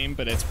game name,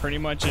 but it's pretty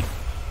much a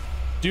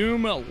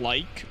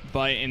Doom-like,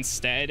 but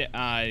instead,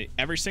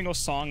 every single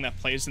song that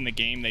plays in the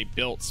game they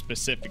built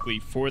specifically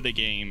for the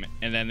game,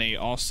 and then they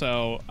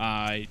also,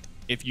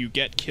 if you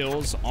get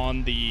kills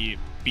on the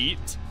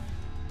beat,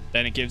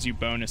 then it gives you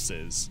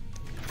bonuses.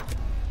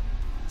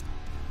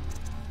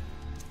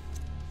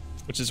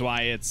 Which is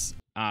why it's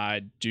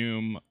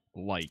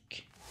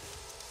Doom-like.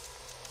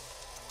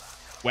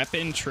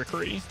 Weapon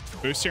trickery.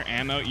 Boost your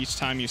ammo each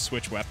time you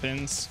switch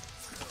weapons.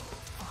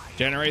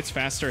 Generates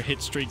faster hit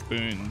streak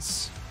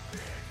boons.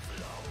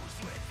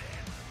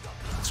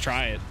 Let's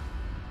try it.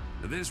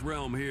 This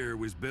realm here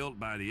was built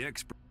by the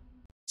expert.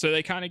 So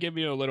they kind of give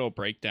you a little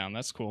breakdown.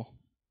 That's cool.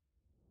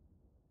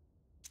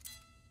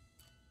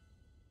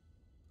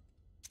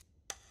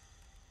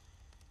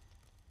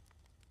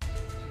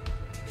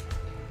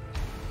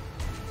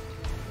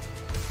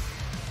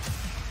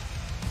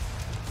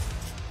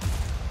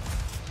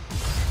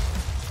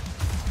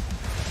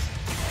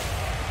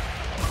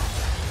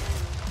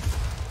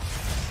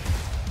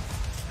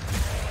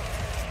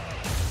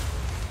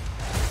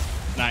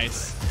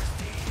 Nice.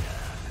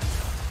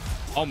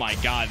 Oh my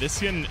god, this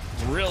can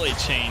really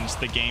change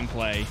the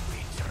gameplay.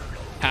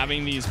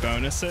 Having these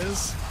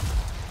bonuses.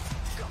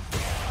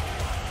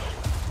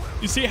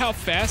 You see how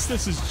fast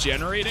this is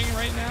generating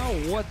right now?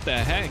 What the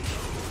heck?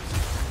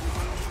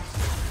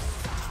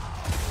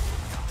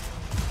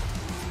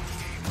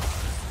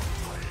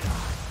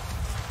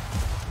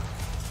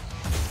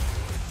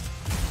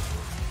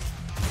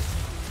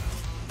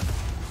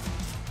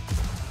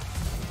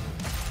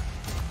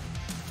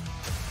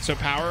 So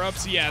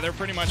power-ups? Yeah, they're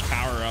pretty much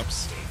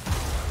power-ups.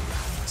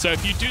 So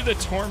if you do the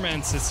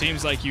torments, it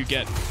seems like you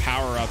get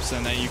power-ups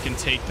and then you can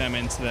take them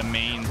into the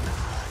main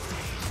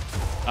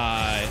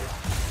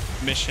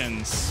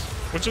missions,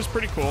 which is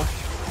pretty cool.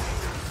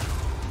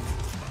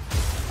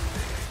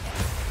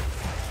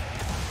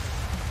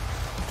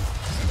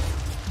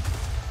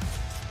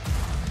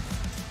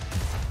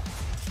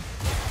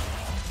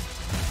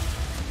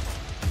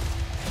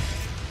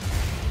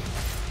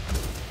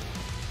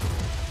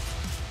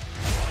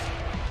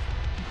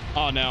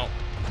 Oh no.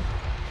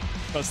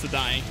 Close to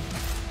dying.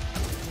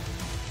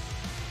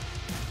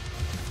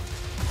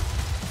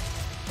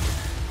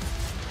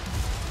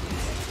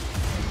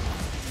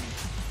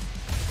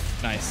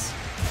 Nice.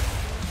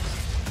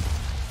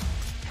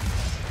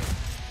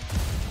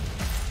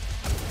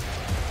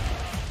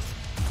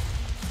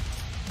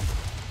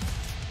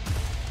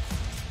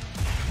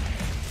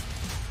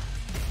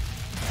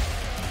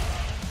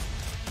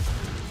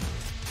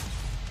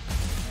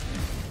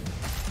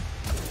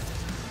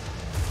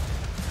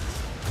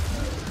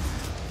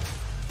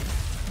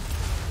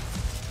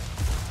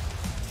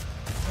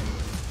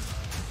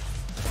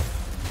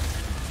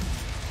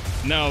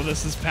 No,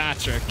 this is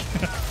Patrick.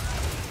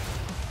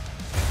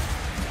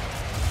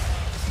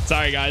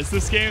 Sorry guys,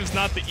 this game is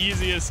not the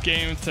easiest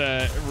game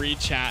to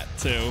re-chat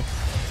to.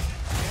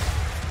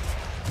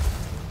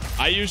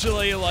 I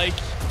usually like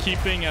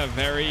keeping a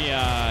very,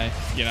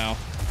 you know,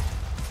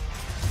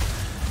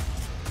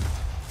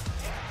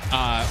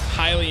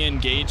 highly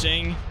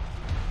engaging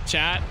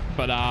chat,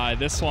 but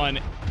this one,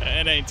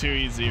 it ain't too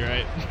easy,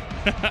 right?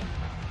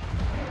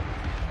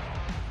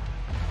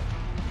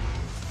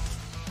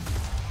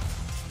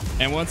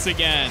 And once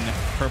again,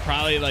 for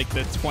probably like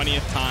the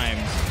 20th time,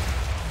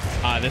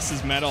 this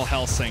is Metal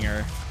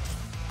Hellsinger,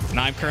 and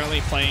I'm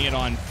currently playing it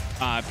on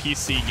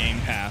PC Game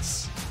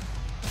Pass.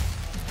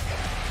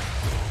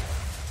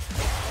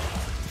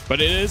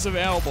 But it is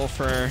available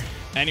for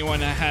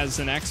anyone that has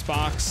an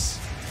Xbox,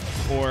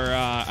 or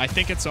I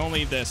think it's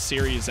only the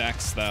Series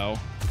X though,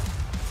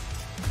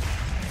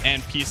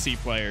 and PC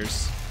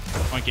players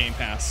on Game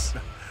Pass.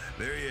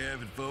 There you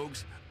have it,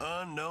 folks.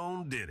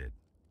 Unknown did it.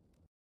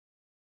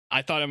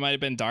 I thought it might have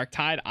been Dark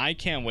Tide. I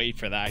can't wait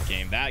for that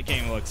game. That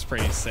game looks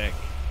pretty sick.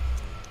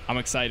 I'm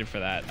excited for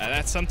that.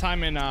 That's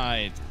sometime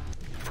in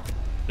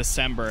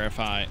December,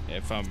 if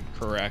I'm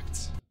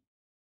correct.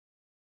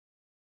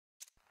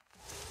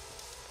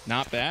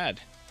 Not bad.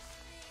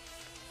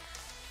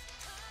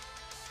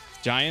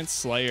 Giant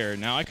Slayer.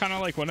 Now I kind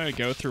of like want to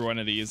go through one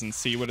of these and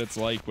see what it's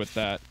like with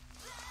that.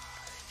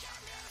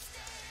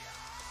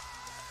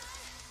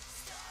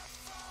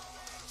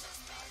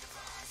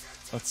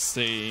 Let's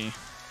see.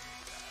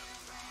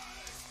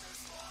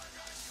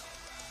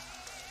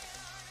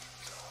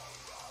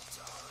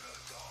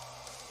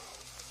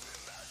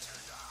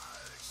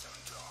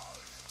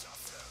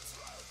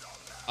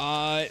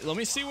 Let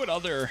me see what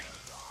other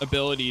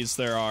abilities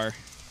there are.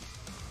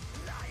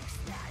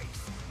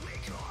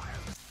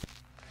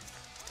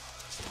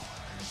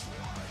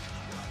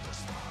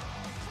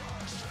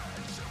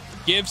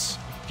 Gives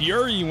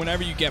fury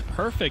whenever you get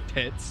perfect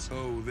hits.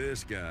 Oh,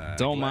 this guy.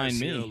 Don't mind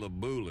me.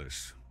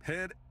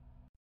 Head.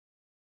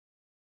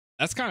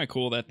 That's kind of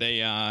cool that they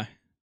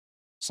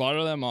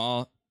slaughter them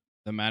all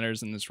that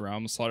matters in this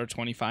realm. Slaughter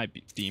 25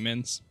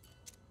 demons.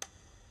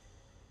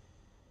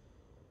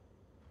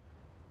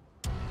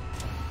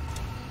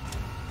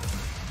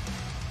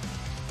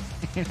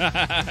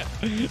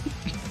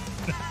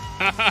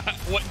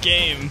 What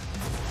game?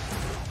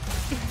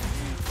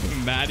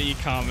 Maddie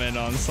comment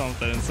on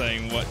something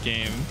saying what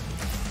game.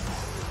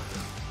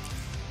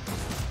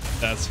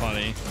 That's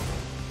funny.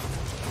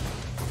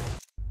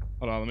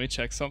 Hold on, let me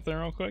check something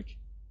real quick.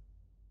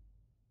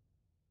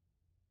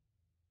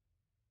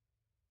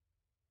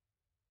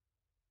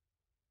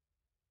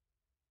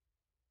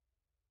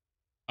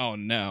 Oh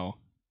no.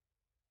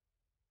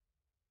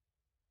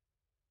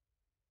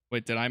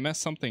 Wait, did I mess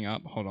something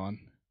up? Hold on.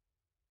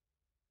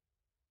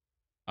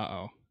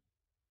 Uh-oh.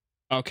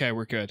 Okay,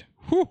 we're good.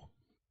 Whew!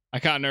 I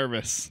got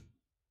nervous.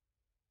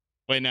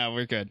 Wait, no,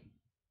 we're good.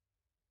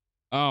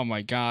 Oh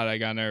my god, I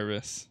got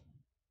nervous.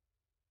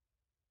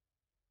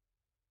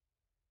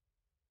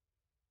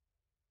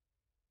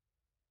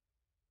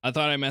 I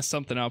thought I messed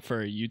something up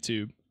for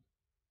YouTube.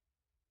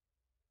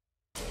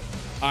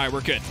 Alright,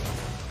 we're good.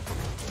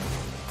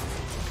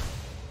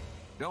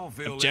 Don't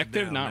feel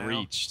Objective let down not now.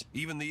 reached.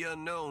 Even the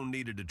unknown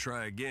needed to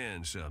try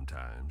again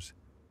sometimes.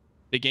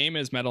 The game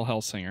is Metal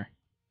Hellsinger.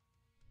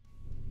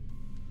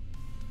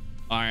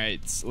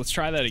 Alright, let's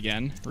try that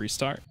again.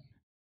 Restart.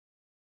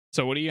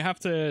 So what do you have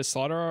to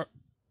slaughter?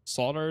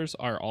 Slaughters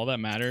are all that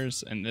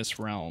matters in this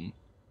realm.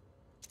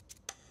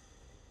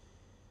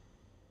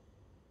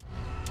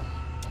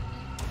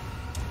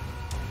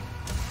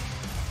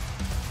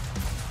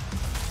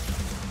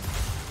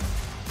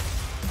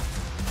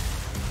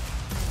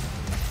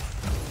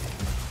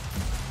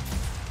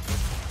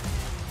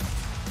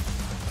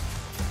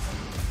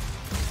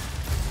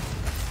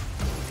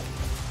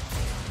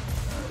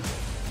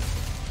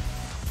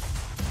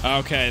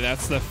 Okay,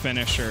 that's the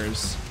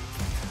finishers.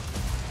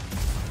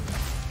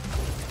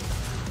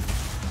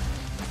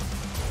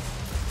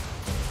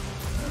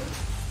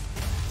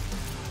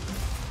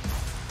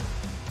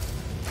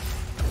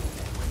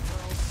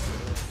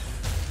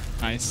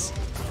 Nice.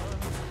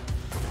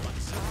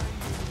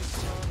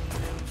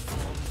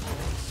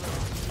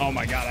 Oh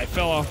my god, I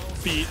fell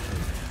off feet.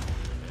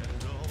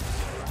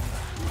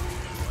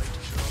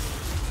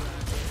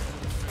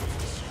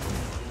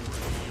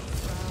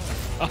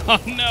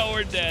 Oh no,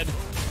 we're dead.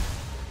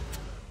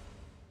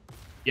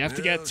 You have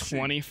to get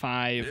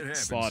 25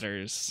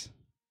 slaughters.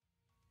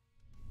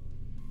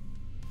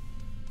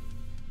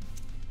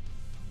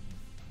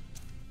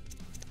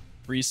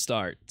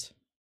 Restart.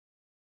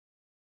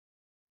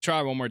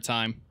 Try one more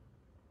time.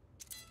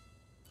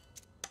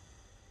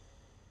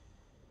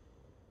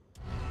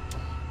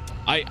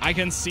 I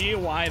can see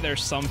why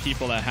there's some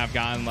people that have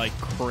gotten like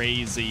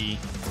crazy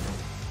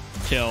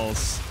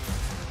kills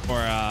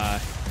or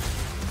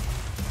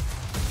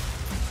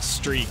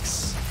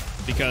streaks,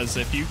 because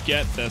if you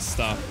get this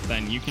stuff,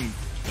 then you can,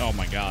 oh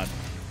my god,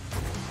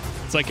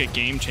 it's like a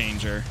game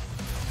changer.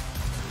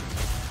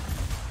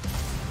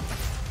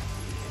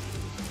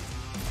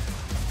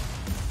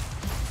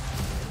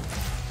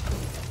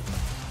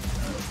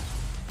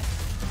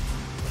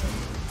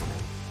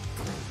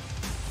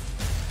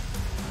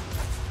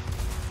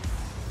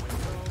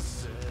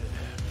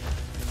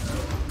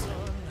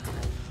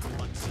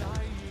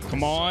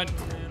 Come on.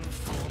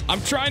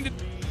 I'm trying to...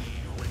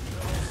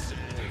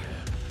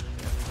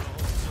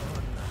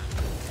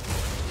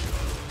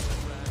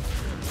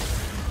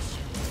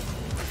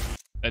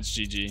 That's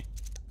GG.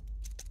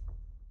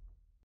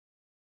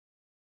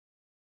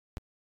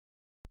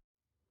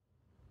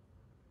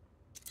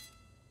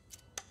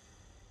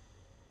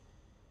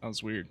 That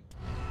was weird.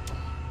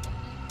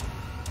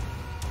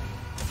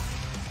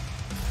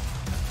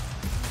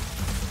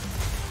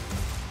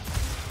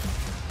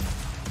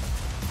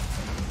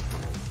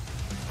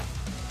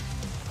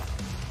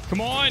 Come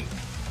on!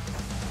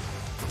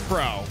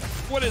 Bro,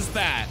 what is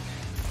that?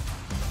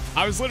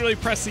 I was literally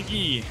pressing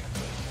E.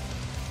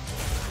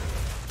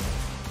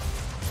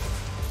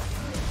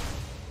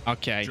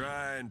 Okay.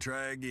 Try and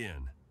try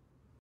again.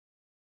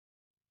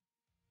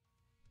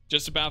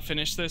 Just about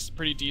finished this.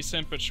 Pretty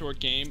decent, but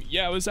short game.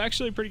 Yeah, it was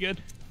actually pretty good.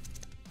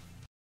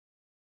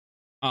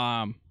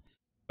 But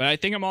I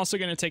think I'm also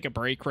going to take a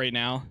break right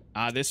now.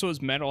 This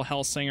was Metal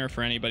Hellsinger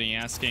for anybody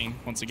asking,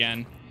 once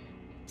again.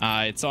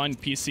 It's on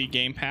PC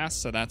Game Pass,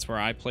 so that's where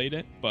I played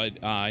it. But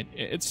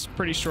it's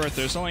pretty short.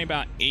 There's only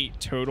about 8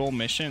 total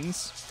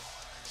missions.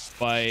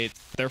 But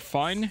they're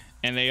fun,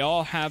 and they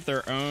all have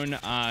their own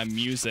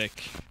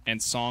music and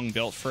song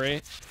built for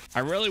it. I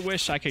really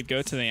wish I could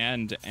go to the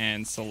end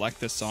and select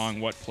the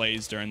song, what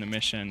plays during the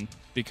mission,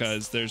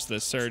 because there's the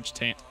Surge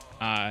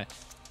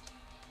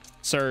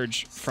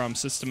from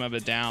System of a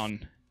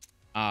Down.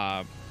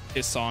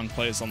 His song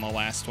plays on the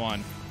last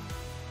one,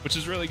 which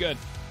is really good.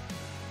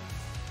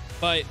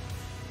 But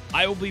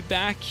I will be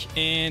back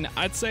in,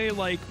 I'd say,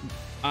 like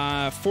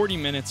 40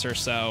 minutes or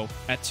so.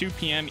 At 2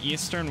 p.m.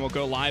 Eastern, we'll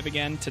go live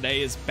again.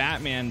 Today is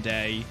Batman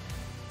Day,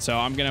 so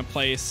I'm going to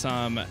play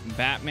some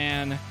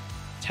Batman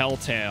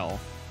Telltale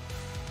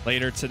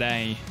later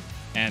today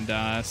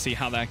and see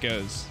how that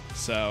goes.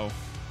 So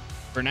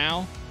for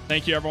now,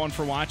 thank you everyone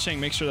for watching.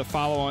 Make sure to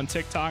follow on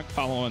TikTok,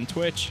 follow on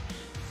Twitch,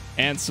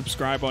 and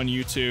subscribe on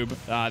YouTube.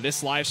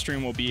 This live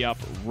stream will be up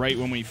right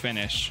when we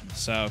finish.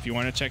 So if you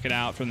want to check it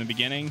out from the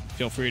beginning,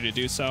 feel free to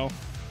do so.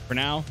 For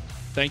now,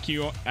 thank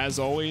you as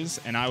always,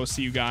 and I will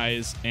see you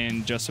guys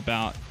in just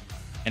about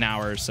an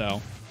hour or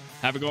so.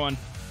 Have a good one.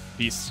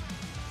 Peace.